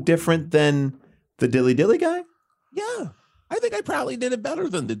so different than the Dilly Dilly guy. Yeah, I think I probably did it better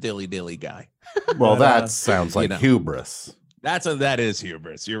than the dilly dilly guy. Well, that sounds like hubris. That is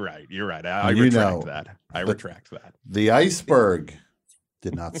hubris. You're right. I retract that. I retract that. The iceberg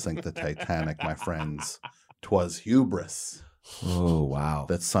did not sink the Titanic, my friends. 'Twas hubris. Oh, wow.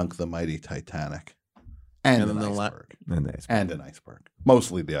 That sunk the mighty Titanic. And an iceberg.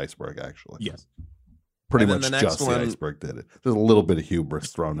 Mostly the iceberg, actually. Yes. Pretty much just the iceberg did it. There's a little bit of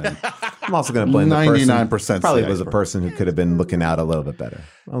hubris thrown in. I'm also going to blame 99%. 99%. Probably was a person who could have been looking out a little bit better,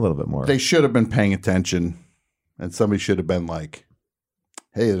 a little bit more. They should have been paying attention, and somebody should have been like,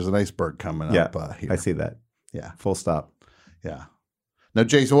 "Hey, there's an iceberg coming up here." I see that. Yeah, full stop. Yeah. Now,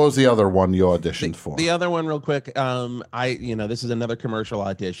 Jason, what was the other one you auditioned for? The other one, real quick. This is another commercial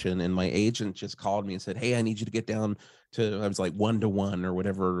audition, and my agent just called me and said, "Hey, I need you to get down to." I was like 1-to-1 or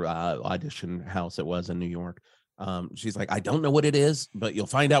whatever audition house it was in New York. She's like, "I don't know what it is, but you'll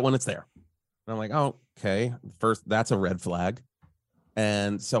find out when it's there." And I'm like, "Oh, okay." First, that's a red flag.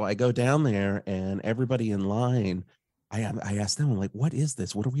 And so I go down there, and everybody in line, I asked them, I'm like, "What is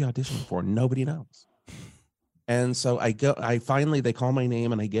this? What are we auditioning for?" Nobody knows. And so they call my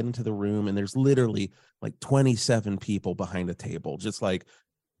name, and I get into the room, and there's literally like 27 people behind a table, just like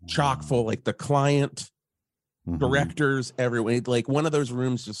chock full, like the client, directors, everyone. Like one of those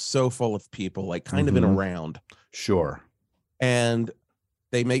rooms just so full of people, like kind of in a round. Sure. And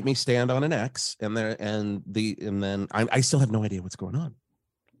they make me stand on an X, and then I still have no idea what's going on.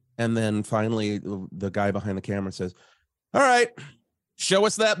 And then finally the guy behind the camera says, "All right, show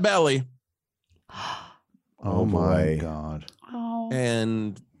us that belly." Oh my God. Oh.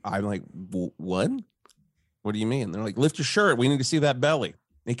 And I'm like, "What? What do you mean?" They're like, "Lift your shirt. We need to see that belly." And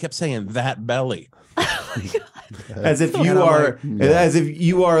he kept saying that belly. As if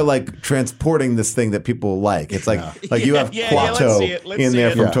you are like transporting this thing that people like. It's like you have Quato in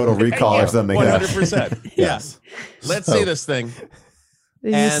there from Total Recall or something. 100%. Yes. Let's see this thing.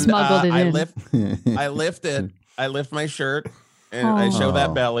 And smuggled it in. I lift my shirt, and I show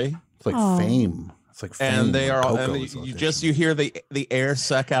that belly. It's like fame. It's like fame. And they are all, and you hear the air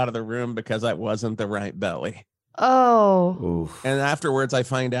suck out of the room because that wasn't the right belly. Oh. Oof. And afterwards I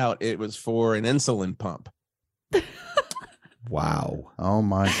find out it was for an insulin pump. Wow. Oh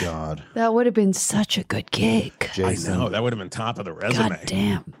my God. That would have been such a good gig. Jason, I know, that would have been top of the resume. God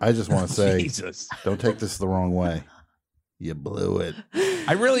damn. I just want to say, Jesus. Don't take this the wrong way. You blew it.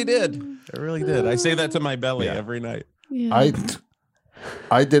 I really did. I say that to my belly every night. Yeah.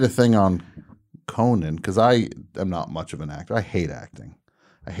 I did a thing on Conan because I am not much of an actor. I hate acting.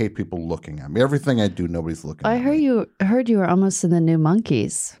 I hate people looking at me. Everything I do, nobody's looking at me. I heard you were almost in the New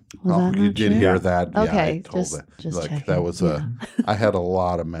Monkeys. Was that you not did true? hear that? Okay, Yeah, I told just it. Like checking. that was I had a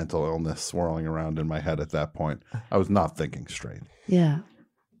lot of mental illness swirling around in my head at that point. I was not thinking straight. Yeah.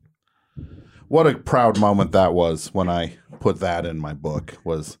 What a proud moment that was when I put that in my book.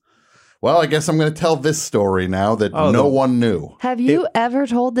 Well, I guess I'm going to tell this story now that no one knew. Have you ever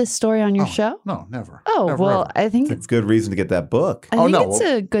told this story on your show? No, never. Oh, Never, well, ever. I think It's good reason to get that book. I think it's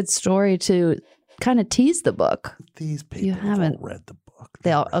a good story to kind of tease the book. These people You haven't read the book.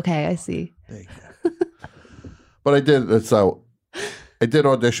 They all okay, I see. But I did. So I did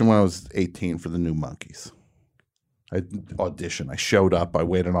audition when I was 18 for the New Monkeys. I auditioned. I showed up. I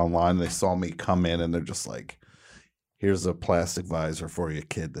waited online. They saw me come in, and they're just like, "Here's a plastic visor for you,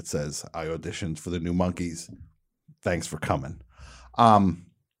 kid, that says I auditioned for the New Monkeys. Thanks for coming." On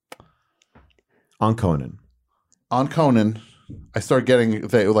Conan, I started getting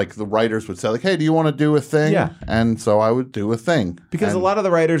the writers would say like, "Hey, do you want to do a thing?" Yeah. And so I would do a thing because a lot of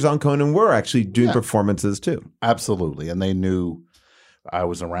the writers on Conan were actually doing performances too. Absolutely, and they knew I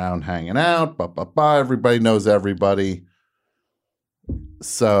was around hanging out. Everybody knows everybody.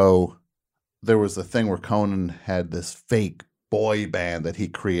 So there was a thing where Conan had this fake boy band that he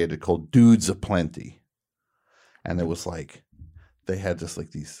created called Dudes Aplenty. And it was like, they had just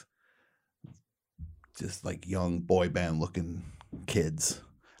young boy band looking kids.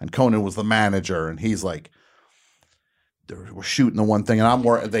 And Conan was the manager, and he's like, we're shooting the one thing,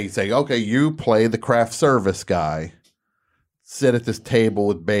 and they say, "Okay, you play the craft service guy. Sit at this table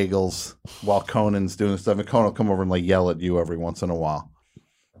with bagels while Conan's doing stuff." And Conan will come over and yell at you every once in a while.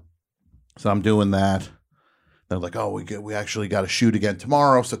 So I'm doing that. They're like, "Oh, we actually got to shoot again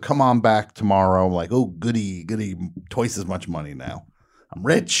tomorrow, so come on back tomorrow." I'm like, "Oh, goody, twice as much money now. I'm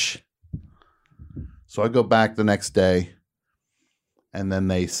rich." So I go back the next day, and then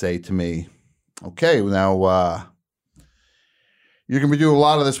they say to me, "Okay, now you're going to be doing a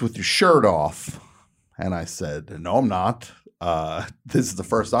lot of this with your shirt off." And I said, "No, I'm not. This is the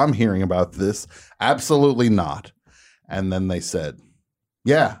first I'm hearing about this. Absolutely not." And then they said,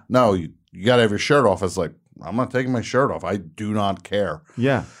 "Yeah, no, you got to have your shirt off." I was like, I'm not taking my shirt off. I do not care.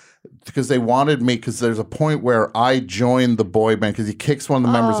 Yeah. Because they wanted me, because there's a point where I joined the boy band because he kicks one of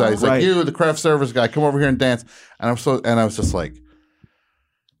the members out. He's like, you, the craft service guy, come over here and dance. And I was just like,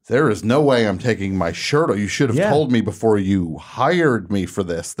 there is no way I'm taking my shirt off. You should have told me before you hired me for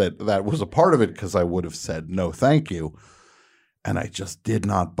this that was a part of it, because I would have said no thank you. And I just did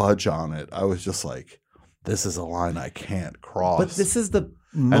not budge on it. I was just like, this is a line I can't cross. But this is the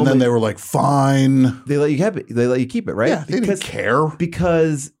moment. And then they were like, fine. They let you keep it. They let you keep it, right? Yeah, they didn't care.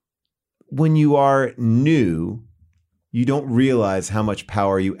 Because when you are new, you don't realize how much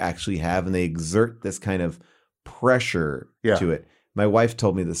power you actually have, and they exert this kind of pressure to it. My wife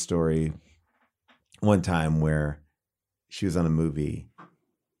told me this story one time where she was on a movie,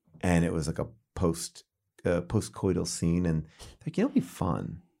 and it was like a post-coital scene, and like, it'd be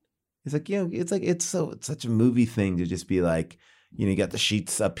fun. It's like, it's such a movie thing to just be like, you got the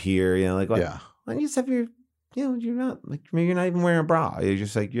sheets up here, like, why don't you just have your, you're not like, maybe you're not even wearing a bra. You're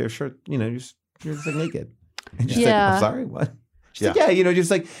just like, your shirt, you're just like naked. And she's like, I'm sorry, what? She's like,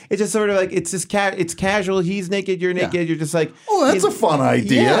 just like, it's just sort of like, it's just it's casual. He's naked, you're naked. You're just like, oh, that's a fun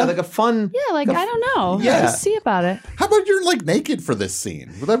idea. Yeah, like a fun. Yeah, like, I don't know. Yeah. Let's see about it. How about you're like naked for this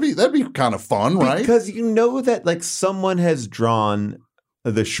scene? That'd be kind of fun, right? Because you know that like someone has drawn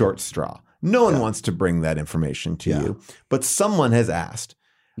the short straw. No one wants to bring that information to you, but someone has asked.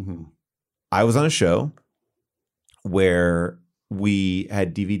 Mm-hmm. I was on a show where we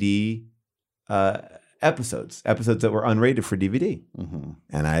had DVD episodes that were unrated for DVD. Mm-hmm.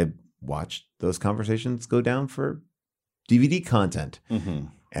 And I watched those conversations go down for DVD content. Mm-hmm.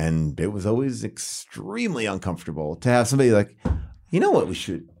 And it was always extremely uncomfortable to have somebody like, you know what, we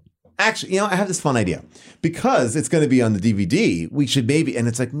should actually, I have this fun idea. Because it's going to be on the DVD, we should maybe, and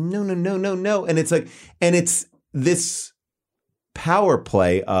it's like, no. And it's like, and it's this power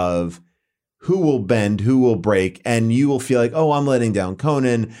play of who will bend, who will break, and you will feel like, oh, I'm letting down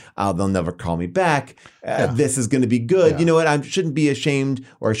Conan. They'll never call me back. This is going to be good. Yeah. You know what? I shouldn't be ashamed,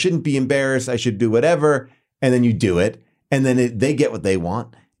 or I shouldn't be embarrassed. I should do whatever. And then you do it, and then they get what they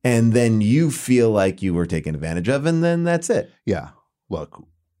want, and then you feel like you were taken advantage of, and then that's it. Yeah. Look,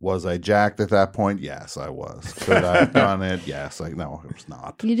 was I jacked at that point? Yes, I was. Could I have done it? Yes. No, it was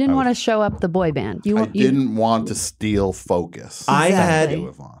not. You didn't want to show up the boy band. I didn't want to steal focus.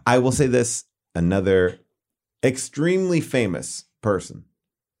 I will say this. Another extremely famous person,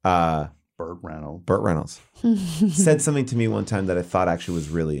 Burt Reynolds, said something to me one time that I thought actually was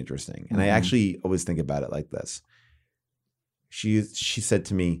really interesting. And I actually always think about it like this. She said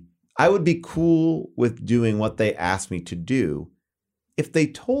to me, I would be cool with doing what they asked me to do if they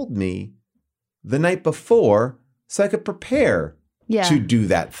told me the night before so I could prepare to do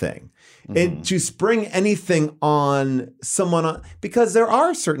that thing. And to spring anything on someone, because there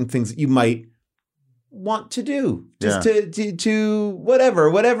are certain things that you might want to do just to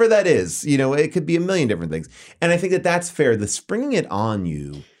whatever that is. It could be a million different things. And I think that that's fair. The springing it on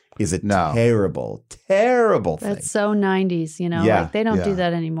you is a terrible thing. That's so 90s, like they don't do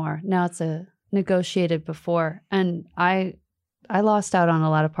that anymore. Now it's a negotiated before. And I lost out on a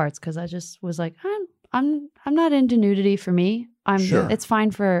lot of parts because I just was like, I'm not into nudity for me. It's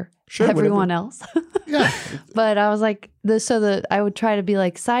fine for everyone else. Yeah. But I was like, I would try to be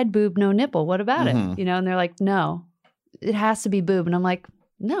like, side boob, no nipple. What about it? And they're like, no, it has to be boob. And I'm like,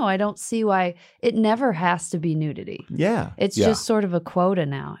 no, I don't see why it never has to be nudity. Yeah. It's just sort of a quota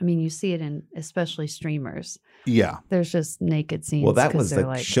now. I mean, you see it in especially streamers. Yeah. There's just naked scenes. Well, that was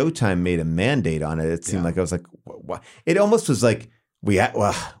like Showtime made a mandate on it. It seemed like I was like, what? It almost was like, we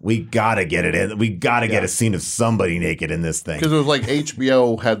gotta get it in. We gotta get a scene of somebody naked in this thing. Because it was like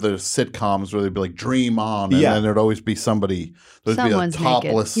HBO had the sitcoms where they'd be like Dream On, and then there'd always be somebody. There'd Someone's be a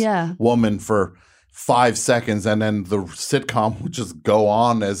topless woman for 5 seconds, and then the sitcom would just go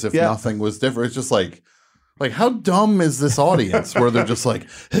on as if nothing was different. It's just like how dumb is this audience where they're just like,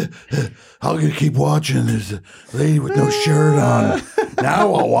 I'm gonna keep watching. There's a lady with no shirt on.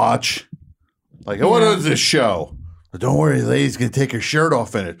 Now I'll watch. Like, what is this show? Don't worry, the lady's going to take her shirt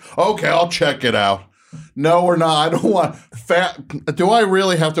off in it. Okay, I'll check it out. No, we're not. I don't want do I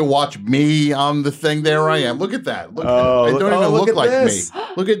really have to watch me on the thing? There I am. Look at that. I don't even look like this. me.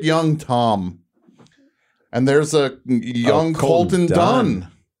 Look at young Tom. And there's a young Colton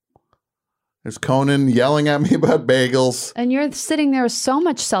Dunn. There's Conan yelling at me about bagels. And you're sitting there with so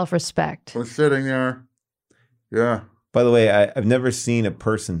much self-respect. We're sitting there. Yeah. By the way, I've never seen a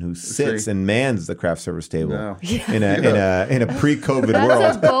person who sits and mans the craft service table in a pre-COVID world.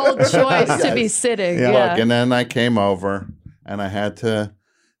 That's a bold choice to be sitting. Look, and then I came over and I had to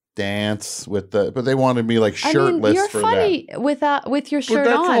dance with but they wanted me like shirtless. You're for funny that. with your shirt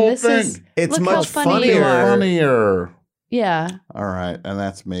that's the on. whole This thing. is It's look much how funny you are. Funnier. Yeah. All right, and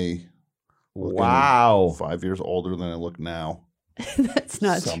that's me. Wow. 5 years older than I look now. That's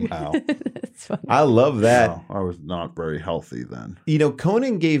not somehow. true. That's funny. I love that. No, I was not very healthy then. You know,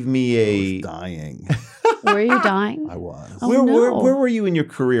 Conan gave me I was dying. Were you dying? I was. Oh, where were you in your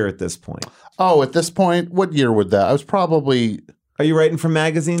career at this point? Oh, at this point, what year would that? I was probably. Are you writing for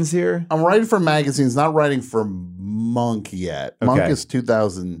magazines here? I'm writing for magazines, not writing for Monk yet. Okay. Monk is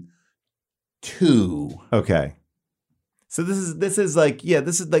 2002. Okay. So this is like,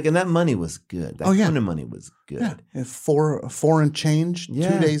 and that money was good. That Conan money was good. Yeah. Four and change, 2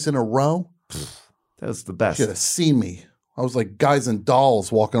 days in a row. That was the best. You should have seen me. I was like Guys and Dolls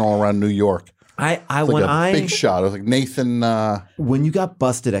walking all around New York. Big shot. I was like Nathan. When you got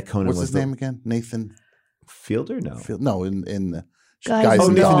busted at Conan, what's his name again? Nathan Fielder? No, no. In the Guys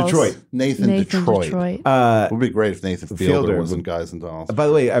and Nathan Dolls. Detroit. Nathan Detroit. It would be great if Nathan Fielder was in Guys and Dolls. By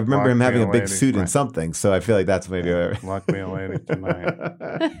the way, I remember him having a big suit in something, so I feel like that's maybe. Lock me a lady tonight.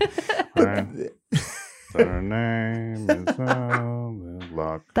 Her name is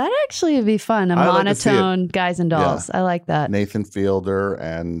Lock. That actually would be fun. A I like to see it. monotone Guys and Dolls. Yeah. I like that. Nathan Fielder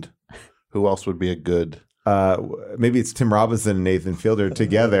and who else would be a good? Maybe it's Tim Robinson and Nathan Fielder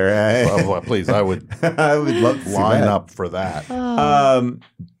together. Well, please, I would love to line up for that.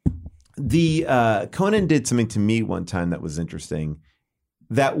 Conan did something to me one time that was interesting.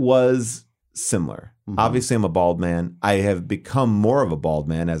 That was similar. Mm-hmm. Obviously, I'm a bald man. I have become more of a bald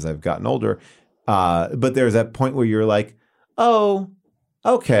man as I've gotten older. But there's that point where you're like, oh,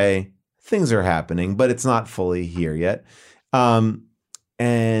 okay, things are happening, but it's not fully here yet. And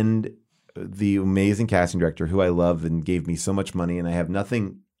the amazing casting director who I love and gave me so much money, and I have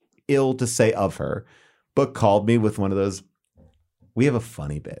nothing ill to say of her, but called me with one of those, we have a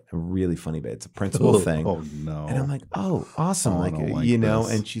funny bit, a really funny bit. It's a principal thing. Oh, no. And I'm like, oh, awesome. Oh, I like, don't like you know,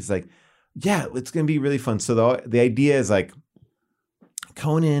 this. and she's like, yeah, it's going to be really fun. So the idea is like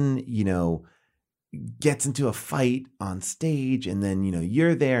Conan, you know, gets into a fight on stage, and then, you know,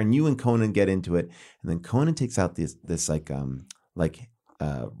 you're there and you and Conan get into it. And then Conan takes out this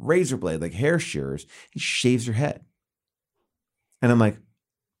razor blade, like hair shearers. He shaves your head. And I'm like,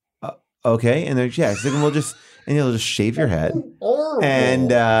 okay. And they're like, yeah, so and he'll just shave your head.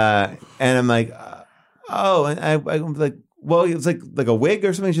 And I'm like, oh, and I'm like, well, it's like a wig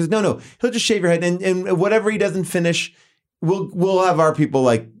or something. She says, no, he'll just shave your head, and whatever he doesn't finish, we'll have our people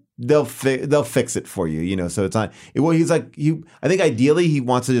like they'll fix it for you, you know. So it's not. He's like I think ideally he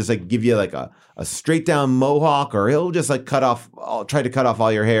wants to just like give you like a straight down mohawk, or he'll just like try to cut off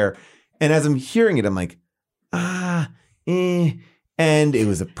all your hair. And as I'm hearing it, I'm like, And it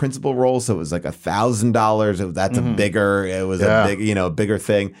was a principal role, so it was like $1,000. That's a bigger. It was a big, you know, bigger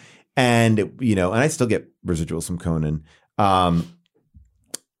thing, and and I still get residuals from Conan. And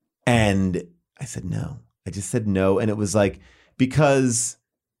I said no. I just said no, and it was like because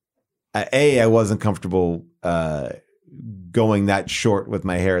I wasn't comfortable going that short with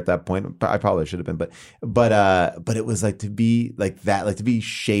my hair at that point. I probably should have been, but it was like to be like that, like to be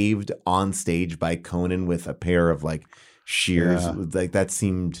shaved on stage by Conan with a pair of like shears, like that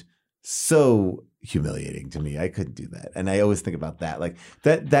seemed so humiliating to me. I couldn't do that. And I always think about that. Like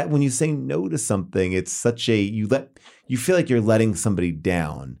that when you say no to something, it's such you feel like you're letting somebody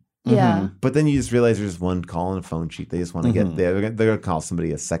down. Yeah. But then you just realize there's one call on a phone sheet. They just want to get there. They're going to call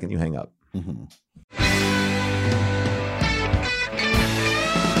somebody a second you hang up.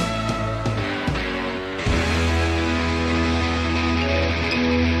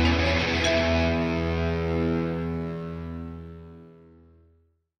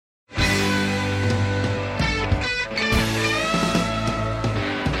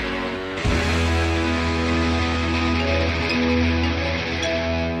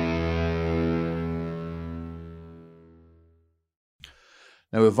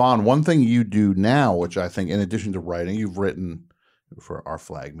 Now, Yvonne, one thing you do now, which I think, in addition to writing, you've written for Our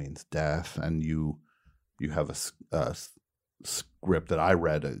Flag Means Death, and you have a script that I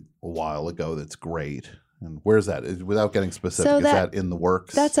read a while ago that's great. And where's that? Without getting specific, is that in the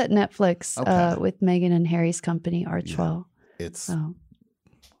works? That's at Netflix with Meghan and Harry's company, Archwell. Yeah, it's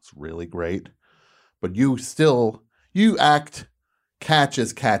really great. But you act catch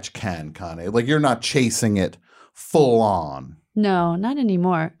as catch can, kind of. Like you're not chasing it full on. No, not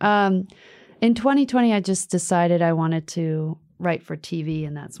anymore. In 2020, I just decided I wanted to write for TV,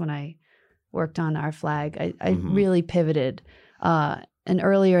 and that's when I worked on Our Flag. I really pivoted. And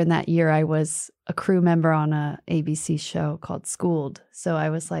earlier in that year, I was a crew member on a ABC show called Schooled. So I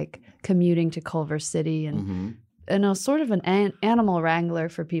was like commuting to Culver City and and I was sort of an animal wrangler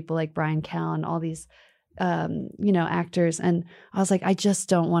for people like Brian Callen, all these, actors. And I was like, I just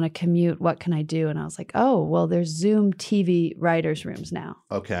don't want to commute. What can I do? And I was like, oh, well, there's Zoom TV writers' rooms now.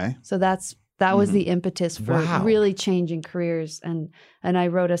 Okay. So that was the impetus for really changing careers. And I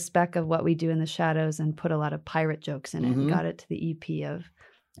wrote a spec of What We Do in the Shadows and put a lot of pirate jokes in it and got it to the EP of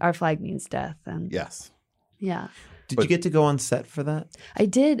Our Flag Means Death. And yes. Yeah. Did you get to go on set for that? I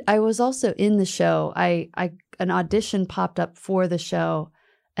did. I was also in the show. An audition popped up for the show,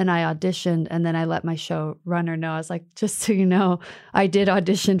 and I auditioned, and then I let my showrunner know. I was like, just so you know, I did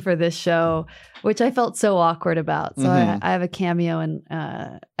audition for this show, which I felt so awkward about. So I have a cameo in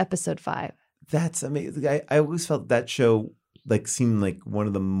episode 5. That's amazing. I always felt that show seemed like one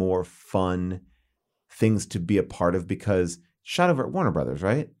of the more fun things to be a part of because shot over at Warner Brothers,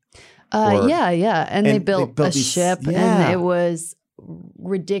 right? Yeah. And they built a ship and it was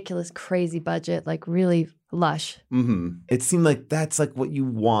ridiculous, crazy budget, like really lush. It seemed like that's like what you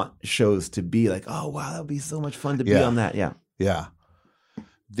want shows to be like. Oh, wow, that would be so much fun to be on that. Yeah. Yeah.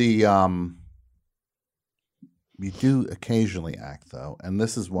 You do occasionally act though. And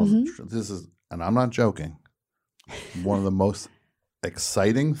this is and I'm not joking. One of the most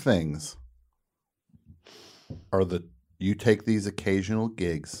exciting things are you take these occasional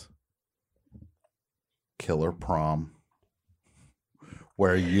gigs, Killer Prom,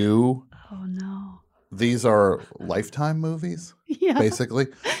 where these are Lifetime movies, basically,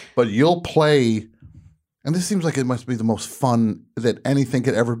 but you'll play, and this seems like it must be the most fun that anything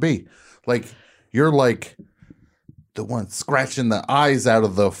could ever be. Like, you're like the one scratching the eyes out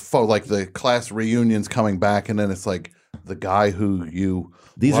of the class reunions coming back, and then it's like the guy who you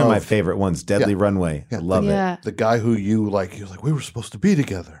These are my favorite ones. Deadly Runway. I love it. The guy who you're like, we were supposed to be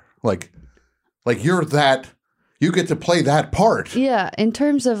together. Like you're that, you get to play that part. Yeah. In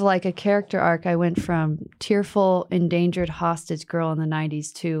terms of like a character arc, I went from tearful, endangered hostage girl in the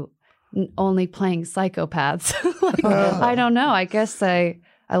 90s to only playing psychopaths. I don't know. I guess I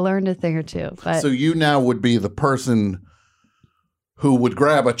learned a thing or two. But so you now would be the person who would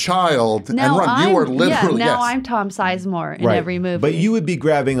grab a child and run. You are literally now I'm Tom Sizemore in every movie. But you would be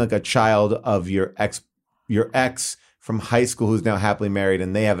grabbing like a child of your ex from high school who's now happily married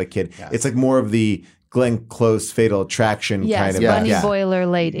and they have a kid. Yes. It's like more of the Glenn Close Fatal Attraction kind of bunny boiler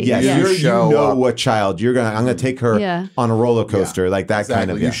lady. Yes, you know what child I'm gonna take her on a roller coaster, like that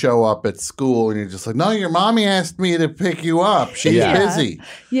kind of. You show up at school and you're just like, no, your mommy asked me to pick you up. She's busy.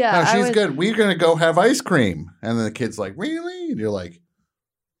 Yeah, no, she's good. We're gonna go have ice cream, and then the kid's like, really? And you're like,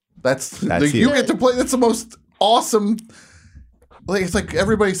 that's you get to play. That's the most awesome. Like, it's like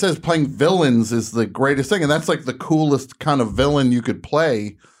everybody says playing villains is the greatest thing, and that's like the coolest kind of villain you could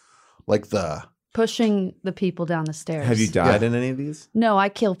play, like the pushing the people down the stairs. Have you died in any of these? No, I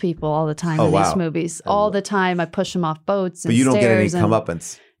kill people all the time in these movies. All the time, I push them off boats. But you don't get any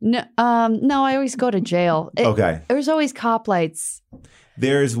comeuppance. No, I always go to jail. There's always cop lights.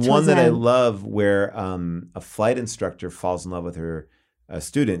 There's one that I love where a flight instructor falls in love with her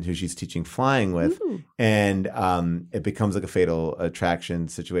student who she's teaching flying with. Ooh. And it becomes like a fatal attraction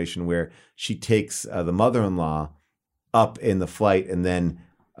situation where she takes the mother-in-law up in the flight and then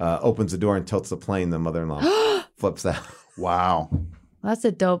opens the door and tilts the plane. The mother-in-law flips out. Wow. That's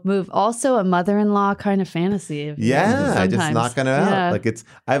a dope move. Also a mother-in-law kind of fantasy. I just knocking it out. Like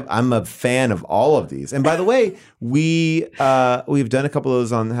I'm a fan of all of these. And by the way, we've done a couple of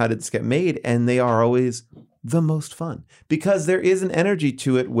those on How Did This Get Made, and they are always the most fun because there is an energy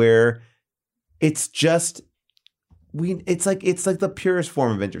to it where it's just it's like the purest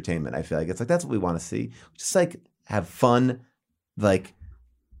form of entertainment. I feel like it's like that's what we want to see. Just like have fun, like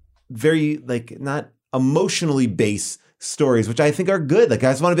very like not emotionally based stories, which I think are good. Like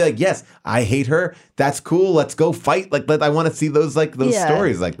I just want to be like, yes, I hate her. That's cool. Let's go fight. Like I want to see those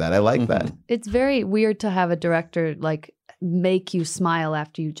stories like that. I like that. It's very weird to have a director like make you smile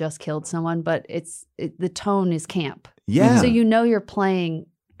after you just killed someone, but the tone is camp. Yeah. So you're playing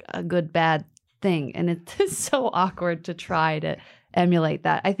a good bad thing, and it's so awkward to try to emulate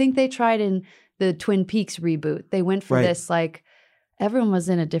that. I think they tried in the Twin Peaks reboot. They went for this like everyone was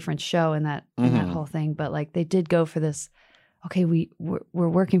in a different show in that whole thing, but like they did go for this. Okay, we're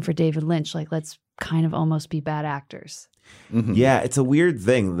working for David Lynch. Like let's kind of almost be bad actors. Mm-hmm. Yeah, it's a weird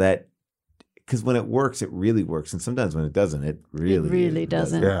thing that because when it works, it really works, and sometimes when it doesn't, it really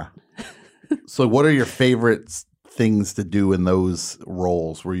doesn't. Yeah. So, what are your favorite things to do in those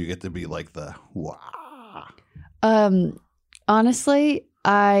roles where you get to be like the wow? Honestly,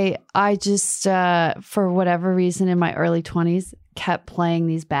 I just for whatever reason in my early 20s kept playing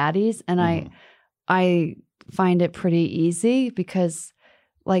these baddies, and I find it pretty easy because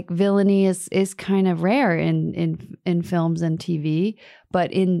like villainy is kind of rare in films and TV,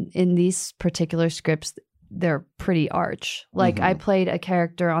 but in these particular scripts, they're pretty arch. Like I played a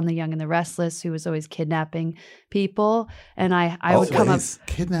character on The Young and the Restless who was always kidnapping people, and I would come up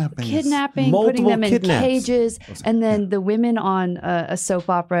kidnapping, putting them in cages, and then the women on a soap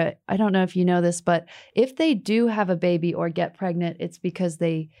opera. I don't know if you know this, but if they do have a baby or get pregnant, it's because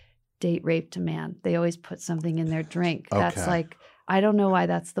they date raped a man. They always put something in their drink. That's like, I don't know why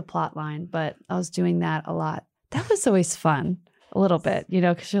that's the plot line, but I was doing that a lot. That was always fun. A little bit,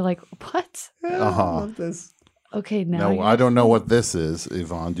 because you're like, what? I love this. Okay, now. No, I don't know what this is,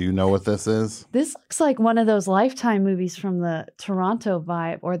 Yvonne. Do you know what this is? This looks like one of those Lifetime movies from the Toronto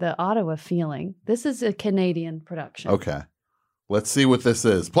vibe or the Ottawa feeling. This is a Canadian production. Okay. Let's see what this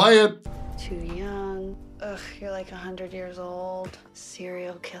is. Play it. Too young. Ugh, you're like 100 years old.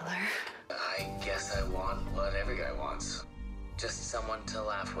 Serial killer. I guess I want what every guy wants. Just someone to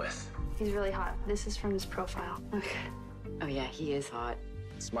laugh with. He's really hot. This is from his profile. Okay. Oh yeah, he is hot.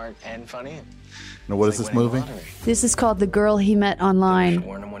 Smart and funny. Now, what is this movie? This is called The Girl He Met Online.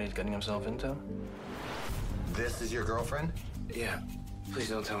 Warn him what he's getting himself into. This is your girlfriend? Yeah. Please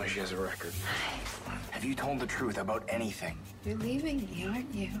don't tell me she has a record. Have you told the truth about anything? You're leaving me,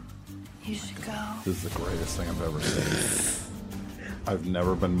 aren't you? You should go. This is the greatest thing I've ever seen. I've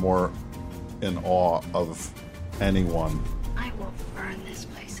never been more in awe of anyone. I will burn this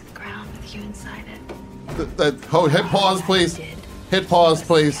place to the ground with you inside it. Hit pause, please. Hit pause,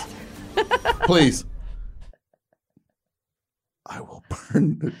 please. Please. I will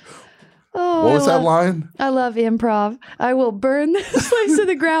burn. Oh, what was that line? I love improv. I will burn this place to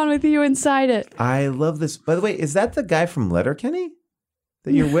the ground with you inside it. I love this. By the way, is that the guy from Letterkenny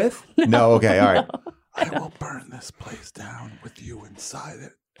that you're with? No. Okay. All right. I will burn this place down with you inside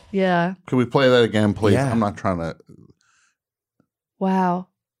it. Yeah. Can we play that again, please? Yeah. I'm not trying to. Wow.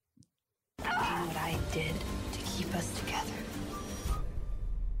 You know what I did to keep us together?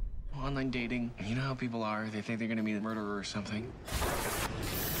 Online dating. You know how people are. They think they're going to be the murderer or something.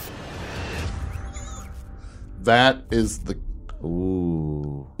 That is the.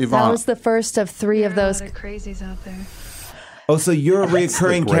 Ooh. Yvonne. That was the first of 3 of those. Crazies out there. Oh, so you're a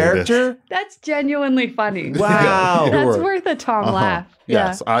recurring character? That's genuinely funny. Wow. That's worth a Tom laugh.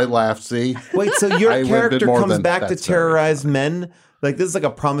 Yes, Yeah. I laughed. See? Wait, so your I character more comes than back to that's terrorize men? Like this is like a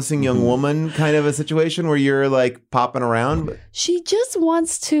promising young woman kind of a situation where you're like popping around? She just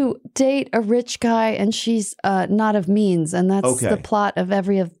wants to date a rich guy, and she's not of means, and that's the plot of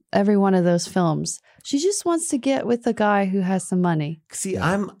every one of those films. She just wants to get with a guy who has some money. See,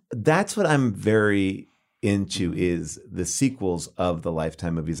 that's what I'm very into is the sequels of the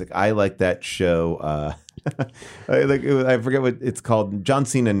Lifetime movies. Like I like that show. I forget what it's called. John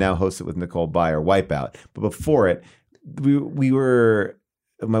Cena now hosts it with Nicole Byer, Wipeout. But before it, we were,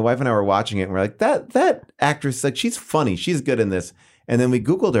 my wife and I were watching it, and we're like, that actress, like she's funny, she's good in this. And then we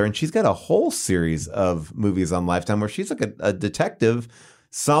Googled her, and she's got a whole series of movies on Lifetime where she's like a detective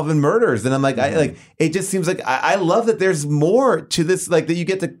solving murders. And I'm like, it just seems like I love that there's more to this, like that you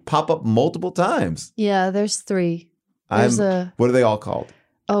get to pop up multiple times. Yeah, there's 3. What are they all called?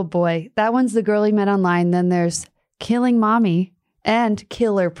 Oh boy, that one's The Girl He Met Online. Then there's Killing Mommy and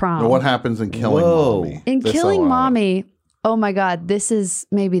Killer Prom. Now, what happens in Killing Mommy? In Killing Mommy, oh my God, this is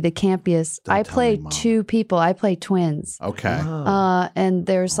maybe the campiest. I play 2 people. I play twins. Okay. And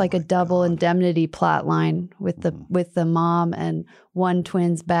there's like a double indemnity plot line with the mom, and one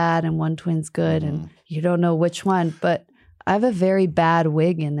twin's bad and one twin's good, and you don't know which one. But I have a very bad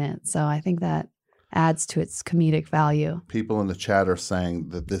wig in it, so I think that adds to its comedic value. People in the chat are saying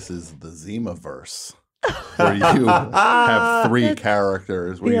that this is the Zima verse, where you have 3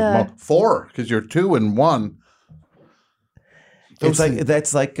 characters. Where 4, because you're 2 and 1. It's like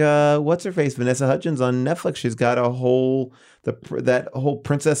that's like what's her face, Vanessa Hudgens on Netflix. She's got a whole that whole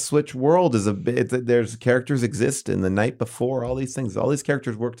Princess Switch world is there's characters exist in The Night Before. All these things, all these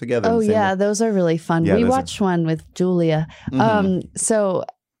characters work together. Oh yeah, those are really fun. Yeah, we watched one with Julia. So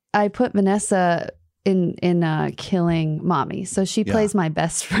I put Vanessa in Killing Mommy. So she plays my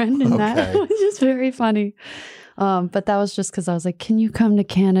best friend in that, which is very funny. But that was just because I was like, can you come to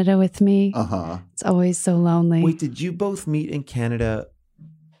Canada with me? It's always so lonely. Wait, did you both meet in Canada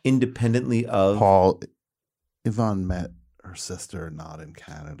independently of Paul? Yvonne met her sister not in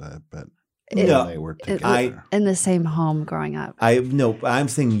Canada, but they were together. In the same home growing up. I'm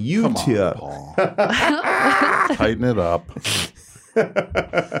saying you Come two. on, Paul. Tighten it up.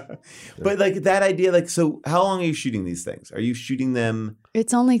 But like that idea, like, so how long are you shooting these things? Are you shooting them?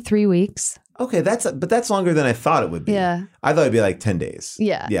 It's only 3 weeks. Okay, that's longer than I thought it would be. Yeah. I thought it'd be like 10 days.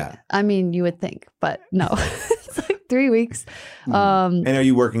 Yeah. Yeah. I mean, you would think, but no. It's like 3 weeks. And are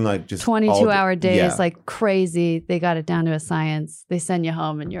you working like just 22-hour days, like crazy? They got it down to a science. They send you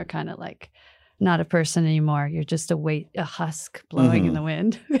home and you're kind of like not a person anymore. You're just a husk blowing in the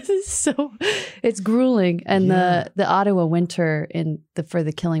wind. It's grueling. And the Ottawa winter for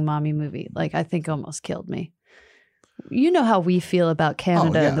the Killing Mommy movie, like I think almost killed me. You know how we feel about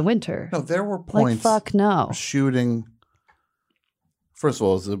Canada in the winter. No, there were points. Like, fuck no. Shooting. First of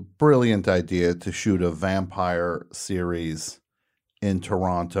all, it's a brilliant idea to shoot a vampire series in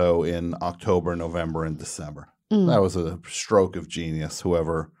Toronto in October, November, and December. That was a stroke of genius,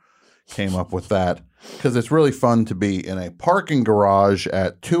 whoever came up with that. Because it's really fun to be in a parking garage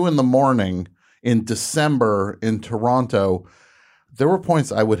at 2 a.m. in December in Toronto. There were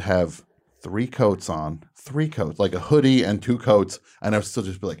points I would have 3 coats on, like a hoodie and 2 coats, and I would still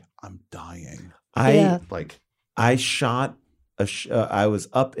just be like, I'm dying. I shot I was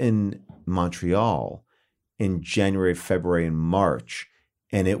up in Montreal in January, February, and March,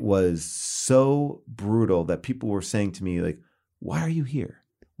 and it was so brutal that people were saying to me, like, why are you here?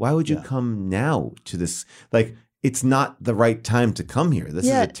 Why would you come now to this? Like, it's not the right time to come here. This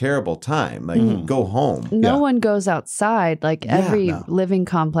is a terrible time. Like, go home. No one goes outside. Like every living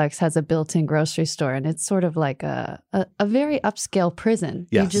complex has a built-in grocery store, and it's sort of like a very upscale prison.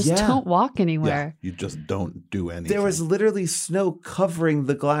 Yes. You just don't walk anywhere. You just don't do anything. There was literally snow covering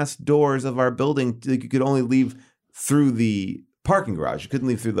the glass doors of our building. You could only leave through the parking garage. You couldn't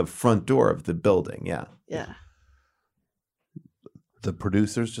leave through the front door of the building. Yeah. The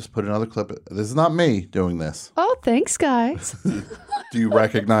producers just put another clip. This is not me doing this. Oh, thanks, guys. Do you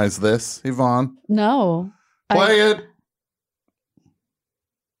recognize this, Yvonne? No. Play it.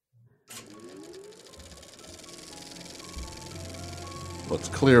 Well, it's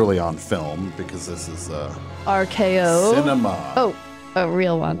clearly on film because this is RKO. Cinema. Oh, a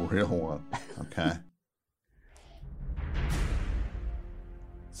real one. Real one. Okay.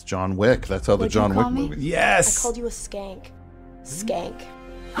 It's John Wick. That's how the John Wick movie. Yes. I called you a skank. Skank.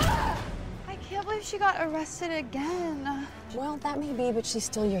 I can't believe she got arrested again. Well, that may be, but she's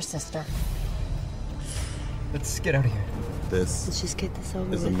still your sister. Let's get out of here. This Let's just get this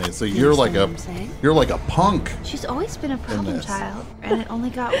over is with. amazing. So You you're like understand what I'm saying? you're like a punk. She's always been a problem this. child, and it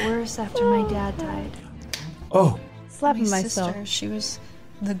only got worse after my dad died. Oh. Slapping my myself. sister, she was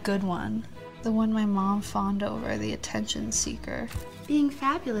the good one. The one my mom fawned over, the attention seeker. Being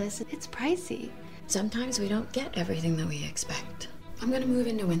fabulous, it's pricey. Sometimes we don't get everything that we expect. I'm gonna move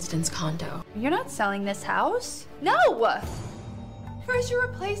into Winston's condo. You're not selling this house? No! First you're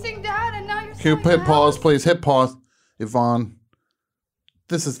replacing Dad, and now you're Can you hit pause, please? Hit pause. Yvonne,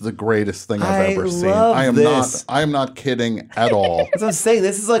 this is the greatest thing I've ever seen. I am not kidding at all. That's what I'm saying.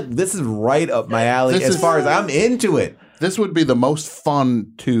 This is right up my alley as far as I'm into it. This would be the most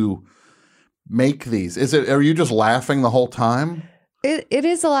fun to make these. Are you just laughing the whole time? It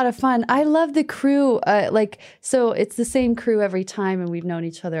is a lot of fun. I love the crew. So it's the same crew every time, and we've known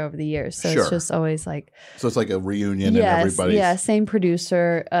each other over the years. So it's just always like. So it's like a reunion and everybody's. Yeah, same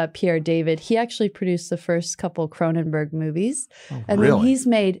producer, Pierre David. He actually produced the first couple Cronenberg movies. And then he's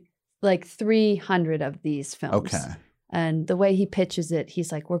made like 300 of these films. Okay. And the way he pitches it,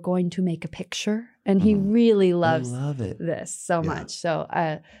 he's like, we're going to make a picture. And he really loves this so much. So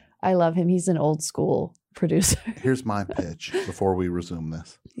I love him. He's an old school producer. Here's my pitch before we resume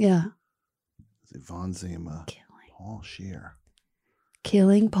this. Yeah. Yvonne Zima, Paul Scheer.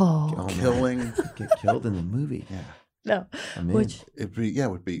 Killing Paul. Get killed in the movie. Yeah. No. It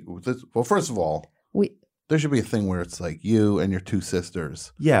would be. Well, first of all, there should be a thing where it's like you and your 2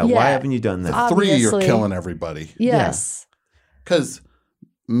 sisters. Yeah. Why haven't you done that? The 3, you're killing everybody. Yes. Because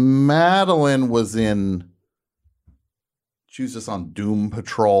Madeline was she was just on Doom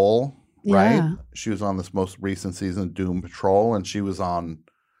Patrol. Right? Yeah. She was on this most recent season of Doom Patrol, and she was on,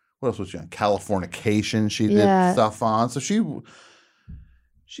 what else was she on? Californication she did stuff on. So she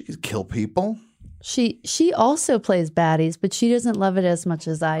could kill people. She also plays baddies, but she doesn't love it as much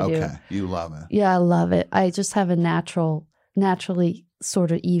as I do. Okay, you love it. Yeah, I love it. I just have a naturally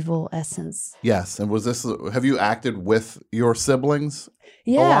sort of evil essence. Yes, and have you acted with your siblings a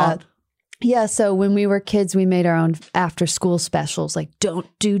Yeah. lot? Yeah, so when we were kids, we made our own after-school specials, like don't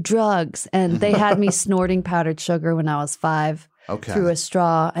do drugs. And they had me snorting powdered sugar when I was 5 through a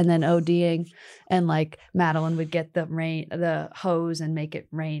straw and then ODing. And like Madeline would get the hose and make it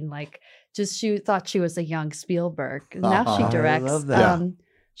rain. Like she thought she was a young Spielberg. Now she directs. I love that.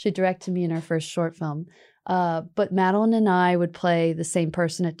 She directed me in her first short film. But Madeline and I would play the same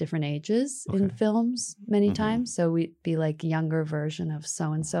person at different ages in films many times. So we'd be like younger version of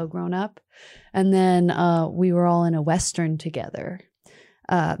so-and-so grown up. And then we were all in a Western together,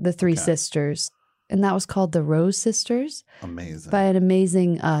 the 3 sisters. and that was called The Rose Sisters. Amazing. By an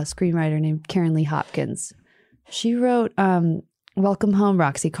amazing screenwriter named Karen Lee Hopkins. She wrote Welcome Home,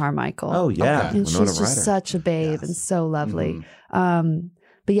 Roxy Carmichael. Oh, yeah. And she's just such a babe and so lovely.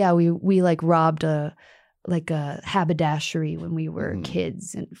 But yeah, we like robbed a haberdashery when we were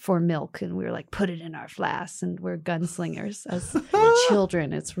kids and for milk, and we were like, put it in our flasks, and we're gunslingers as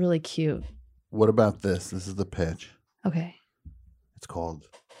children. It's really cute. What about this? This is the pitch. Okay. It's called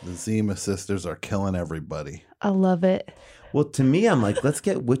The Zima Sisters Are Killing Everybody. I love it. Well, to me, I'm like, let's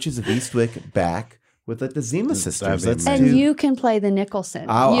get Witches of Eastwick back with like the Zima sisters. And you can play the Nicholson.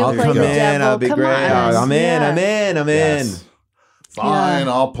 I'll play come the in. devil. I'll be Come great. on. I'm in. Yes. Fine,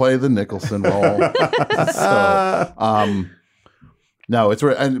 I'll play the Nicholson role. No, it's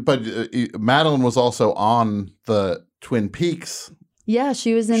but Madeline was also on the Twin Peaks. Yeah,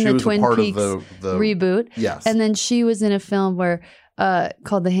 she was in the Twin Peaks reboot. Yes, and then she was in a film where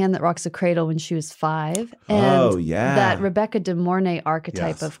called The Hand That Rocks the Cradle when she was 5. And that Rebecca De Mornay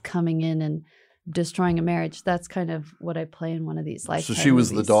archetype of coming in and destroying a marriage. That's kind of what I play in one of these Lifetime So she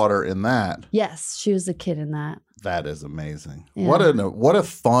was movies. the daughter in that. Yes, she was the kid in that. That is amazing. Yeah. What a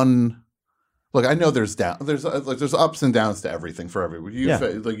fun. Look, I know there's ups and downs to everything for everyone.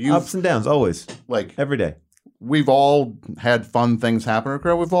 Ups and downs always, like every day. We've all had fun things happen.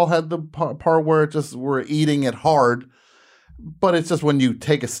 We've all had the part where we're eating it hard, but it's just when you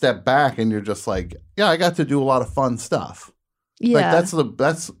take a step back and you're just like, yeah, I got to do a lot of fun stuff. Yeah, like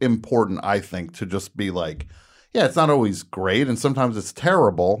that's important. I think to just be like, yeah, it's not always great, and sometimes it's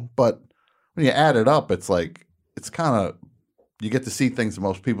terrible, but when you add it up, it's like it's kind of. You get to see things that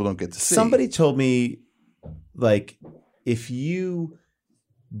most people don't get to see. Somebody told me, like, if you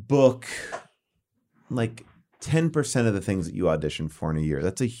book like 10% of the things that you audition for in a year,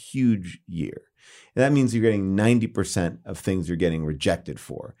 that's a huge year. And that means you're getting 90% of things you're getting rejected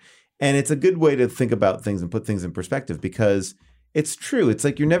for. And it's a good way to think about things and put things in perspective because it's true. It's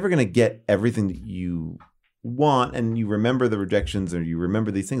like you're never going to get everything that you want and you remember the rejections or you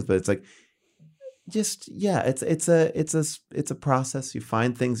remember these things, but it's like, it's a process. You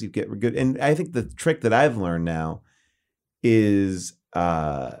find things, you get good. And I think the trick that I've learned now is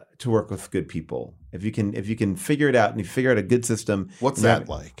to work with good people. If you can figure it out and you figure out a good system. What's that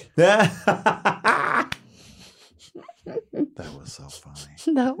like? That was so funny.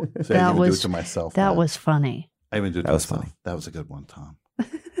 That was do it to myself. That was funny. I even do it to that was myself. funny. That was a good one, Tom.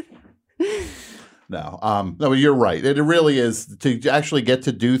 No, you're right. It really is to actually get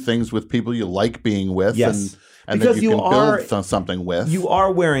to do things with people you like being with, yes. and because that you can build something with. You are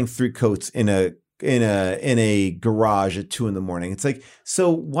wearing 3 coats in a garage at 2 a.m. It's like, so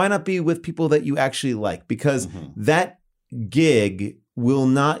why not be with people that you actually like? Because that gig will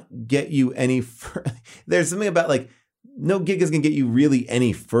not get you any. There's something about like no gig is going to get you really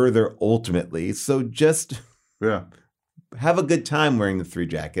any further ultimately. So just have a good time wearing the 3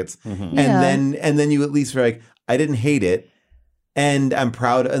 jackets, and then you at least are like, I didn't hate it, and I'm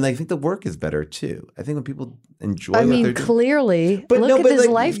proud, and I think the work is better too. I think when people enjoy, I mean, clearly, look at this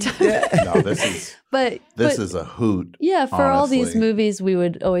Lifetime. No, this is this is a hoot. Yeah, for honestly. all these movies, we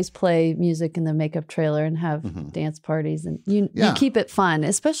would always play music in the makeup trailer and have dance parties, and you keep it fun,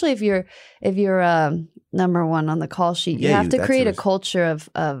 especially if you're number 1 on the call sheet. You have to create a culture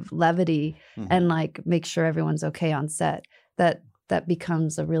of levity and like make sure everyone's okay on set. That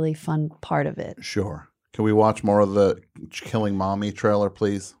becomes a really fun part of it. Sure. Can we watch more of the Killing Mommy trailer,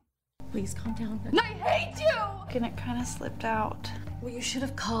 please? Please calm down. I hate you! And it kind of slipped out. Well, you should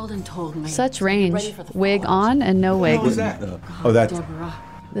have called and told me. Such range. Wig on and no wig. What was that? That's Deborah.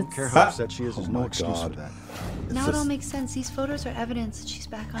 I don't care how upset she is. There's no excuse for that. Now it all makes sense. These photos are evidence that she's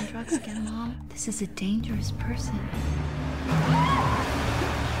back on drugs again, Mom. This is a dangerous person.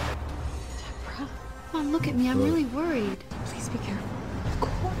 Deborah. Mom, look at me. I'm really worried. Please be careful. Of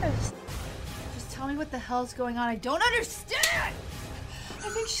course. Just tell me what the hell's going on. I don't understand! I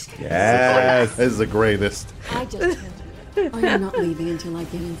think she's gonna Yes, this is the greatest. I just told you. I am not leaving until I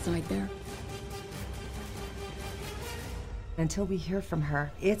get inside there. Until we hear from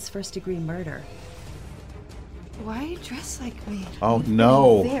her, it's first-degree murder. Why are you dressed like me? Oh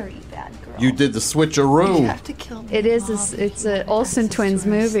no! Very bad girl. You did the switcheroo. You have to kill me. It is. It's an Olsen twins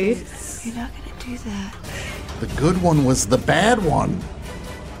movie. You're not gonna do that. The good one was the bad one.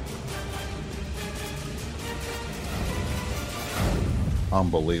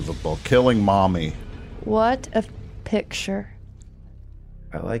 Unbelievable. Killing Mommy. What a picture.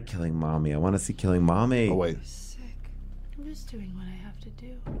 I like Killing Mommy. I want to see Killing Mommy. Oh wait. I'm just doing what I have to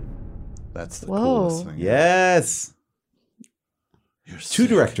do. That's the Whoa. coolest thing. Yes. You're 2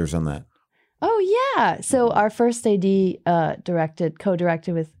 directors on that. Oh yeah. So our first AD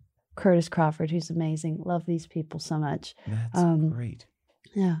co-directed with Curtis Crawford, who's amazing. Love these people so much. That's great.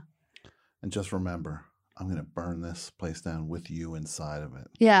 Yeah. And just remember, I'm going to burn this place down with you inside of it.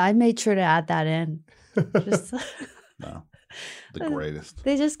 Yeah, I made sure to add that in. Just, no, the greatest.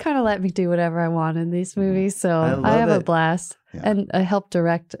 They just kind of let me do whatever I want in these movies, so I have a blast. Yeah. And I help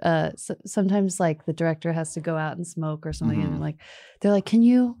direct. Sometimes, like, the director has to go out and smoke or something, and they're like, "Can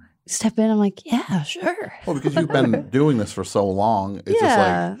you step in?" I'm like, "Yeah, sure." Well, because you've been doing this for so long, it's just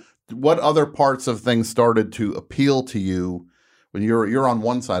like, what other parts of things started to appeal to you when you're on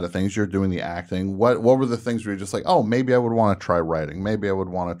one side of things? You're doing the acting. What were the things where you're just like, oh, maybe I would want to try writing. Maybe I would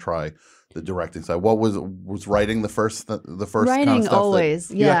want to try the directing side. What was writing the first writing kind of stuff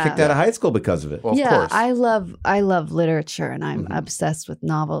always? You got kicked out of high school because of it. Well, of course. I love literature, and I'm obsessed with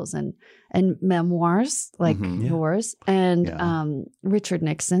novels and memoirs like yours and Richard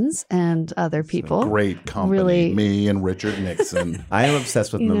Nixon's and other people. Great company, really, me and Richard Nixon. I am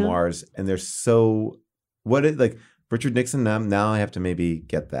obsessed with memoirs, and they're so Richard Nixon. Now I have to maybe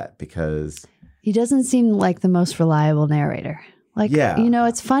get that because he doesn't seem like the most reliable narrator. Like,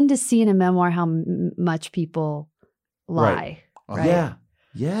 it's fun to see in a memoir how much people lie, right?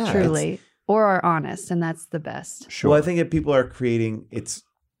 Yeah, truly, or are honest, and that's the best. Sure. Well, I think if people are creating, it's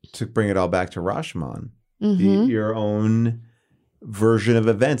to bring it all back to Rashomon, your own version of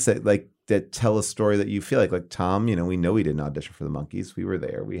events that tell a story that you feel like Tom. We know he didn't audition for the Monkees. We were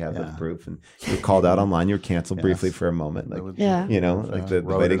there. We have the proof, and you were called out online. You were canceled briefly for a moment. They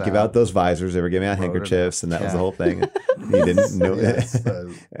didn't give out those visors. They were giving out handkerchiefs, and that was the whole thing. You didn't know that.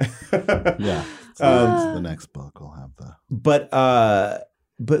 So the next book will have the.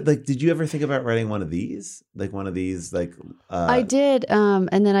 But did you ever think about writing one of these? I did,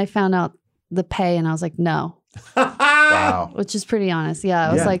 and then I found out the pay, and I was like, no. Wow. Which is pretty honest. Yeah.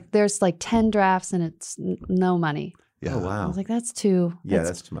 I was like, there's like 10 drafts and it's no money. Yeah. Oh, wow. I was like, that's too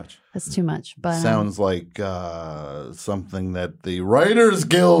much. That's too much. But sounds like something that the Writers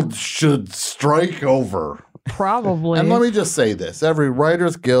Guild should strike over. Probably. And let me just say this. Every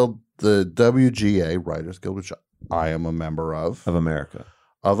Writers Guild, the WGA Writers Guild, which I am a member of America.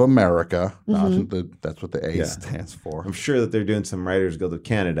 That's what the A stands for. I'm sure that they're doing some Writers Guild of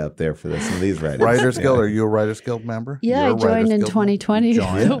Canada up there for some of these writers. Writers Guild, are you a Writers Guild member? Yeah, I joined in 2020,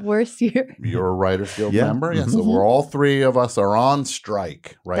 the worst year. You're a Writers Guild member? Yeah, so we're all three of us are on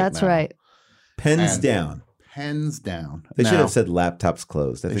strike right now. That's right. Pens down. Pens down. They should have said laptops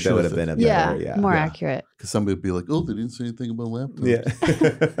closed. I think that would have been a better, more accurate. Because somebody would be like, "Oh, they didn't say anything about laptops." Yeah.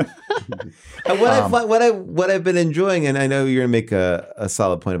 What I've been enjoying, and I know you're going to make a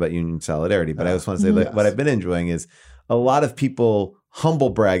solid point about union solidarity, but I just want to say what I've been enjoying is a lot of people humble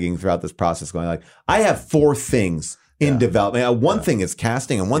bragging throughout this process, going like, "I have 4 things in development. One thing is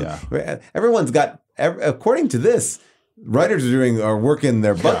casting, and everyone's got. According to this." Writers are working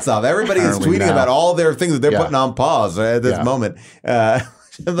their butts off. Everybody is tweeting about all their things that they're putting on pause at this moment.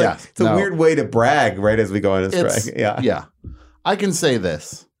 It's a weird way to brag right as we go on a strike. Yeah. I can say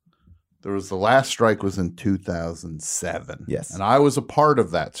this. The last strike was in 2007. Yes. And I was a part of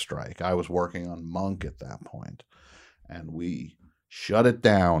that strike. I was working on Monk at that point. And we shut it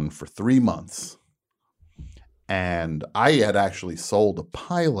down for 3 months. And I had actually sold a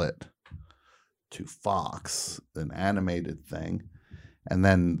pilot to Fox, an animated thing, and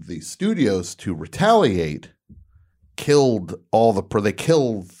then the studios, to retaliate, killed they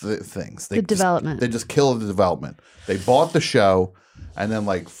killed the things. They just killed the development. They bought the show, and then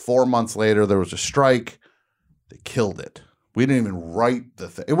like 4 months later there was a strike. They killed it. We didn't even write the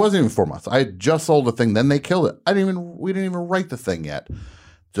thing. It wasn't even 4 months. I had just sold the thing, then they killed it. We didn't even write the thing yet,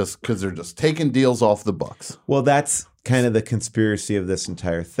 just because they're just taking deals off the books. Well, that's kind of the conspiracy of this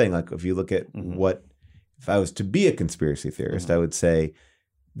entire thing. Like, if you look at if I was to be a conspiracy theorist, I would say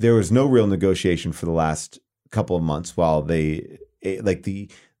there was no real negotiation for the last couple of months while the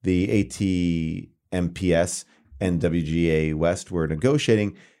ATMPS and WGA West were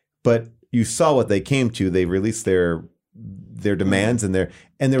negotiating, but you saw what they came to. They released their demands and there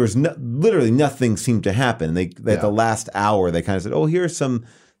was literally nothing seemed to happen. At the last hour, they kind of said, "Oh, here are some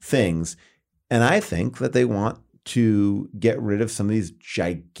things," and I think that they want to get rid of some of these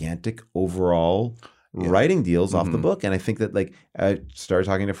gigantic overall writing deals off the book. And I think that I started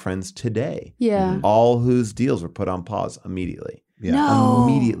talking to friends today, all whose deals were put on pause immediately.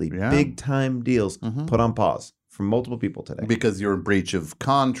 Immediately, big time deals put on pause from multiple people today because you're in breach of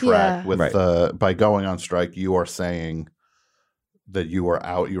contract with by going on strike. You are saying that you are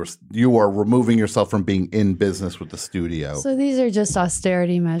out. You are removing yourself from being in business with the studio. So these are just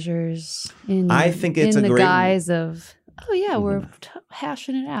austerity measures. I think it's in the guise of Oh yeah, we're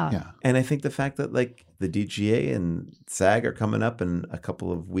hashing it out. Yeah. And I think the fact that like the DGA and SAG are coming up in a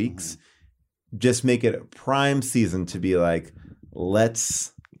couple of weeks just make it a prime season to be like,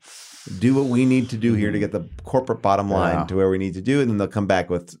 let's do what we need to do here to get the corporate bottom line to where we need to do, and then they'll come back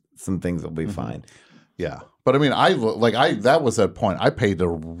with some things that'll be fine. Yeah. But I mean, that was that point. I paid a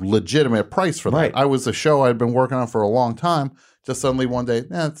legitimate price for that. Right. I was a show I'd been working on for a long time. Just suddenly one day,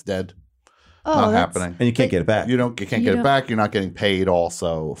 it's dead. Not happening. And you can't get it back. You can't get it back. You're not getting paid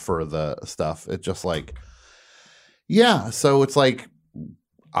also for the stuff. It's just like, so it's like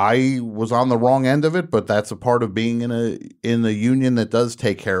I was on the wrong end of it, but that's a part of being in a union that does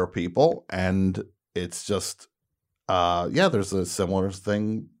take care of people. And it's just, there's a similar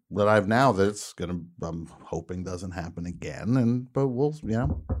thing that I've now that I'm hoping doesn't happen again. But we'll,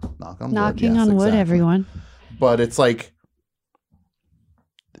 knock on wood. Knocking on wood, everyone. But it's like,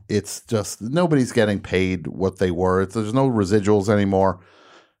 it's just nobody's getting paid what they were. There's no residuals anymore.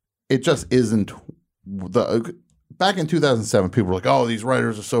 It just isn't back in 2007. People were like, "Oh, these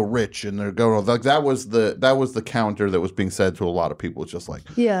writers are so rich," and they're going like that was the counter that was being said to a lot of people. It's just like,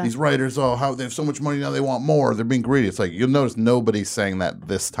 these writers, how they have so much money now, they want more. They're being greedy. It's like you'll notice nobody's saying that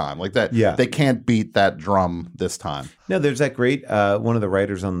this time. Like that, they can't beat that drum this time. No, there's that great one of the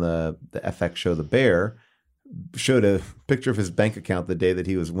writers on the FX show, The Bear, showed a picture of his bank account the day that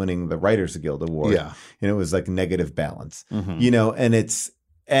he was winning the Writers Guild Award. Yeah. And it was like negative balance, and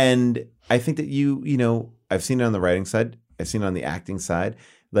I think that I've seen it on the writing side. I've seen it on the acting side.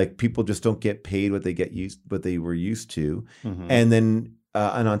 Like people just don't get paid what they were used to. And then,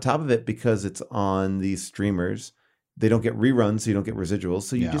 and on top of it, because it's on these streamers, they don't get reruns. So you don't get residuals.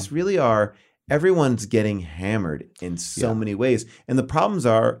 So you just really are, everyone's getting hammered in so many ways. And the problems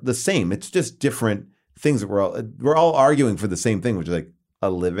are the same. It's just different things that we're all arguing for the same thing, which is like a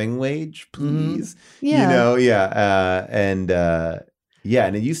living wage, please. And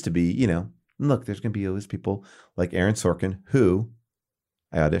it used to be, look, there's going to be always people like Aaron Sorkin, who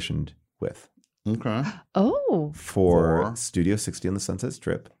I auditioned with. Okay. Oh. For Studio 60 on the Sunset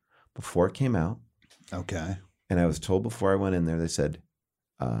Strip before it came out. Okay. And I was told before I went in there, they said,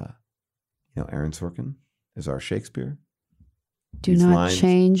 Aaron Sorkin is our Shakespeare. Do not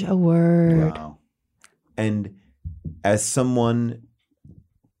change a word. Wow. And as someone,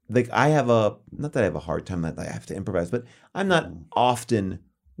 like not that I have a hard time that I have to improvise, but I'm not often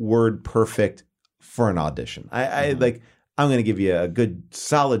word perfect for an audition. I'm going to give you a good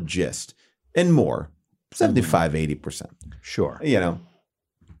solid gist and more, 75, 80%. Sure.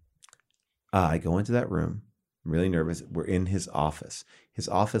 I go into that room. I'm really nervous. We're in his office,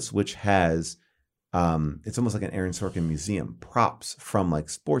 which has, it's almost like an Aaron Sorkin museum, props from like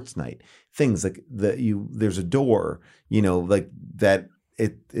Sports Night, things like there's a door, like that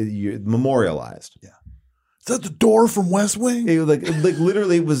you're memorialized. Yeah. Is that the door from West Wing? It, like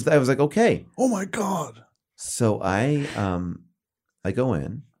literally was. I was like, okay. Oh my God. So I go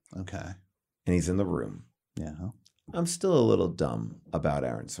in. Okay. And he's in the room. Yeah. I'm still a little dumb about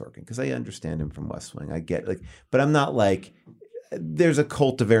Aaron Sorkin because I understand him from West Wing. I get but I'm not like, there's a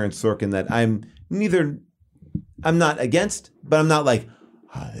cult of Aaron Sorkin that I'm not against, but I'm not like,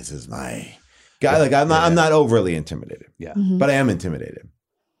 this is my guy. Like I'm not overly intimidated. Yeah. But I am intimidated.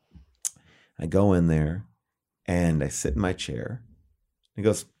 I go in there. And I sit in my chair. He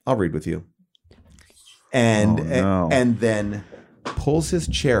goes, I'll read with you. And then pulls his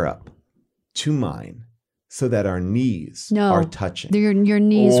chair up to mine so that our knees are touching. Your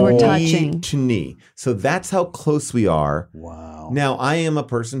knees were touching. Knee to knee. So that's how close we are. Wow. Now, I am a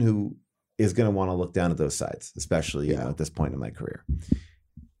person who is going to want to look down at those sides, especially at this point in my career.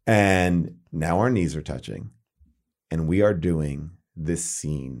 And now our knees are touching. And we are doing this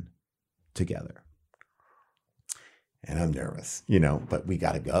scene together. And I'm nervous, but we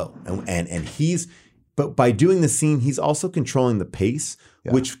got to go. And but by doing the scene, he's also controlling the pace,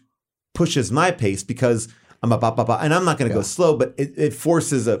 which pushes my pace because I'm and I'm not going to go slow, but it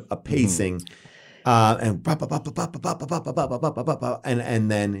forces a pacing. And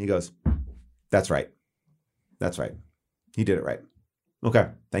then he goes, that's right. That's right. He did it right. Okay.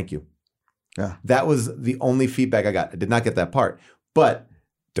 Thank you. Yeah. That was the only feedback I got. I did not get that part, but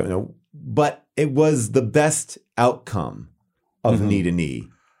don't know. But it was the best outcome of knee to knee.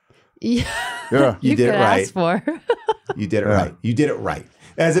 Yeah. You did it right. Ask for. You did it right. You did it right.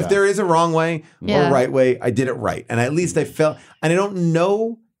 As if there is a wrong way or a right way, I did it right. And at least I felt, and I don't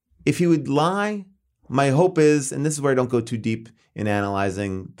know if he would lie. My hope is, and this is where I don't go too deep in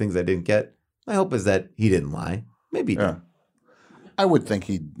analyzing things I didn't get. My hope is that he didn't lie. Maybe he did. I would think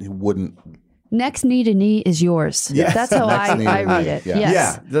he wouldn't. Next knee to knee is yours. Yes. That's how I read it. Yeah.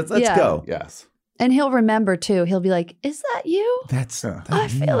 Yes. Yeah. Let's go. Yes. And he'll remember too. He'll be like, "Is that you?" That's I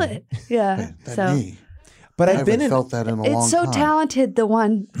feel it. Yeah. That knee. But I I've been haven't felt that in a long It's so time. talented. The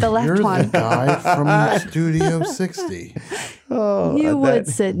left You're one. the guy from Studio 60. Oh, You would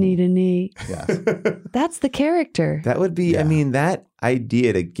sit knee to knee. Yes. That's the character. That would be, I mean, that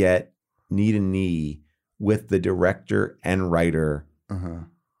idea to get knee to knee with the director and writer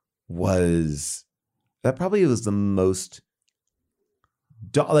that probably was the most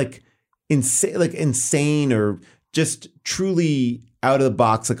insane or just truly out of the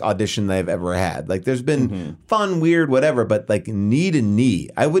box like audition that I've ever had. Like there's been fun, weird, whatever, but like knee to knee,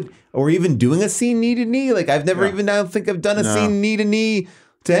 or even doing a scene knee to knee. Like I've never I don't think I've done a scene knee to knee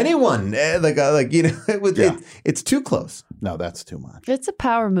to anyone. It's too close. No, that's too much. It's a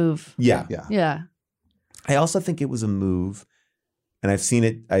power move. Yeah. Yeah. I also think it was a move, and I've seen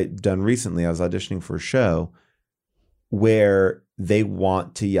it done recently. I was auditioning for a show where they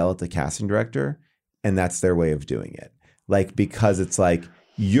want to yell at the casting director, and that's their way of doing it. Like, because it's like,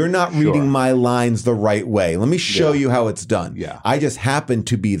 you're not reading my lines the right way. Let me show you how it's done. Yeah. I just happen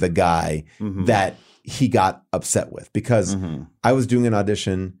to be the guy that he got upset with because I was doing an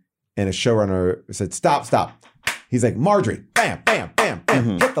audition and a showrunner said, stop. He's like, Marjorie, bam, bam, bam,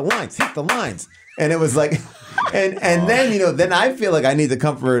 bam, hit the lines. And it was like, and then, then I feel like I need to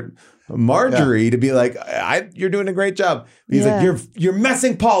comfort Marjorie to be like, you're doing a great job. He's like, you're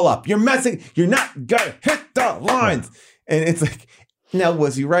messing Paul up. You're not gonna hit the lines. And it's like, now,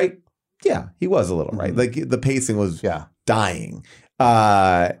 was he right? Yeah, he was a little right. Like the pacing was dying.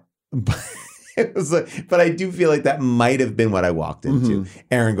 But it was but I do feel like that might have been what I walked into.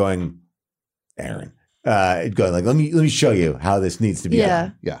 Aaron going like, let me show you how this needs to be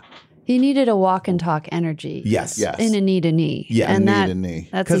done. Yeah. He needed a walk and talk energy. Yes. In a knee to knee. Yeah, and knee to knee.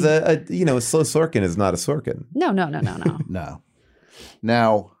 Because a slow Sorkin is not a Sorkin. No. No.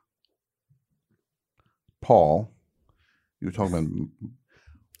 Now, Paul, you were talking about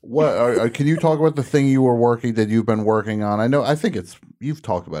what? Can you talk about the thing that you've been working on? I think you've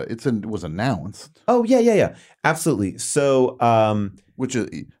talked about it. It was announced. Oh yeah, absolutely. So, which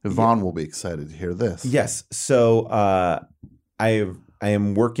Yvonne will be excited to hear this. Yes. So, I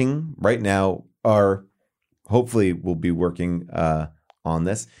am working right now, or hopefully we'll be working on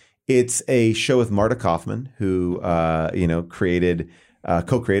this. It's a show with Marta Kaufman, who co-created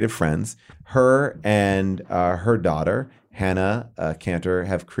Friends. Her and her daughter Hannah Cantor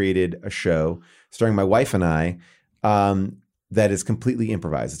have created a show starring my wife and I that is completely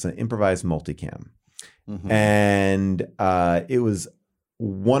improvised. It's an improvised multicam, and it was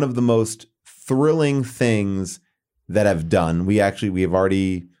one of the most thrilling things that I've done. We have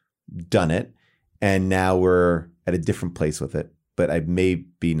already done it, and now we're at a different place with it. But I maybe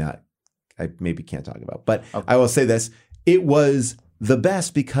can't talk about. But I will say this: it was the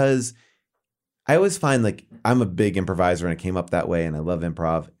best because I always find like I'm a big improviser and it came up that way, and I love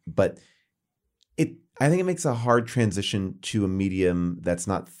improv. But I think it makes a hard transition to a medium that's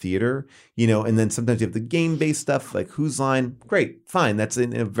not theater, And then sometimes you have the game-based stuff, like Whose Line? Great, fine. That's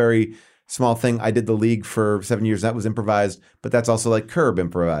in a very small thing. I did The League for 7 years. That was improvised, but that's also like Curb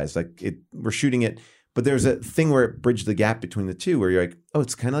improvised. Like we're shooting it, but there's a thing where it bridged the gap between the two, where you're like, oh,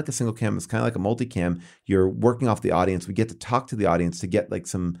 it's kind of like a single cam. It's kind of like a multicam. You're working off the audience. We get to talk to the audience to get like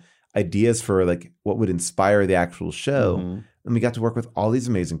some ideas for like what would inspire the actual show. And we got to work with all these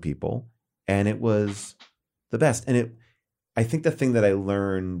amazing people, and it was the best. And I think the thing that I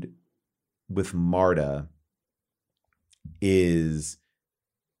learned with Marta is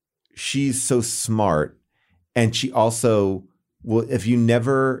she's so smart, and she also if you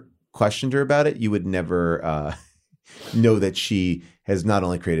never questioned her about it, you would never know that she has not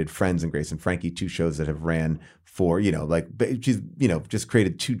only created Friends and Grace and Frankie, two shows that have ran for, she's, just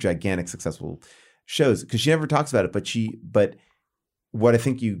created two gigantic successful shows, because she never talks about it. But what I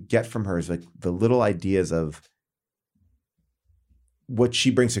think you get from her is like the little ideas of what she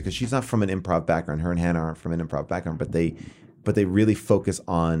brings to, because she's not from an improv background. Her and Hannah aren't from an improv background, but they really focus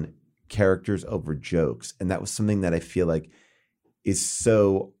on characters over jokes. And that was something that I feel like is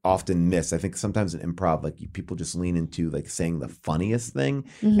so often missed. I think sometimes in improv, like people just lean into like saying the funniest thing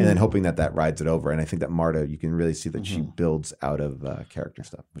and then hoping that rides it over. And I think that Marta, you can really see that she builds out of character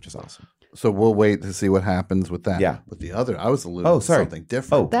stuff, which is awesome. So we'll wait to see what happens with that. Yeah. With the other, I was alluding to something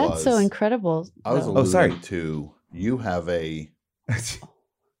different. That's so incredible. I was alluding to you have a a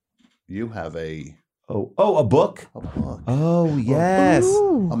book? A book. Oh, yes.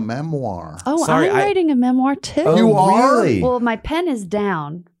 Ooh. A memoir. Oh, I'm writing a memoir too. You are? Really? Well, my pen is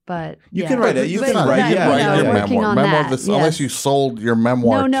down, But you can write it. You can write your working memoir. on Memoir that, this, unless you sold your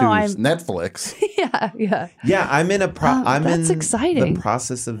memoir to Netflix. Yeah. I'm in that's exciting. the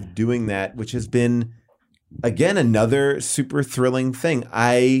process of doing that, which has been again another super thrilling thing.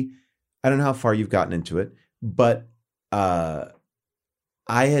 I don't know how far you've gotten into it, but I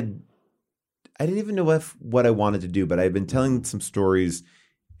didn't even know what I wanted to do, but I've been telling some stories,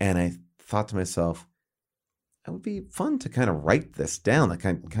 and I thought to myself, it would be fun to kind of write this down, like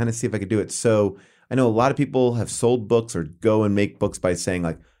kind of see if I could do it. So I know a lot of people have sold books or go and make books by saying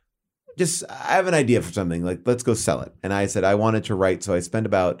like, I have an idea for something, like let's go sell it. And I said I wanted to write, so I spent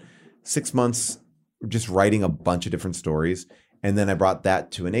about 6 months just writing a bunch of different stories, and then I brought that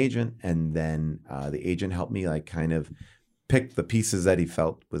to an agent, and then the agent helped me like kind of pick the pieces that he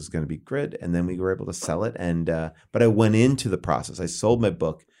felt was going to be good, and then we were able to sell it. And but I went into the process. I sold my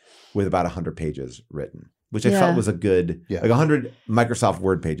book with about 100 pages written, which I felt was a good, like 100 Microsoft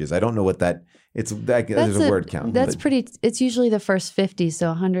Word pages. I don't know what that. There's a word count. That's pretty. It's usually the first 50,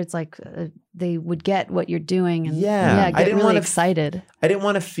 so 100's like they would get what you're doing, and get I didn't really want excited. I didn't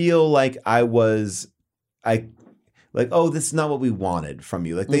want to feel like like, oh, this is not what we wanted from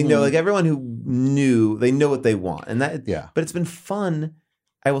you. Like they know, like everyone who knew, they know what they want, and that. But it's been fun.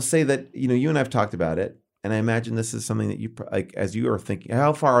 I will say that you and I've talked about it, and I imagine this is something that you like as you are thinking.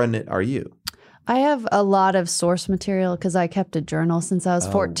 How far in it are you? I have a lot of source material because I kept a journal since I was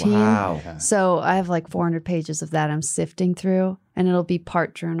 14. Wow. So I have like 400 pages of that I'm sifting through, and it'll be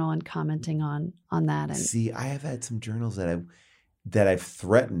part journal and commenting on that. And see, I have had some journals that I've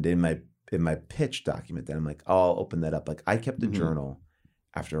threatened in my pitch document that I'm like, oh, I'll open that up. Like I kept a journal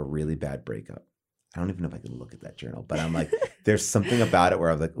after a really bad breakup. I don't even know if I can look at that journal, but I'm like, there's something about it where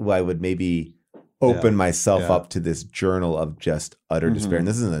I was like, oh, I would maybe open myself up to this journal of just utter despair. And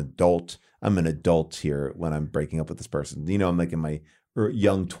this is I'm an adult here when I'm breaking up with this person. I'm like in my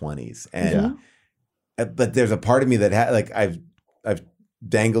young 20s. And but there's a part of me that like I've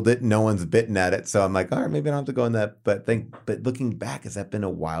dangled it, no one's bitten at it. So I'm like, all right, maybe I don't have to go in that. But looking back, has that been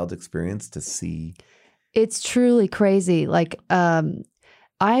a wild experience to see? It's truly crazy. Like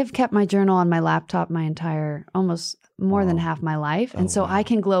I've kept my journal on my laptop my entire, almost more than half my life. And so I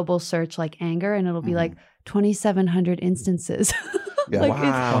can global search like anger, and it'll be like 2,700 instances.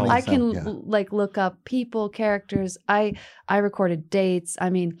 I can like look up people, characters. I recorded dates. I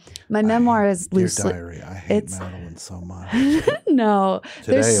mean, my memoir is loosely. Diary. I hate Madeline so much. No,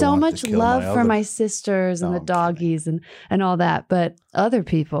 Today there's so I want much to kill love my for other- my sisters and the doggies and all that, but other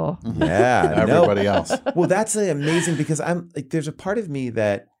people. Yeah, everybody else. Well, that's amazing because I'm like, there's a part of me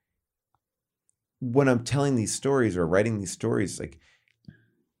that when I'm telling these stories or writing these stories, like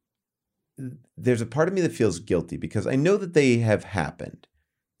there's a part of me that feels guilty because I know that they have happened,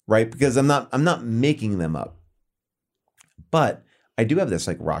 right? Because I'm not making them up. But I do have this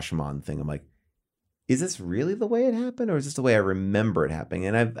like Rashomon thing. I'm like, is this really the way it happened, or is this the way I remember it happening?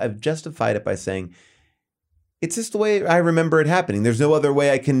 And I've justified it by saying it's just the way I remember it happening. There's no other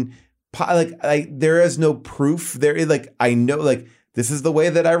way I can there is no proof. There, like I know, like this is the way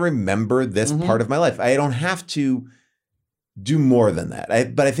that I remember this part of my life. I don't have to do more than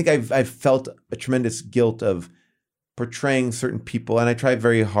that. But I think I've felt a tremendous guilt of portraying certain people, and I try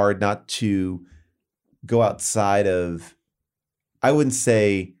very hard not to go outside of. I wouldn't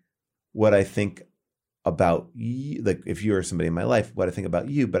say what I think about you, like if you are somebody in my life, what I think about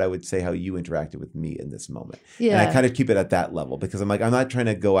you, but I would say how you interacted with me in this moment. Yeah. And I kind of keep it at that level because I'm like, I'm not trying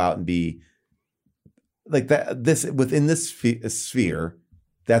to go out and be like that. This within this sphere,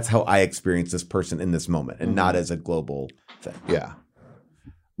 that's how I experience this person in this moment, and not as a global thing. Yeah.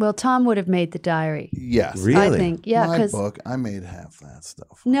 Well, Tom would have made the diary. Yes. Really? I think, yeah. My Because book, I made half that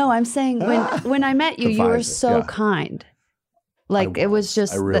stuff. no, I'm saying when I met you, you were Confide it, so yeah. kind. Like it was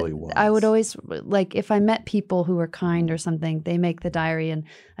just, I really was. I would always, like if I met people who were kind or something, they make the diary and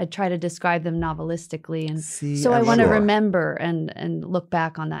I'd try to describe them novelistically. And so I want to remember and look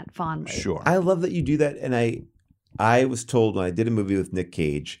back on that fondly. Sure. I love that you do that. And I was told when I did a movie with Nick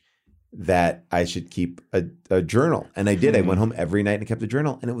Cage that I should keep a journal. And I did. I went home every night and kept a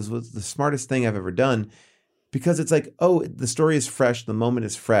journal. And it was the smartest thing I've ever done because it's like, oh, the story is fresh. The moment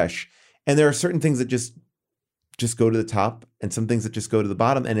is fresh. And there are certain things that just go to the top and some things that just go to the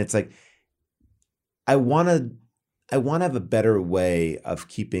bottom. And it's like, I want to have a better way of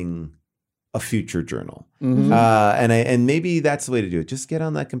keeping a future journal. And maybe that's the way to do it. Just get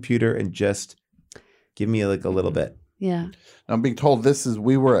on that computer and just give me like a little bit. Yeah. I'm being told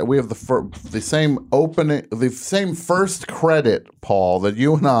we have the same opening, the same first credit, Paul, that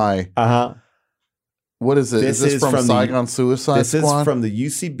you and I. What is it? Is this from Saigon Suicide Squad? This is from the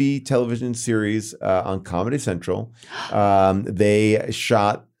UCB television series on Comedy Central. They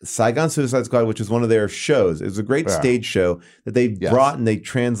shot Saigon Suicide Squad, which was one of their shows. It was a great stage show that they brought and they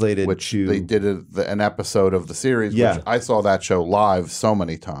translated They did an episode of the series, which I saw that show live so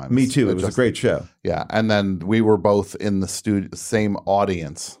many times. Me too. It was a great show. Yeah. And then we were both in the same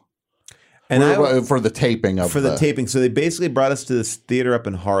audience. And for the taping of the taping. So they basically brought us to this theater up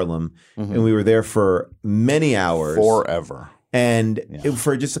in Harlem, and we were there for many hours. Forever. And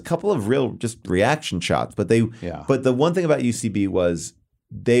for just a couple of real reaction shots. But but the one thing about UCB was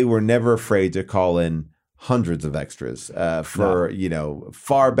they were never afraid to call in hundreds of extras for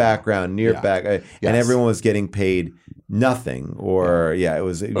far background, near back, and everyone was getting paid nothing. Or it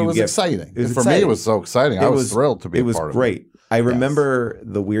was exciting. For me, it was so exciting. I was thrilled to be. It was great. I remember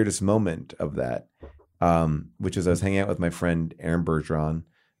the weirdest moment of that, which is I was hanging out with my friend Aaron Bergeron,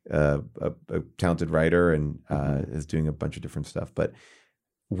 a talented writer, and is doing a bunch of different stuff. But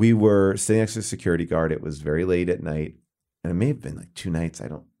we were sitting next to a security guard. It was very late at night. And it may have been like 2 nights.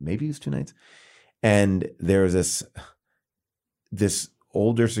 Maybe it was 2 nights. And there was this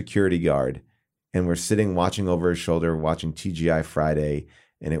older security guard, and we're sitting watching over his shoulder, watching TGI Friday,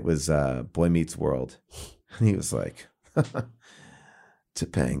 and it was Boy Meets World. And he was like,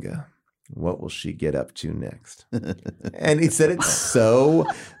 Topanga, what will she get up to next? And he said it so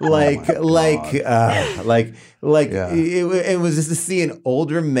it was just to see an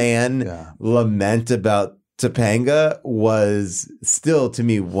older man lament about Topanga was still, to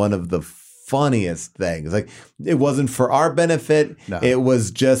me, one of the funniest things. Like, it wasn't for our benefit. No. It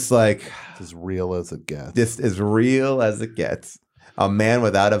was just like... It's as real as it gets. Just as real as it gets. A man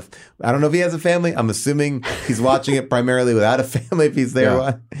without I don't know if he has a family. I'm assuming he's watching it primarily without a family if he's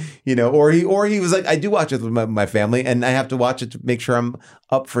there. Or he was like, I do watch it with my family, and I have to watch it to make sure I'm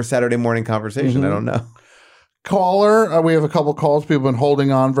up for Saturday morning conversation. I don't know. Caller, we have a couple calls. People have been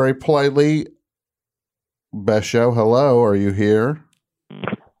holding on very politely. Best show. Hello. Are you here?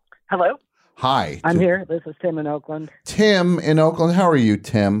 Hello. Hi. I'm here. This is Tim in Oakland. Tim in Oakland. How are you,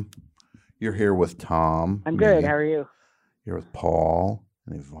 Tim? You're here with Tom. I'm good. How are you? You're with Paul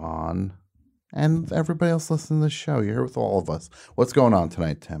and Yvonne and everybody else listening to the show. You're here with all of us. What's going on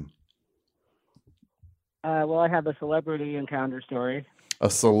tonight, Tim? Well, I have a celebrity encounter story. A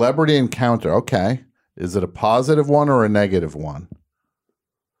celebrity encounter. Okay. Is it a positive one or a negative one?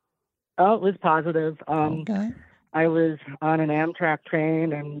 Oh, it was positive. Okay. I was on an Amtrak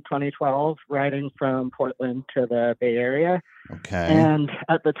train in 2012 riding from Portland to the Bay Area. Okay. And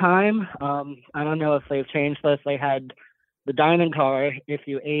at the time, I don't know if they've changed this, they had the dining car. If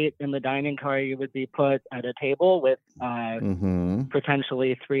you ate in the dining car, you would be put at a table with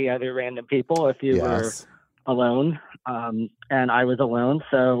potentially 3 other random people if you were alone. And I was alone.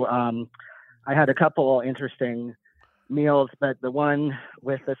 So I had a couple interesting meals, but the one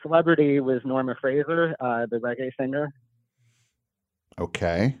with the celebrity was Norma Fraser, the reggae singer.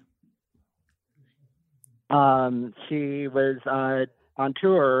 Okay. She was on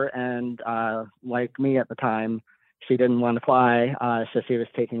tour, and like me at the time, she didn't want to fly, so she was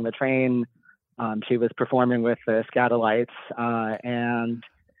taking the train. She was performing with the Scatolites, and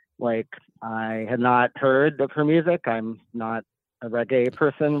I had not heard of her music. I'm not a reggae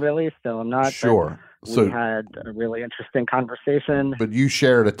person, really, so I'm not sure. We had a really interesting conversation. But you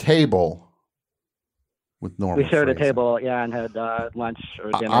shared a table with Norma. We shared Fraser. a table, and had lunch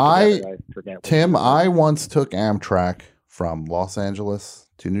or dinner together. I forget. Tim, I once took Amtrak from Los Angeles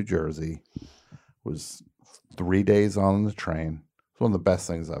to New Jersey. It was 3 days on the train. It's one of the best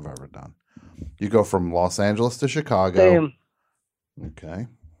things I've ever done. You go from Los Angeles to Chicago. Same. Okay.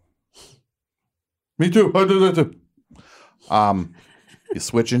 Me too. I do that too. You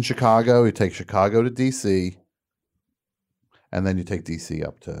switch in Chicago, you take Chicago to DC, and then you take DC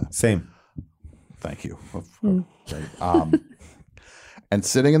up to... Same. Thank you. And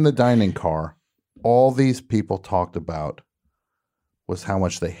sitting in the dining car, all these people talked about was how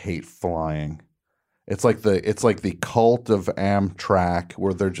much they hate flying. It's like the cult of Amtrak,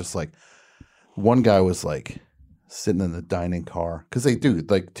 where they're just like... One guy was like sitting in the dining car, because they do,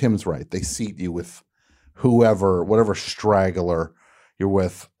 like Tim's right, they seat you with whatever straggler you're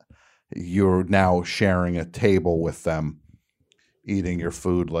with, you're now sharing a table with them, eating your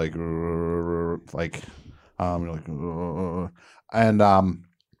food and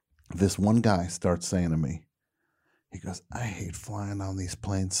this one guy starts saying to me, he goes, I hate flying on these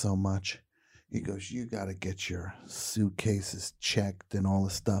planes so much. He goes, you got to get your suitcases checked and all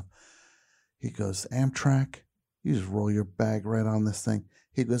this stuff. He goes, Amtrak, you just roll your bag right on this thing.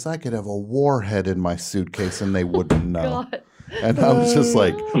 He goes, I could have a warhead in my suitcase and they wouldn't know. God. And I was just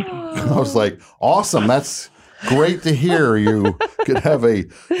like, awesome. That's great to hear. You could have a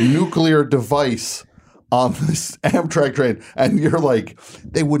nuclear device on this Amtrak train, and you're like,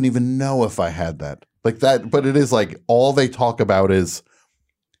 they wouldn't even know if I had that. Like that, but it is like all they talk about is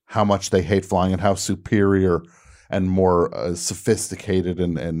how much they hate flying and how superior and more sophisticated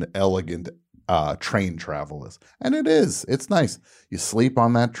and elegant train travel is. And it is. It's nice. You sleep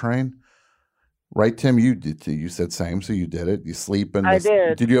on that train. Right, Tim? You did. You said same, so you did it. You sleep in. I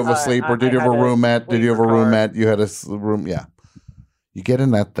did. Did you have a sleeper? Did you have a roommate? Did you have a roommate? You had a room. Yeah. You get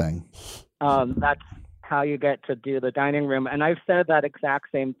in that thing. That's how you get to do the dining room. And I've said that exact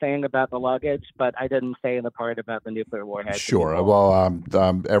same thing about the luggage, but I didn't say the part about the nuclear warhead. Sure. Well,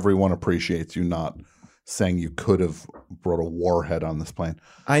 everyone appreciates you not saying you could have brought a warhead on this plane.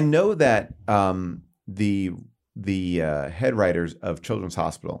 I know that the head writers of Children's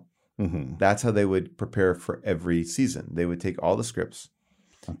Hospital. Mm-hmm. That's how they would prepare for every season. They would take all the scripts,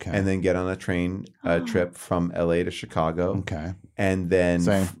 and then get on a train trip from LA to Chicago, and then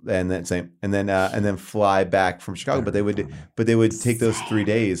fly back from Chicago. But they would take those 3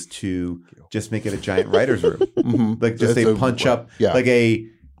 days to just make it a giant writer's room, like just they punch up like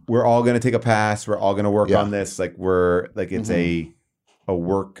we're all going to take a pass. We're all going to work on this. Like it's a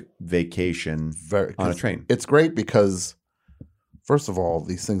work vacation on a train. It's great because. First of all,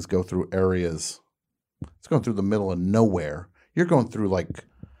 these things go through areas. It's going through the middle of nowhere. You're going through like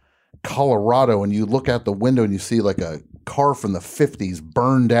Colorado, and you look out the window and you see like a car from the 50s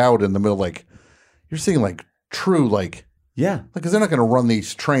burned out in the middle. Like you're seeing like true because they're not going to run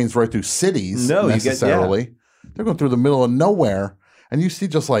these trains right through cities necessarily. They're going through the middle of nowhere, and you see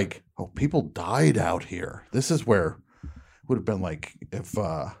just like people died out here. This is where it would have been like if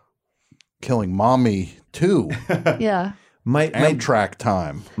Killing Mommy 2. Yeah. My Amtrak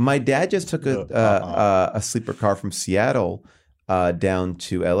time. My dad just took a sleeper car from Seattle down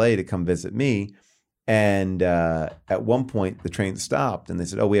to LA to come visit me. And at one point, the train stopped and they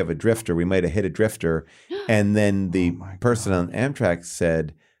said, we have a drifter. We might have hit a drifter. And then the person on Amtrak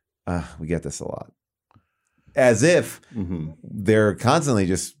said, we get this a lot. As if they're constantly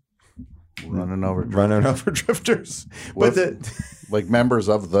just running over drifters. But like members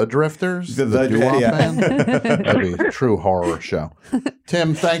of the Drifters? The doo-wop band? That'd be a true horror show.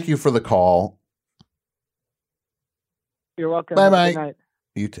 Tim, thank you for the call. You're welcome. Bye-bye.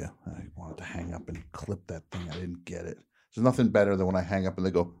 You too. I wanted to hang up and clip that thing. I didn't get it. There's nothing better than when I hang up and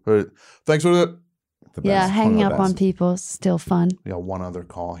they go, thanks for that. Yeah, hanging up on people is still fun. We got one other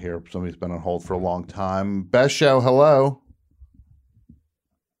call here. Somebody's been on hold for a long time. Best show, hello.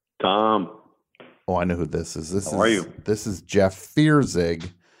 Tom. Oh, I know who this is. How are you? This is Jeff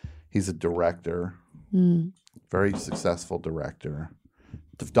Fierzig. He's a director. Very successful director.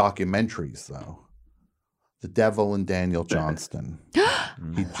 Of documentaries, though. The Devil and Daniel Johnston.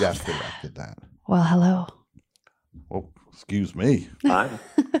 Jeff directed that. Well, hello. Oh, excuse me. Hi.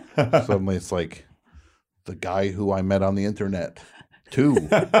 Suddenly it's like the guy who I met on the internet.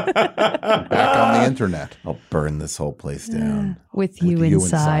 Back on the internet. I'll burn this whole place down. With you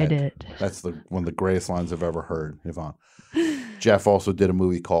inside it. That's one of the greatest lines I've ever heard, Yvonne. Jeff also did a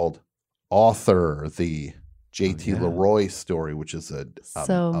movie called Author, the J.T. Leroy story, which is a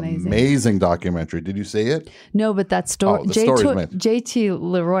amazing documentary. Did you see it? No, but that story, J.T.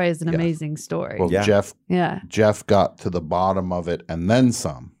 Leroy is an amazing story. Well, Jeff got to the bottom of it and then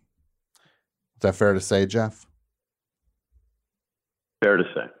some. Is that fair to say, Jeff? Fair to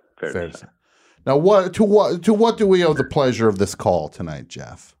say. Fair to say. Now, to what do we owe the pleasure of this call tonight,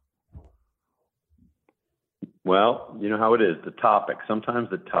 Jeff? Well, you know how it is. The topic.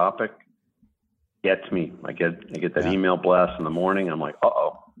 Sometimes the topic gets me. I get that email blast in the morning. And I'm like, I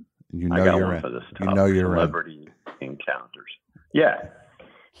got one for this topic. You know you're celebrity encounters. Yeah,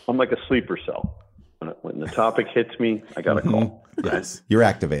 I'm like a sleeper cell. When the topic hits me, I got a call. Yes, you're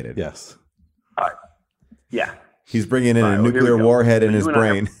activated. Yes. All right. Yeah. He's bringing in a nuclear warhead in his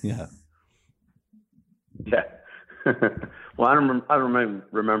brain. Yeah. Well, I don't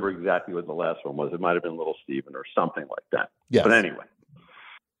remember exactly what the last one was. It might have been Little Steven or something like that. Yes. But anyway,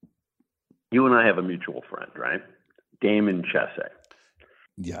 you and I have a mutual friend, right? Damon Chesay.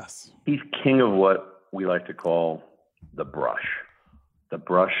 Yes. He's king of what we like to call the brush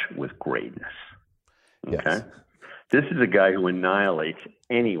with greatness. Okay. Yes. This is a guy who annihilates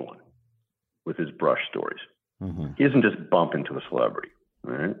anyone with his brush stories. Mm-hmm. He doesn't just bump into a celebrity.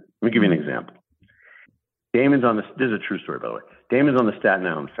 All right. Let me give you an example. Damon's on this is a true story, by the way. Damon's on the Staten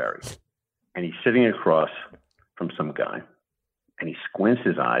Island ferry, and he's sitting across from some guy, and he squints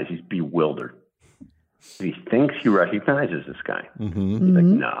his eyes. He's bewildered. He thinks he recognizes this guy. Mm-hmm. He's like,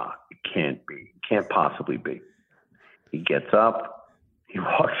 nah, it can't be. It can't possibly be. He gets up. He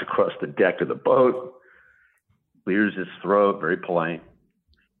walks across the deck of the boat, clears his throat, very polite.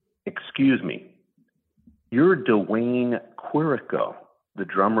 Excuse me, You're Dwayne Quirico, the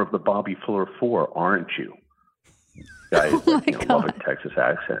drummer of the Bobby Fuller Four, aren't you? Guy is love a Texas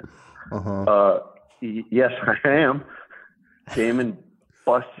accent. Yes, I am. Damon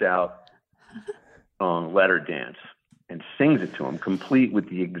busts out on Letter Dance and sings it to him, complete with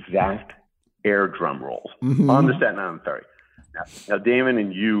the exact air drum rolls on the Staten Island Ferry. Now, Damon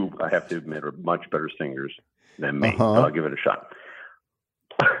and you, I have to admit, are much better singers than me. So I'll give it a shot.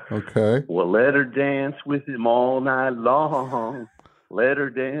 Okay. Well, let her dance with him all night long. Let her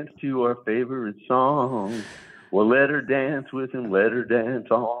dance to our favorite song. Well, let her dance with him. Let her dance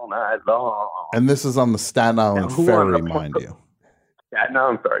all night long. And this is on the Staten Island Ferry, mind you. Staten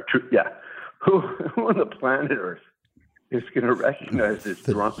Island Ferry, true. Yeah. Who on the planet Earth is going to recognize this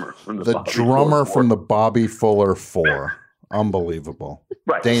drummer from the Bobby drummer Fuller from the Bobby Fuller Four? Unbelievable.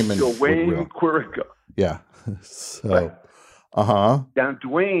 Right. Damon Dwayne Quirico. Yeah. So, right. Now,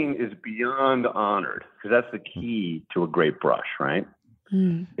 Dwayne is beyond honored because that's the key to a great brush, right?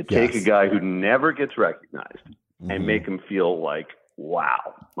 To take a guy who never gets recognized and make him feel like,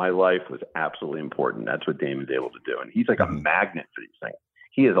 wow, my life was absolutely important. That's what Damon's able to do. And he's like a magnet for these things.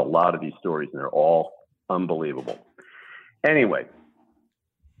 He has a lot of these stories, and they're all unbelievable. Anyway,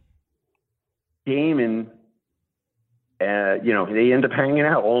 Damon, they end up hanging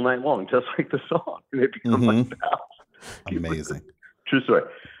out all night long, just like the song. They become like pals. Amazing. True story.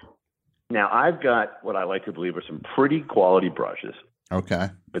 Now, I've got what I like to believe are some pretty quality brushes. Okay.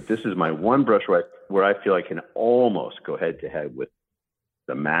 But this is my one brush where I feel I can almost go head to head with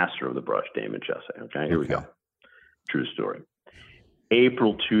the master of the brush, Damon Chessay. Okay, here we go. True story.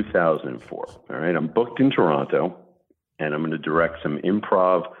 April 2004. All right, I'm booked in Toronto, and I'm going to direct some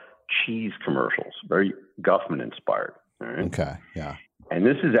improv cheese commercials, very Guffman inspired. All right. Okay. Yeah. And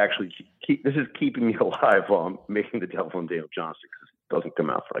this is actually keeping me alive while I'm making The Devil and Dale Johnson, because it doesn't come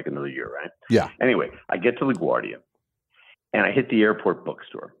out for like another year, right? Yeah. Anyway, I get to LaGuardia, and I hit the airport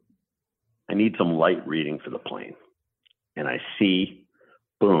bookstore. I need some light reading for the plane, and I see,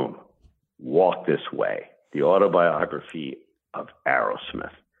 boom, Walk This Way, the autobiography of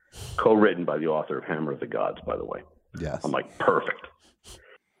Aerosmith, co-written by the author of Hammer of the Gods, by the way. Yes. I'm like, perfect.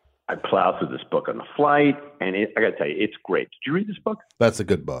 I plow through this book on the flight, and I got to tell you, it's great. Did you read this book? That's a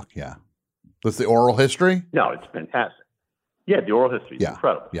good book, yeah. That's the oral history? No, it's fantastic. Yeah, the oral history is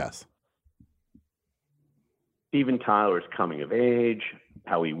incredible. Yes. Steven Tyler's coming of age,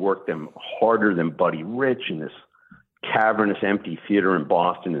 how he worked them harder than Buddy Rich in this cavernous, empty theater in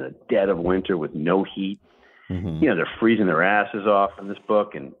Boston in the dead of winter with no heat. They're freezing their asses off in this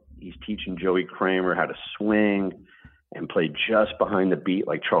book, and he's teaching Joey Kramer how to swing and play just behind the beat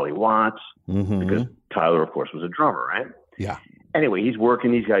like Charlie Watts, because Tyler, of course, was a drummer, right? Yeah. Anyway, he's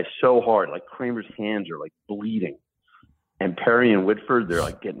working these guys so hard, like Kramer's hands are like bleeding. And Perry and Whitford, they're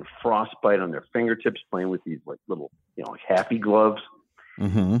like getting frostbite on their fingertips playing with these like little, like happy gloves.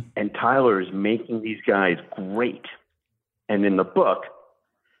 And Tyler is making these guys great. And in the book,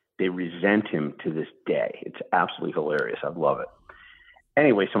 they resent him to this day. It's absolutely hilarious. I love it.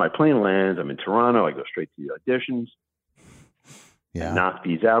 Anyway, so my plane lands. I'm in Toronto. I go straight to the auditions. Yeah. Knock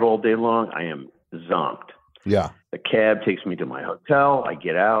these out all day long. I am zonked. Yeah. The cab takes me to my hotel. I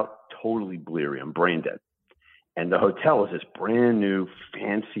get out, totally bleary. I'm brain dead. And the hotel is this brand new,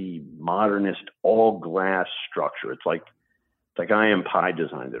 fancy, modernist, all glass structure. It's like I Am Pie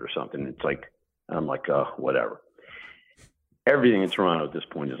designed it or something. It's like, I'm like, whatever. Everything in Toronto at this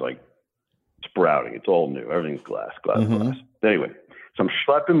point is like sprouting. It's all new. Everything's glass. Anyway, so I'm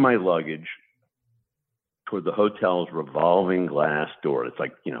schlepping my luggage toward the hotel's revolving glass door. It's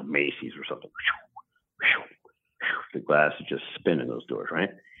like, Macy's or something. The glass is just spinning those doors, right?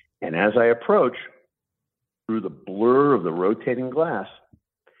 And as I approach, through the blur of the rotating glass,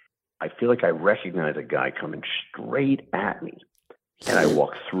 I feel like I recognize a guy coming straight at me. And I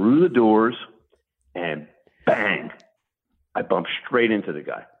walk through the doors, and bang, I bump straight into the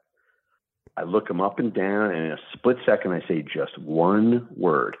guy. I look him up and down, and in a split second, I say just one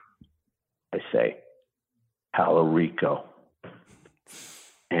word. I say, Palo Rico.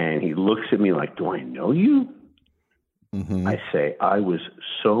 And he looks at me like, do I know you? I say, I was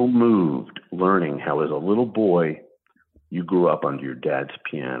so moved learning how as a little boy, you grew up under your dad's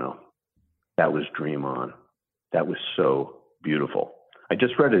piano. That was Dream On. That was so beautiful. I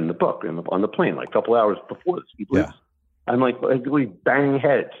just read it in the book on the plane, like a couple hours before this. Yeah. I'm like, we bang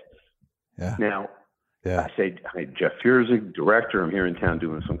heads. Yeah. Now, I say, hi, Jeff Fierzig, director. I'm here in town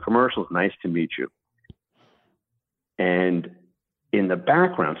doing some commercials. Nice to meet you. And in the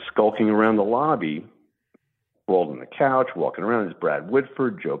background, skulking around the lobby, rolled on the couch, walking around, is Brad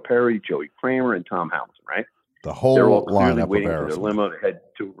Whitford, Joe Perry, Joey Kramer, and Tom Hamilton, right? The whole They're all clearly lineup waiting of for their Aerosmith. limo to head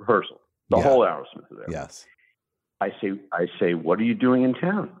to rehearsal. The whole Aerosmith is there. Yes. I say, what are you doing in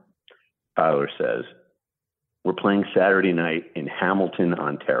town? Tyler says, we're playing Saturday night in Hamilton,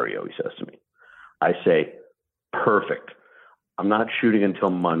 Ontario, he says to me. I say, perfect. I'm not shooting until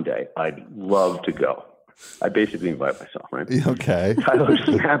Monday. I'd love to go. I basically invite myself, right? Okay. Tyler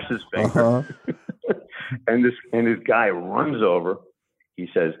snaps his finger. And this guy runs over. He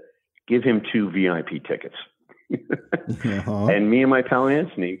says, give him 2 VIP tickets. And me and my pal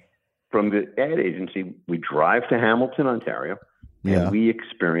Anthony from the ad agency, we drive to Hamilton, Ontario, and we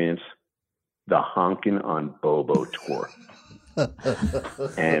experience the Honkin' on Bobo tour.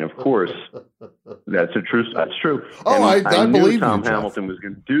 And of course, that's true. Oh, and I knew believe Tom you, Jeff. Hamilton was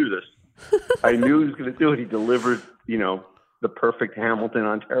going to do this. I knew he was going to do it. He delivered, the perfect Hamilton,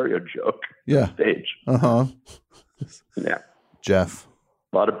 Ontario joke on stage. Yeah. Jeff.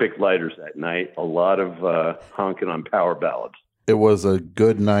 A lot of big lighters that night. A lot of honking on power ballads. It was a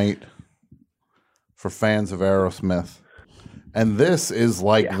good night for fans of Aerosmith. And this is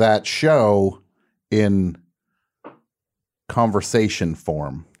like that show in conversation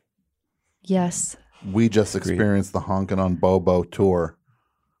form. Yes. We just experienced the Honkin' on Bobo tour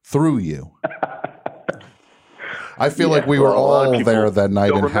through you. I feel like we were all there that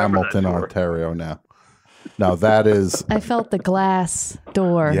night in Hamilton, Ontario now. Now that is... I felt the glass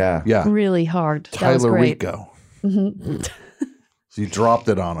door really hard. Tyler that was great. Rico. Mm-hmm. So you dropped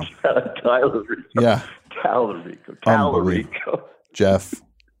it on him. Tyler Rico. Yeah. Tyler Rico. Jeff,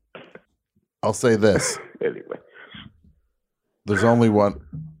 I'll say this. Anyway. There's only one.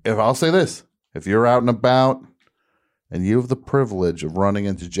 I'll say this. If you're out and about and you have the privilege of running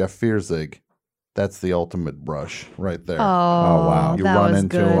into Jeff Fierzig, that's the ultimate brush right there. Oh, wow. You that run was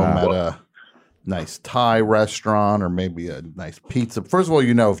into good. him at a nice Thai restaurant or maybe a nice pizza. First of all,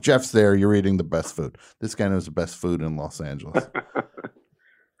 if Jeff's there, you're eating the best food. This guy knows the best food in Los Angeles.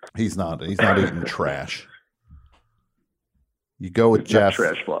 He's not eating trash. You go with Jeff. Not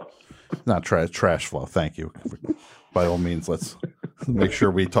trash flow. Not trash flow. Thank you. By all means, let's make sure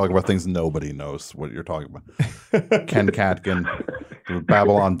we talk about things nobody knows what you're talking about. Ken Katkin, the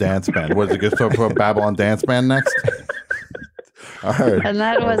Babylon Dance Band. What is it? Going to talk about Babylon Dance Band next? All right. And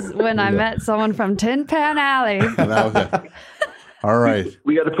that was when I met someone from Tin Pan Alley. And that was it. All right.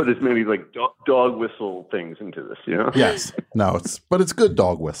 We got to put as many dog whistle things into this, Yes. No, it's good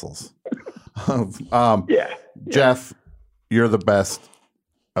dog whistles. Jeff, you're the best.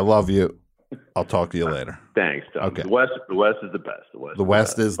 I love you. I'll talk to you later. Thanks, Tom. Okay. The West is the best. The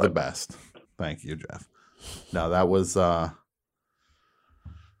West is the best. Thank you, Jeff. No, that was the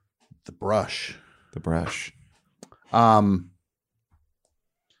brush. The brush. Couple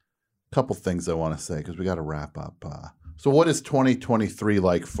things I want to say because we got to wrap up. So what is 2023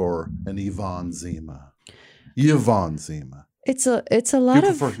 like for an Yvonne Zima? Yvonne Zima. It's a lot Do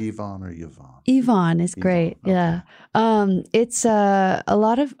you of prefer Yvonne or Yvonne? Yvonne is great. Okay. Yeah. It's a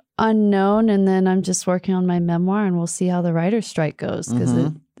lot of unknown, and then I'm just working on my memoir, and we'll see how the writer's strike goes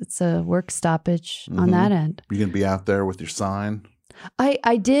because it's a work stoppage on that end. You gonna be out there with your sign?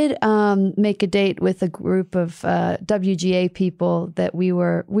 I did make a date with a group of WGA people that we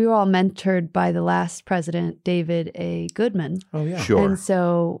were all mentored by the last president, David A. Goodman. Oh yeah, sure. And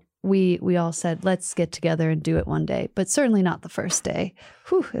so we all said, let's get together and do it one day, but certainly not the first day.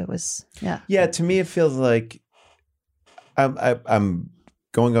 Whew, it was yeah. To me, it feels like I'm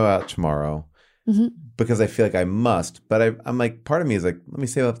going to go out tomorrow because I feel like I must, but I'm like, part of me is like, let me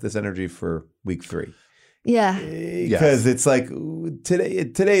save up this energy for week 3. Yeah. Because it's like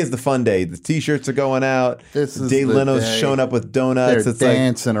today is the fun day. The T-shirts are going out. Dave Leno's showing up with donuts. They're it's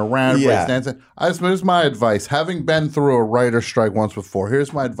dancing around. Yeah. Dancing. Here's my advice. Having been through a writer's strike once before,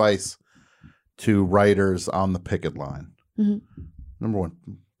 here's my advice to writers on the picket line. Number 1,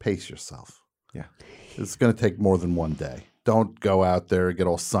 pace yourself. Yeah. It's going to take more than one day. Don't go out there and get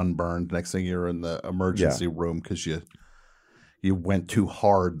all sunburned. Next thing you're in the emergency room because you went too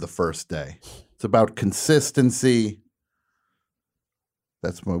hard the first day. It's about consistency.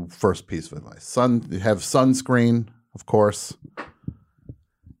 That's my first piece of advice. Have sunscreen, of course.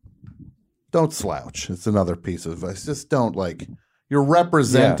 Don't slouch. It's another piece of advice. Just don't you're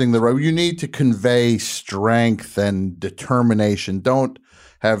representing the right. You need to convey strength and determination. Don't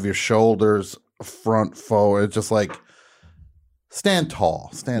have your shoulders front forward. It's just stand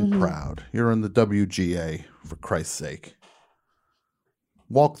tall, stand proud. You're in the WGA, for Christ's sake.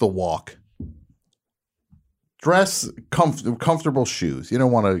 Walk the walk. Dress comfortable shoes. You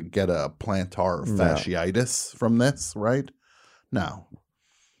don't want to get a plantar fasciitis from this, right? No.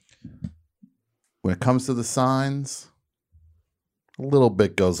 When it comes to the signs, A little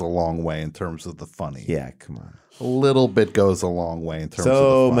bit goes a long way in terms of the funny. Yeah, come on. A little bit goes a long way in terms of the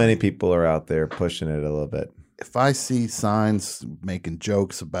So funny. many people are out there pushing it a little bit. If I see signs making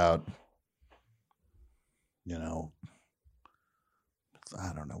jokes about, you know,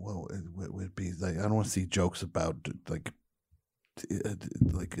 I don't know what it would be. Like, I don't want to see jokes about like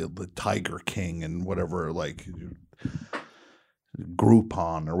the Tiger King and whatever, like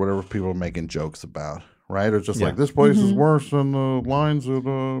Groupon or whatever people are making jokes about, right? Or just like this place is worse than the lines at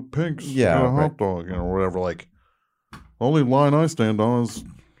Pink's hot dog, you know, or whatever. Like the only line I stand on is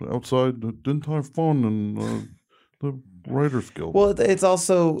outside the Din Tai Fun and the Writers Guild. Well, it's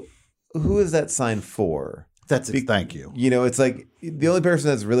also, who is that sign for? That's it. Thank you. You know, it's like the only person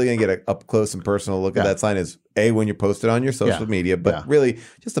that's really going to get an up close and personal look at that sign is when you post it on your social media, but really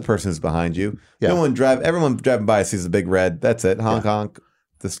just the person who's behind you. Everyone driving by sees the big red. That's it. Honk, honk.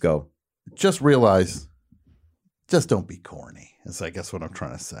 Let's go. Just realize, just don't be corny, is I guess what I'm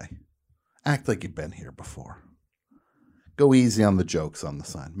trying to say. Act like you've been here before. Go easy on the jokes on the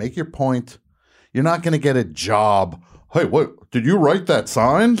sign. Make your point. You're not going to get a job. Hey, what? Did you write that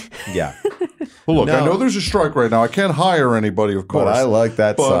sign? Yeah. Well, look, I know there's a strike right now. I can't hire anybody, of course. But I like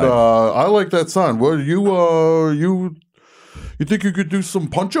that sign. I like that sign. Well, you think you could do some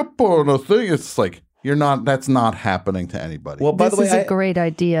punch up on a thing? It's like you're not. That's not happening to anybody. Well, by the way, this is a great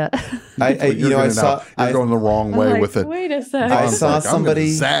idea. You're going the wrong way with it. Wait a second. I saw somebody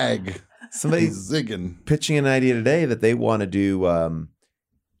zag. Somebody zigging, pitching an idea today that they want to do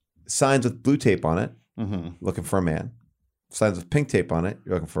signs with blue tape on it, looking for a man. Signs with pink tape on it,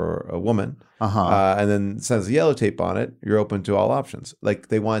 you're looking for a woman. And then signs with yellow tape on it, you're open to all options. Like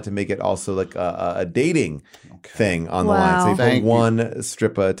they wanted to make it also like a dating thing on the line. So they put one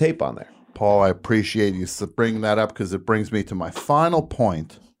strip of tape on there. Paul, I appreciate you bringing that up because it brings me to my final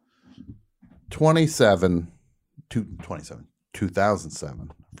point. 2007. I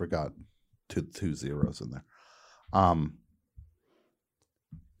forgot two zeros in there.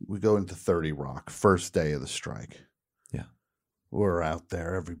 We go into 30 Rock, first day of the strike. We're out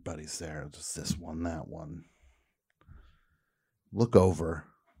there. Everybody's there. Just this one, that one. Look over.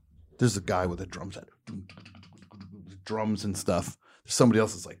 There's a guy with a drum set. Drums and stuff. Somebody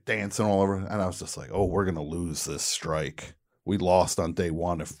else is like dancing all over. And I was just like, oh, we're going to lose this strike. We lost on day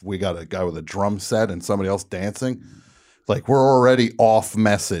one. If we got a guy with a drum set and somebody else dancing, like we're already off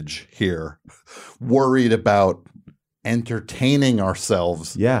message here. Worried about entertaining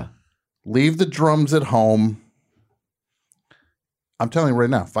ourselves. Yeah. Leave the drums at home. I'm telling you right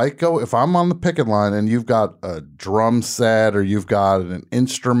now, if I'm on the picket line and you've got a drum set or you've got an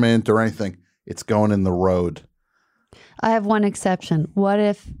instrument or anything, it's going in the road. I have one exception. What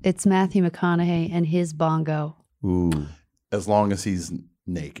if it's Matthew McConaughey and his bongo? Ooh. As long as he's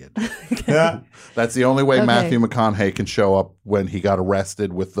naked. That's the only way Matthew McConaughey can show up when he got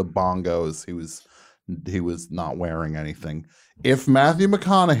arrested with the bongos. He was not wearing anything. If Matthew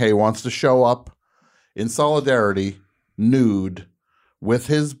McConaughey wants to show up in solidarity, nude, with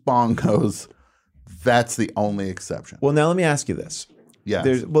his bongos, that's the only exception. Well, now let me ask you this. Yeah.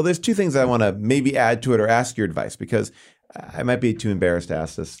 There's two things I want to maybe add to it or ask your advice because I might be too embarrassed to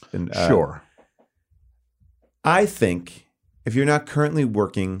ask this. Sure. I think if you're not currently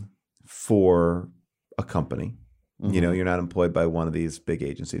working for a company, you're not employed by one of these big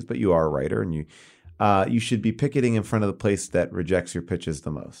agencies, but you are a writer and you should be picketing in front of the place that rejects your pitches the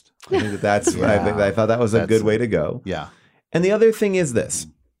most. I think that's I thought that was a good way to go. Yeah. And the other thing is this.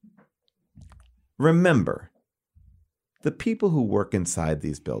 Remember, the people who work inside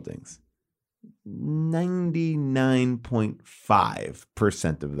these buildings,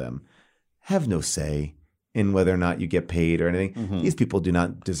 99.5% of them have no say in whether or not you get paid or anything. These people do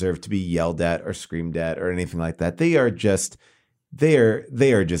not deserve to be yelled at or screamed at or anything like that. They are just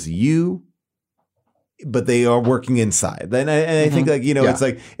you, but they are working inside. And I think it's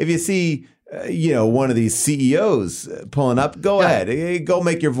like if you see one of these CEOs pulling up, go ahead, go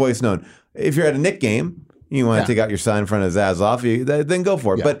make your voice known. If you're at a Knick game, you want to take out your sign in front of Zazoff, then go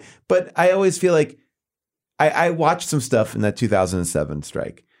for it. Yeah. But I always feel like I watched some stuff in that 2007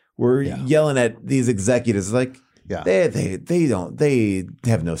 strike. We're yelling at these executives like they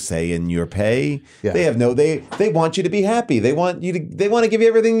have no say in your pay. Yeah. They want you to be happy. They want to give you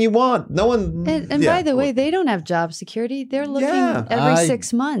everything you want. No one. And by the way, they don't have job security. They're looking every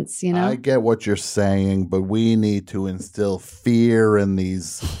 6 months. I get what you're saying, but we need to instill fear in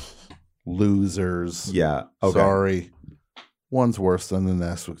these losers. Yeah. Okay. Sorry. One's worse than the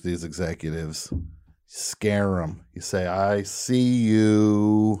next with these executives. Scare them. You say, I see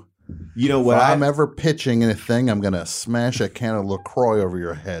you. You know what? If I'm ever pitching anything, I'm going to smash a can of LaCroix over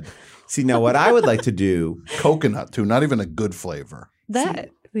your head. See, now what I would like to do. Coconut, too. Not even a good flavor.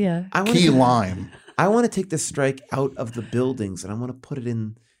 Yeah. Key lime. I want to take the strike out of the buildings and I want to put it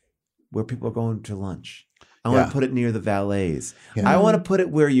in where people are going to lunch. I want to put it near the valets. Yeah. I want to put it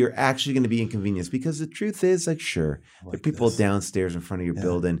where you're actually going to be inconvenienced because the truth is, like, sure, there are people downstairs in front of your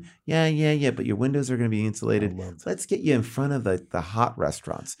building. Yeah, but your windows are going to be insulated. Let's get you in front of the hot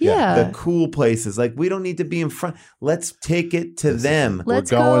restaurants. Yeah. The cool places. Like, we don't need to be in front. Let's take it to them.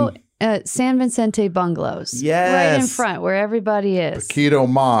 Let's go at San Vicente Bungalows. Yes. Right in front where everybody is. Paquito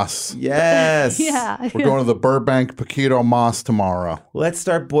Mas. Yes. Yeah. We're going to the Burbank Paquito Mas tomorrow. Let's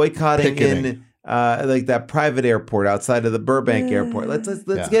start boycotting Picketing. in like that private airport outside of the Burbank airport. Let's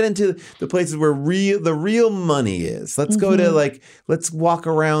get into the places where the real money is. Let's go to let's walk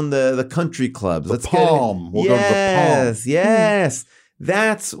around the country clubs. Let's Palm. We'll go to the Palm. Yes.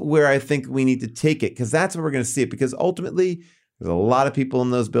 That's where I think we need to take it because that's where we're going to see it because ultimately there's a lot of people in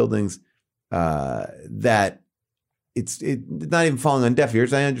those buildings that it's not even falling on deaf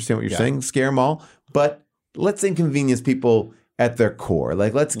ears. I understand what you're saying. Scare them all. But let's inconvenience people at their core.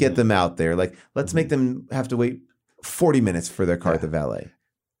 Like, let's get them out there. Like, let's make them have to wait 40 minutes for their car at the valet.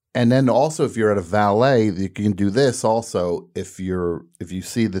 And then also, if you're at a valet, you can do this also. If you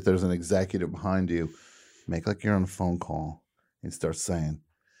see that there's an executive behind you, make like you're on a phone call and start saying,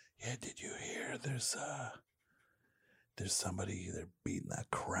 "Yeah, did you hear? There's somebody they're beating the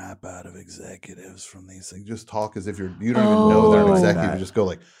crap out of executives from these things." Just talk as if you don't even know they're an executive. You just go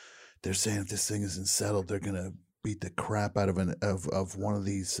like, "They're saying if this thing isn't settled, they're gonna beat the crap out of one of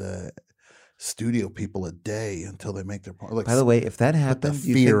these studio people a day until they make their point." Like, by the way, if that happened,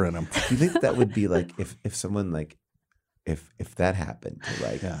 fear in them. You think that would be like if someone like if that happened to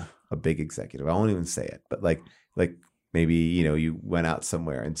like a big executive? I won't even say it, but like maybe you went out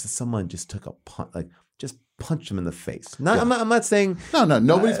somewhere and someone just took a punch, like just punch them in the face. I'm not saying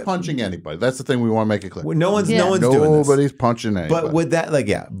nobody's punching anybody. That's the thing we want to make it clear. No one's doing this. Nobody's punching anybody. But would that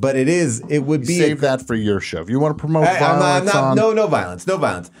but it would be save that for your show. If you want to promote violence, no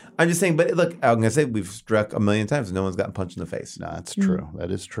violence. I'm just saying. But look, I'm gonna say we've struck a million times and no one's gotten punched in the face. No, that's true.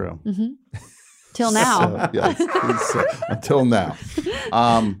 That is true. Mm-hmm. Till now. Until now.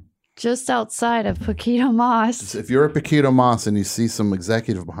 Just outside of Paquito Mas. If you're at Paquito Mas and you see some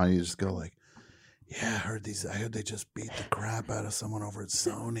executive behind you, just go like, "Yeah, I heard they just beat the crap out of someone over at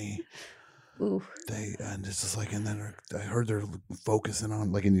Sony." Ooh. And it's just like, and then I heard they're focusing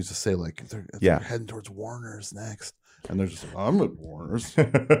on and you just say like they're heading towards Warner's next, and they're just like, "I'm at Warner's."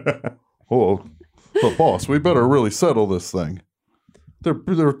 Oh, but boss, we better really settle this thing. They're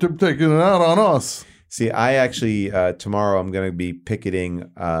taking it out on us. See, I actually tomorrow I'm going to be picketing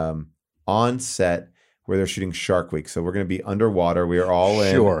on set where they're shooting Shark Week. So we're going to be underwater. We are all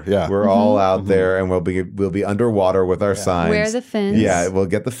in. Sure, yeah. We're all out there, and we'll be underwater with our signs. Wear the fins. Yeah, we'll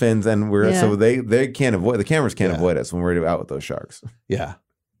get the fins, and so they can't avoid the cameras can't avoid us when we're out with those sharks. Yeah,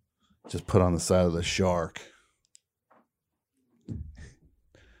 just put on the side of the shark.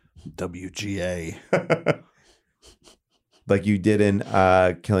 WGA. Like you did in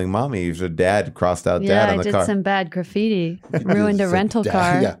Killing Mommy. Your dad crossed out dad on the car. Yeah, I did some bad graffiti. Ruined a rental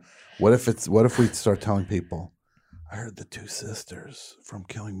car. Yeah. What if we start telling people, "I heard the two sisters from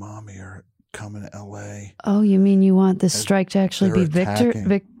Killing Mommy are coming to LA." Oh, you mean you want this strike to actually be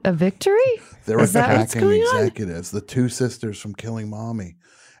a victory? They're attacking executives, the two sisters from Killing Mommy.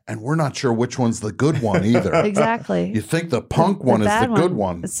 And we're not sure which one's the good one either. Exactly. You think the punk one is the good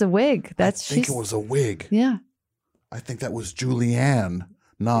one. It's a wig. I think it was a wig. Yeah. I think that was Julianne.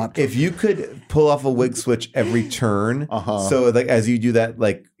 Not if you could pull off a wig switch every turn. So like as you do that,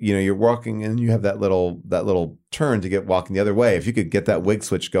 like you're walking and you have that little turn to get walking the other way. If you could get that wig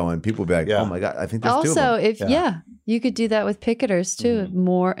switch going, people would be like, "Oh my god, I think there's two of them." Also, you could do that with picketers too.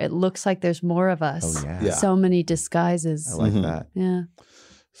 More, it looks like there's more of us. Oh yeah. So many disguises. I like that. Yeah.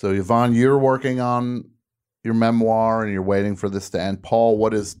 So Yvonne, you're working on your memoir and you're waiting for this to end. Paul,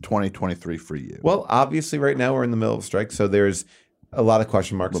 what is 2023 for you? Well, obviously right now we're in the middle of a strike, so there's a lot of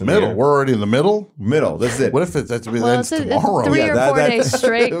question marks in middle. there. We're already in the middle? This is it. What if it ends tomorrow? 3 or 4 day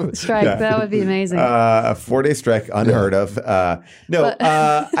strike. Yeah. That would be amazing. A 4-day strike, unheard of. I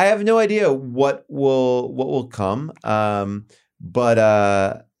have no idea what will come. But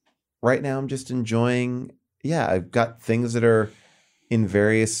right now I'm just enjoying. Yeah, I've got things that are in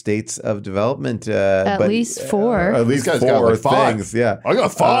various states of development. At least 4. At least 4 got like 5 things. Yeah, I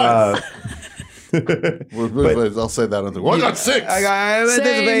got 5. I'll say that. I got 6. I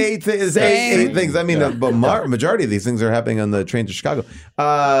anticipate 8 things. I mean, the majority of these things are happening on the train to Chicago.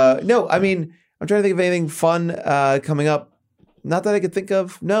 No, I mean, I'm trying to think of anything fun coming up. Not that I could think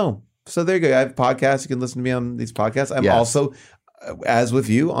of. No. So there you go. I have podcasts. You can listen to me on these podcasts. I'm also, as with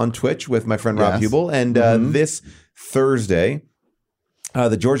you, on Twitch with my friend Rob Hubel. And this Thursday,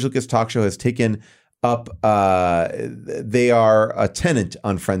 The George Lucas Talk Show has taken up. They are a tenant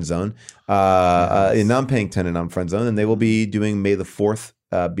on Friend Zone, a non-paying tenant on Friend Zone, and they will be doing May the 4th.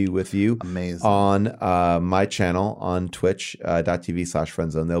 Be with you on my channel on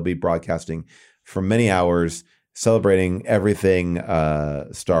twitch.tv/friendzone. They'll be broadcasting for many hours, celebrating everything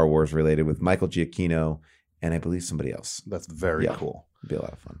Star Wars related with Michael Giacchino and I believe somebody else. That's very cool. It'll be a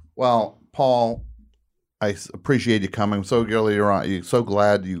lot of fun. Well, Paul, I appreciate you coming. I'm so so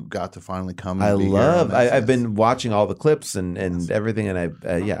glad you got to finally come. I've been watching all the clips and everything, and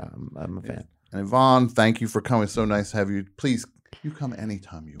I'm a fan. And Yvonne, thank you for coming. So nice to have you. Please, you come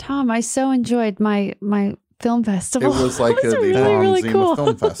anytime you want. Tom, I so enjoyed my film festival. It was like the really Zima cool.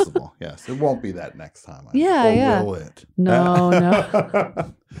 Film Festival. Yes, it won't be that next time. Yeah. Will it? No.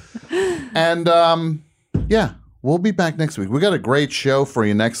 And we'll be back next week. We got a great show for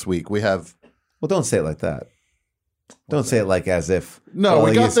you next week. We have. Well, don't say it like that. Don't say it like as if. No,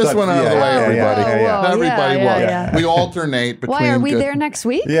 we got this one out of the way, everybody. Everybody will. Yeah. We alternate between. Why are we there next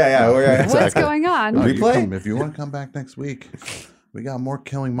week? Yeah. Exactly. What's going on? Replay? If you want to come back next week, we got more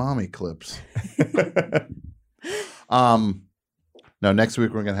Killing Mommy clips. No, next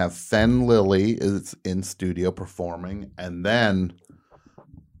week we're going to have Fen Lily is in studio performing, and then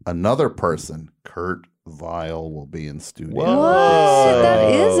another person, Kurt Vile, will be in studio. What? That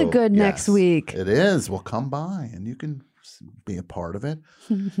is a good next week. It is. Well, come by and you can be a part of it.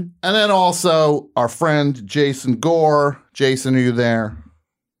 And then also our friend Jason Gore. Jason, are you there?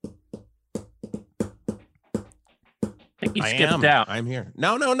 I think he skipped out. I'm here.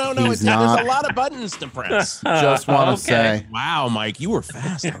 No. He's There's a lot of buttons to press. Just want to say. Wow, Mike, you were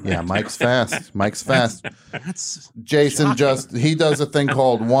fast. Yeah, Mike's fast. Mike's fast. That's Jason he does a thing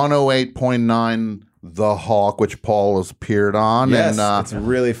called 108.9 The Hawk, which Paul has appeared on. Yes, and it's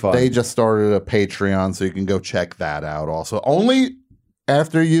really fun. They just started a Patreon, so you can go check that out also. Only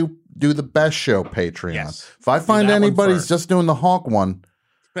after you do the Best Show Patreon. Yes. If I find anybody's just doing the Hawk one,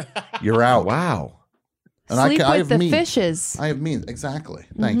 you're out. Wow. And Sleep I with have the means. fishes. I have means. Exactly.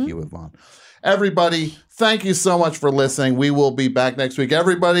 Thank you, Yvonne. Everybody, thank you so much for listening. We will be back next week.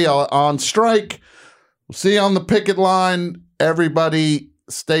 Everybody on strike. We'll see you on the picket line. Everybody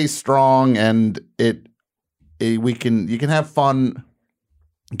stay strong, and you can have fun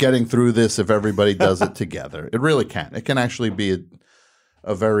getting through this if everybody does it together. It really can. It can actually be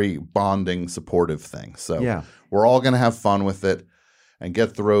a very bonding, supportive thing. So we're all going to have fun with it and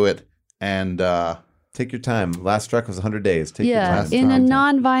get through it. And take your time. Last strike was 100 days. Take your time. In a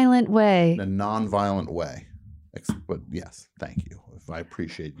non-violent way. In a non-violent way. But yes, thank you. I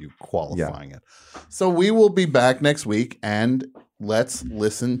appreciate you qualifying it. So we will be back next week, and let's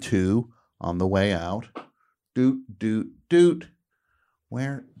listen to On the Way Out. Doot, doot, doot.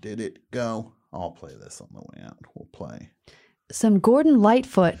 Where did it go? I'll play this on the way out. We'll play some Gordon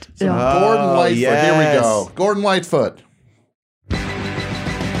Lightfoot. Gordon Lightfoot. Yes. Here we go. Gordon Lightfoot.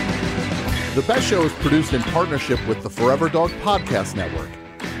 The Best Show is produced in partnership with the Forever Dog Podcast Network.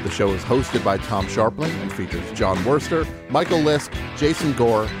 The show is hosted by Tom Sharpling and features John Worster, Michael Lisk, Jason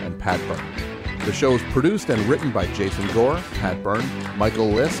Gore, and Pat Byrne. The show is produced and written by Jason Gore, Pat Byrne, Michael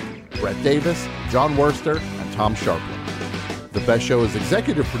Lisk, Brett Davis, John Worster, and Tom Sharpling. The Best Show is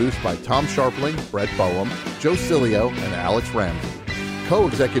executive produced by Tom Sharpling, Brett Boehm, Joe Cilio, and Alex Ramsey.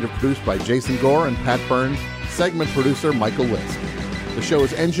 Co-executive produced by Jason Gore and Pat Byrne. Segment producer Michael Lisk. The show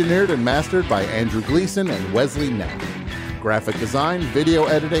is engineered and mastered by Andrew Gleason and Wesley Knapp. Graphic design, video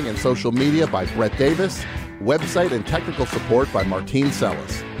editing, and social media by Brett Davis. Website and technical support by Martine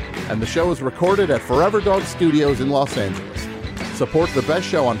Sellis. And the show is recorded at Forever Dog Studios in Los Angeles. Support The Best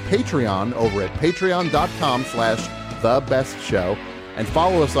Show on Patreon over at patreon.com/thebestshow. And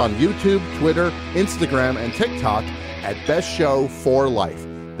follow us on YouTube, Twitter, Instagram, and TikTok at Best Show 4 Life.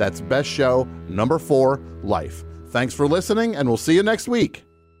 That's Best Show number 4 Life. Thanks for listening, and we'll see you next week.